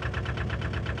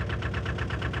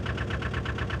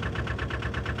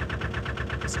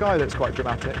 The sky looks quite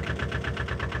dramatic.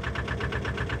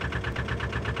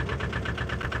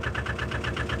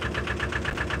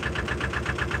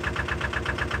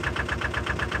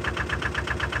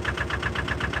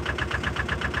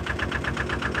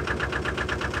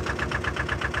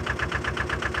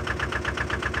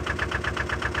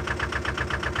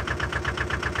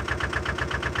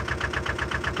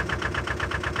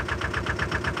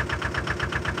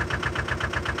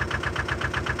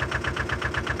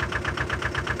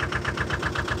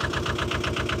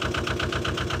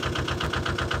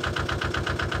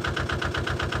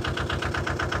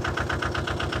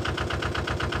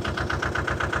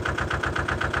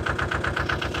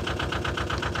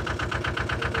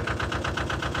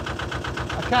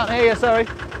 Can't hear you, sorry.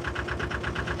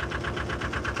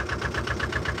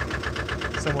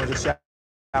 Someone just shouting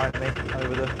at me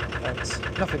over the fence.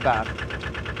 Nothing bad.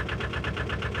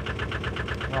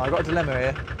 Right, I've got a dilemma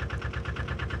here.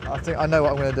 I think I know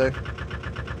what I'm going to do.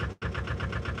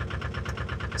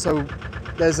 So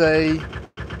there's a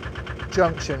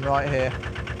junction right here.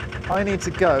 I need to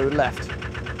go left,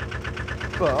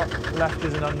 but left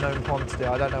is an unknown quantity.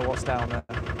 I don't know what's down there.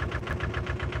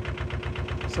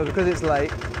 So because it's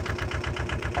late,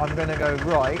 I'm going to go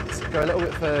right, go a little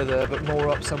bit further, but more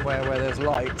up somewhere where there's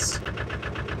lights,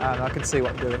 and I can see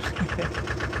what I'm doing.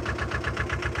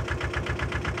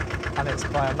 And it's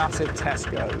by a massive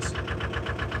Tesco's.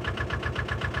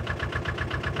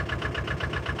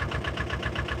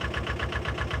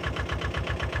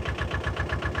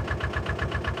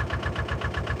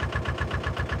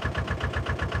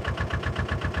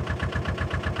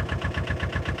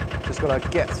 Just got to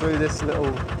get through this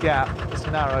little gap, this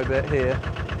narrow bit here,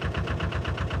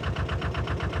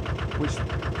 which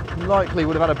likely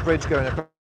would have had a bridge going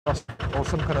across, or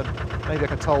some kind of, maybe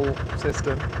like a toll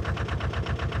system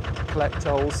to collect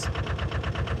tolls.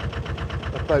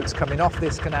 The boats coming off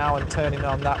this canal and turning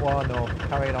on that one, or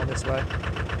carrying on this way.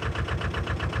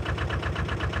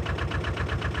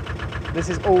 This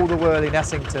is all the Worley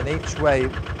Nessington, each way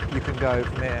you can go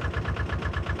from here.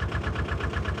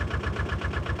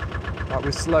 Right,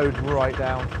 we've slowed right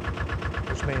down,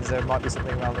 which means there might be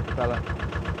something around the propeller.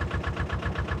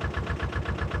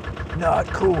 Not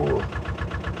cool.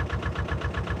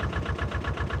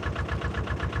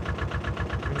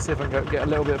 Let me see if I can get a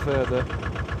little bit further.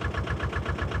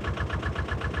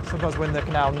 Sometimes when the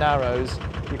canal narrows,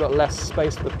 you've got less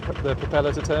space for the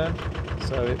propeller to turn,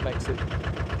 so it makes it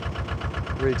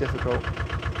really difficult.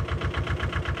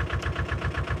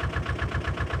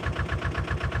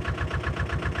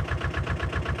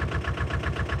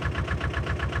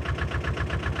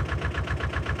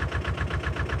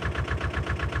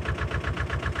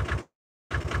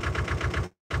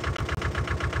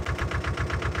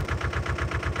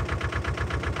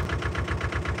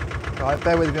 Right,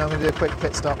 bear with me, I'm going to do a quick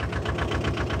pit stop.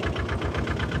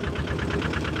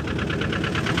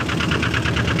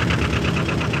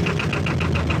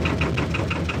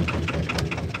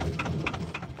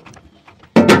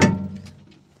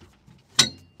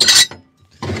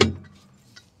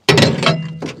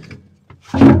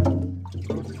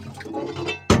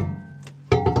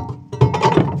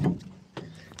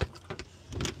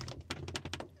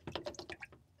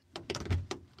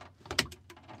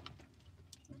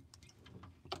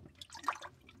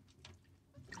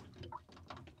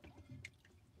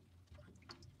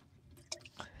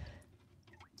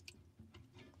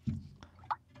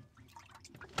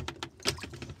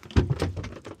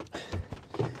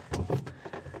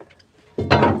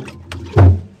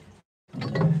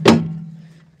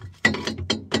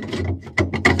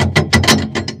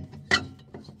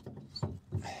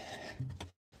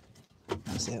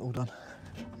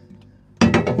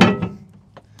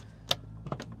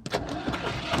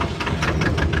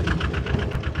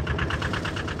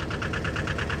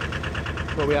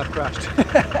 but we have crashed.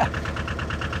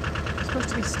 I'm supposed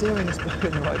to be steering this boat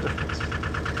in the right direction.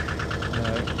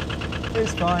 No,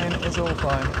 it's fine, it's all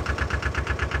fine.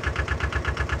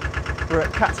 We're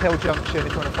at Cat's Hill Junction,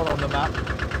 if you want to follow on the map.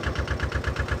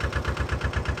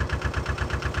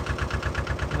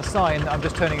 And the sign that I'm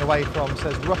just turning away from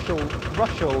says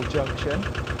Rushall Junction,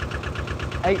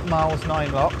 8 miles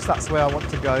 9 locks, that's where I want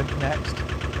to go next.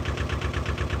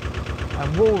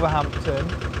 And Wolverhampton,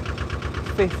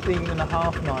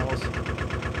 15.5 miles.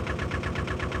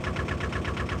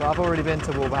 But I've already been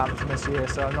to Wolverhampton this year,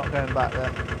 so I'm not going back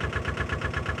there.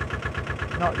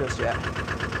 Not just yet.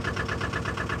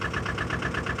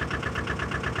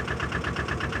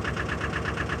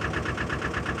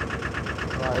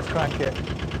 Right, let's crank it.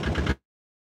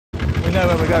 We know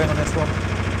where we're going on this one.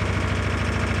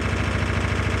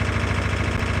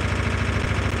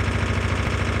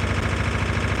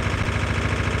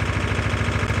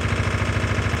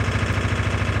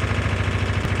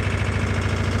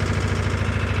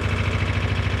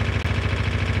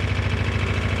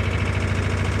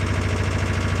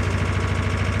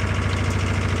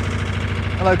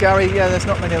 Hello Gary, yeah, there's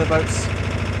not many other boats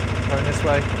going this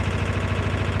way.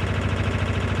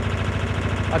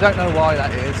 I don't know why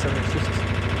that is, I mean,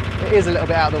 it is a little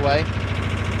bit out of the way.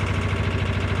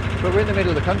 But we're in the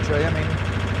middle of the country, I mean,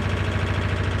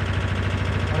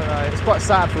 I don't know, it's quite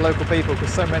sad for local people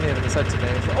because so many of them have said to me,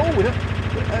 it's like, oh,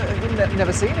 we've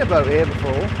never seen a boat here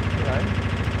before, you know.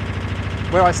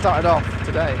 Where I started off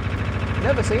today,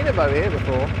 never seen a boat here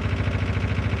before.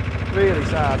 Really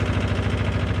sad.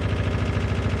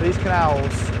 These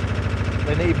canals,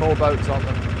 they need more boats on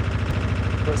them.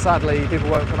 But sadly, people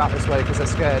won't come out this way because they're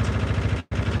scared.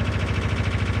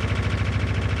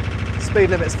 Speed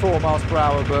limit's 4 miles per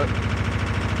hour, but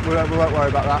we won't worry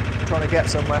about that. We're trying to get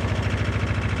somewhere.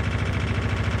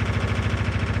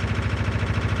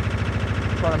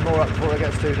 Trying to moor up before it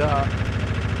gets too dark.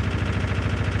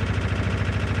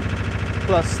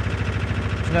 Plus, do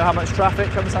you know how much traffic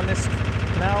comes on this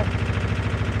canal?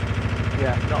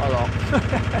 Yeah, not a lot.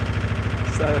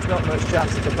 So there's not much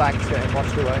chance of the banks getting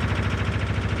washed away.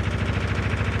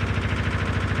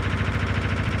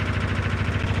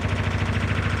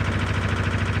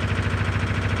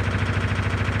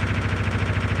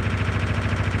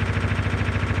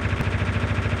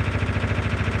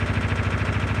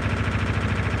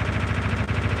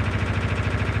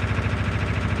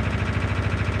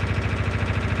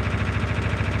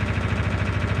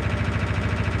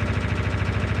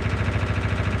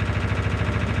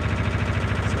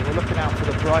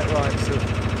 Bright lights of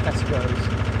Tesco's.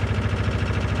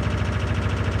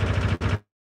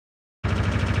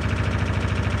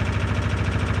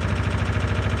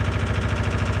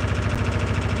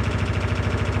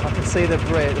 I can see the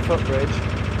footbridge,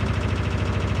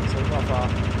 so it's not far.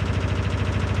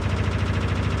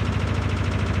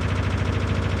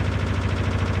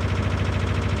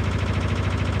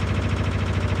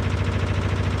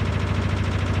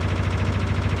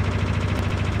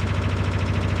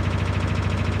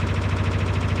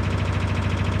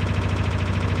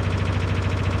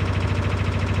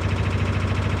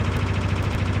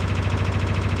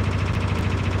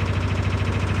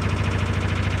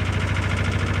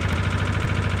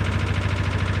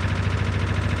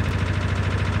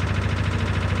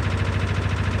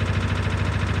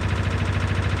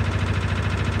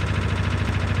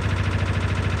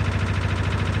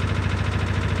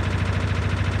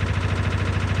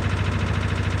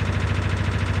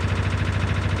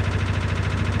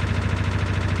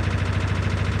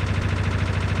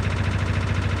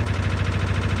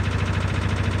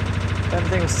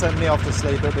 Everything will send me off to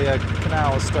sleep, it'll be a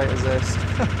canal as straight as this.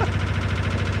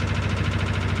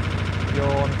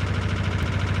 Yawn.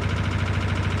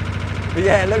 But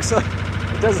yeah, it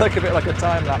does look a bit like a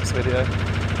time-lapse video.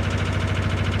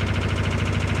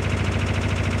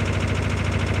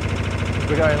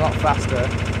 We're going a lot faster.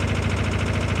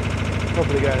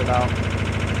 Probably going about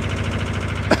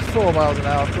 4 miles an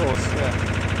hour, of course, yeah.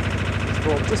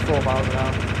 Just 4 miles an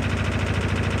hour.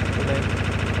 For me.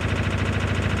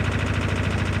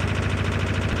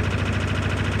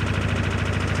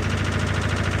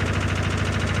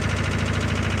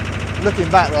 Looking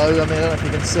back though, I mean, I don't know if you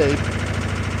can see,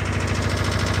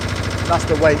 that's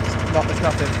the weight, it's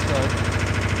nothing, so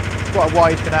it's quite a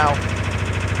wide canal.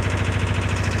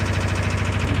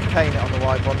 You can cane it on the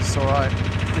wide ones, it's alright,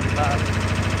 doesn't matter.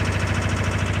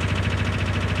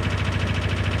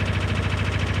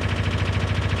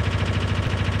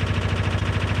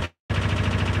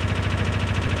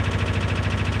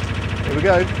 Here we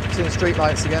go, seeing street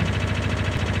lights again.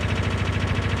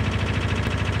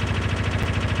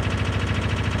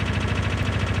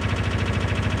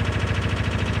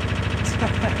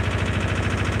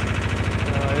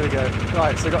 go.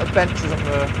 Right, so we've got the benches on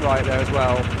the right there as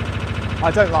well.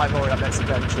 I don't like mooring up next to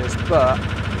benches, but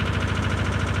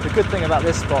the good thing about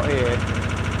this spot here,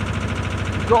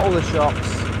 you've got all the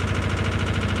shops.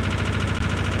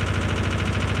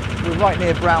 We're right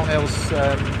near Brownhill's,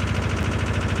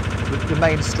 the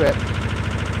main strip.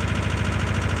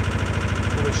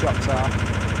 All the shops are.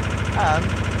 And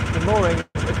the moorings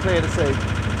are clear to see.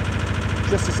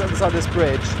 Just at the other side of this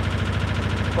bridge.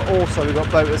 But also we've got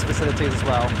boaters facilities as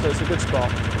well, so it's a good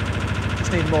spot.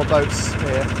 Just need more boats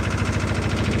here.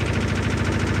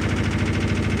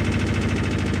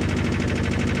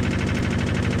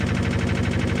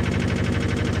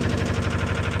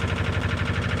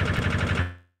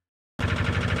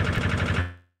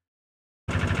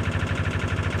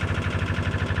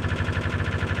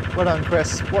 Well done,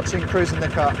 Chris. Watching Cruising the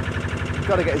Cut. You've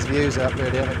got to get his views up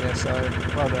really, haven't you? So,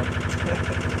 well done.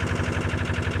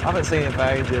 I haven't seen him for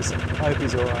ages. I hope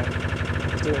he's alright.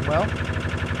 He's doing well.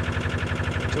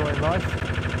 Enjoying life.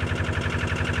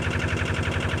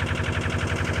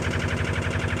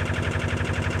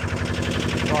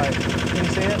 Right, can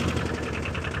you see it?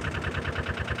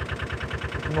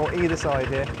 More either side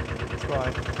here. That's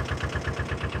right.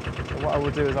 So what I will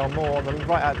do is I'll moor on the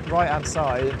right hand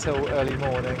side until early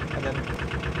morning, and then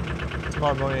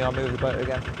tomorrow morning I'll move the boat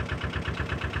again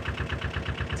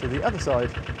to the other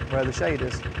side where the shade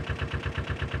is.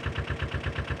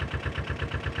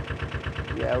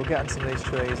 Yeah, we'll get on some of these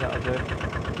trees, that'll do.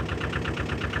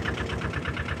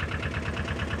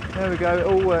 There we go, it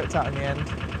all worked out in the end.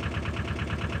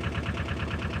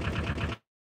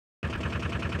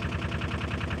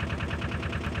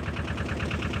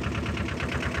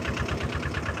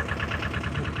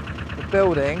 The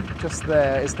building just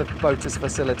there is the boaters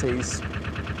facilities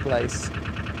place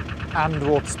and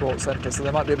water sports centre, so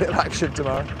there might be a bit of action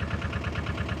tomorrow.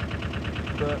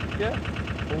 But yeah,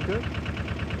 all good.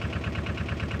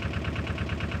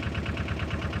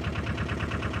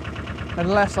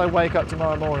 Unless I wake up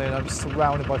tomorrow morning and I'm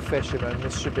surrounded by fishermen,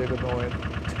 this should be a good morning.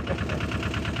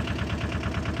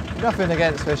 Nothing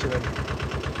against fishermen,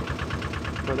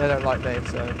 but they don't like me,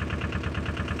 so...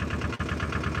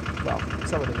 Well,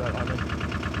 some of them don't like me.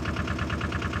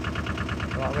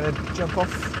 Right, I'm going to jump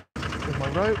off with my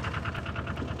rope.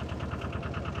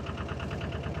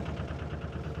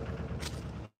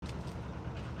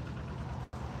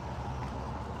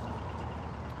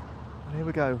 Here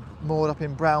we go, moored up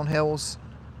in Brownhills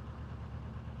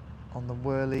on the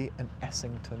Worley and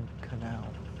Essington Canal.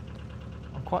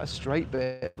 On quite a straight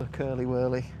bit, the curly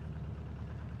whirly.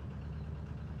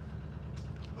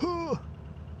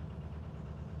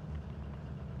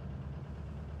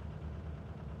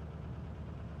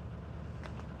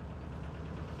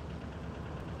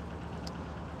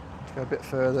 Go a bit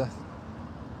further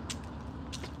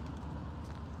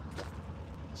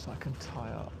so I can tie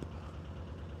up.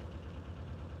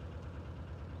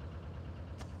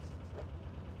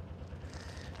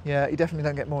 Yeah, you definitely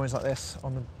don't get moorings like this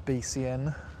on the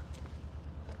BCN.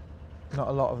 Not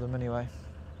a lot of them anyway.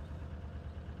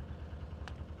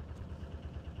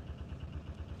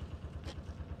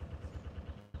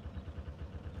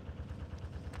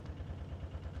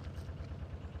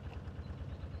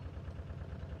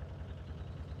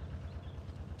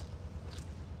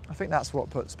 I think that's what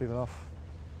puts people off.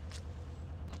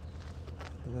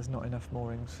 There's not enough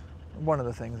moorings. One of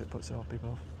the things that puts people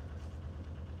off.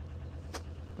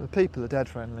 The people are dead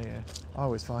friendly here. I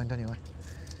always find anyway.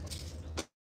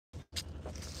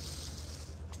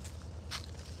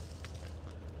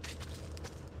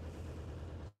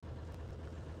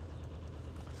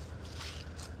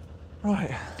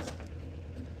 Right.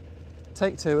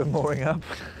 Take two of mooring up.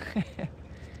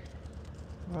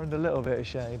 We're under a little bit of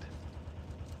shade.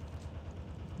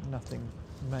 Nothing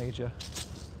major.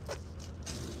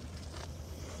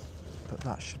 But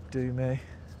that should do me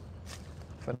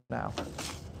for now.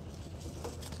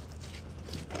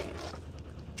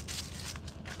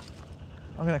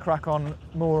 I'm going to crack on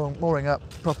mooring up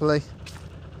properly.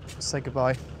 Say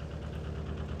goodbye.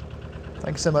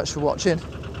 Thanks so much for watching.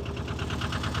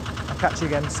 I'll catch you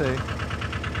again soon.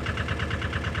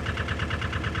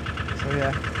 So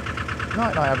yeah,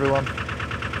 night night everyone.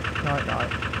 Night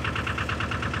night.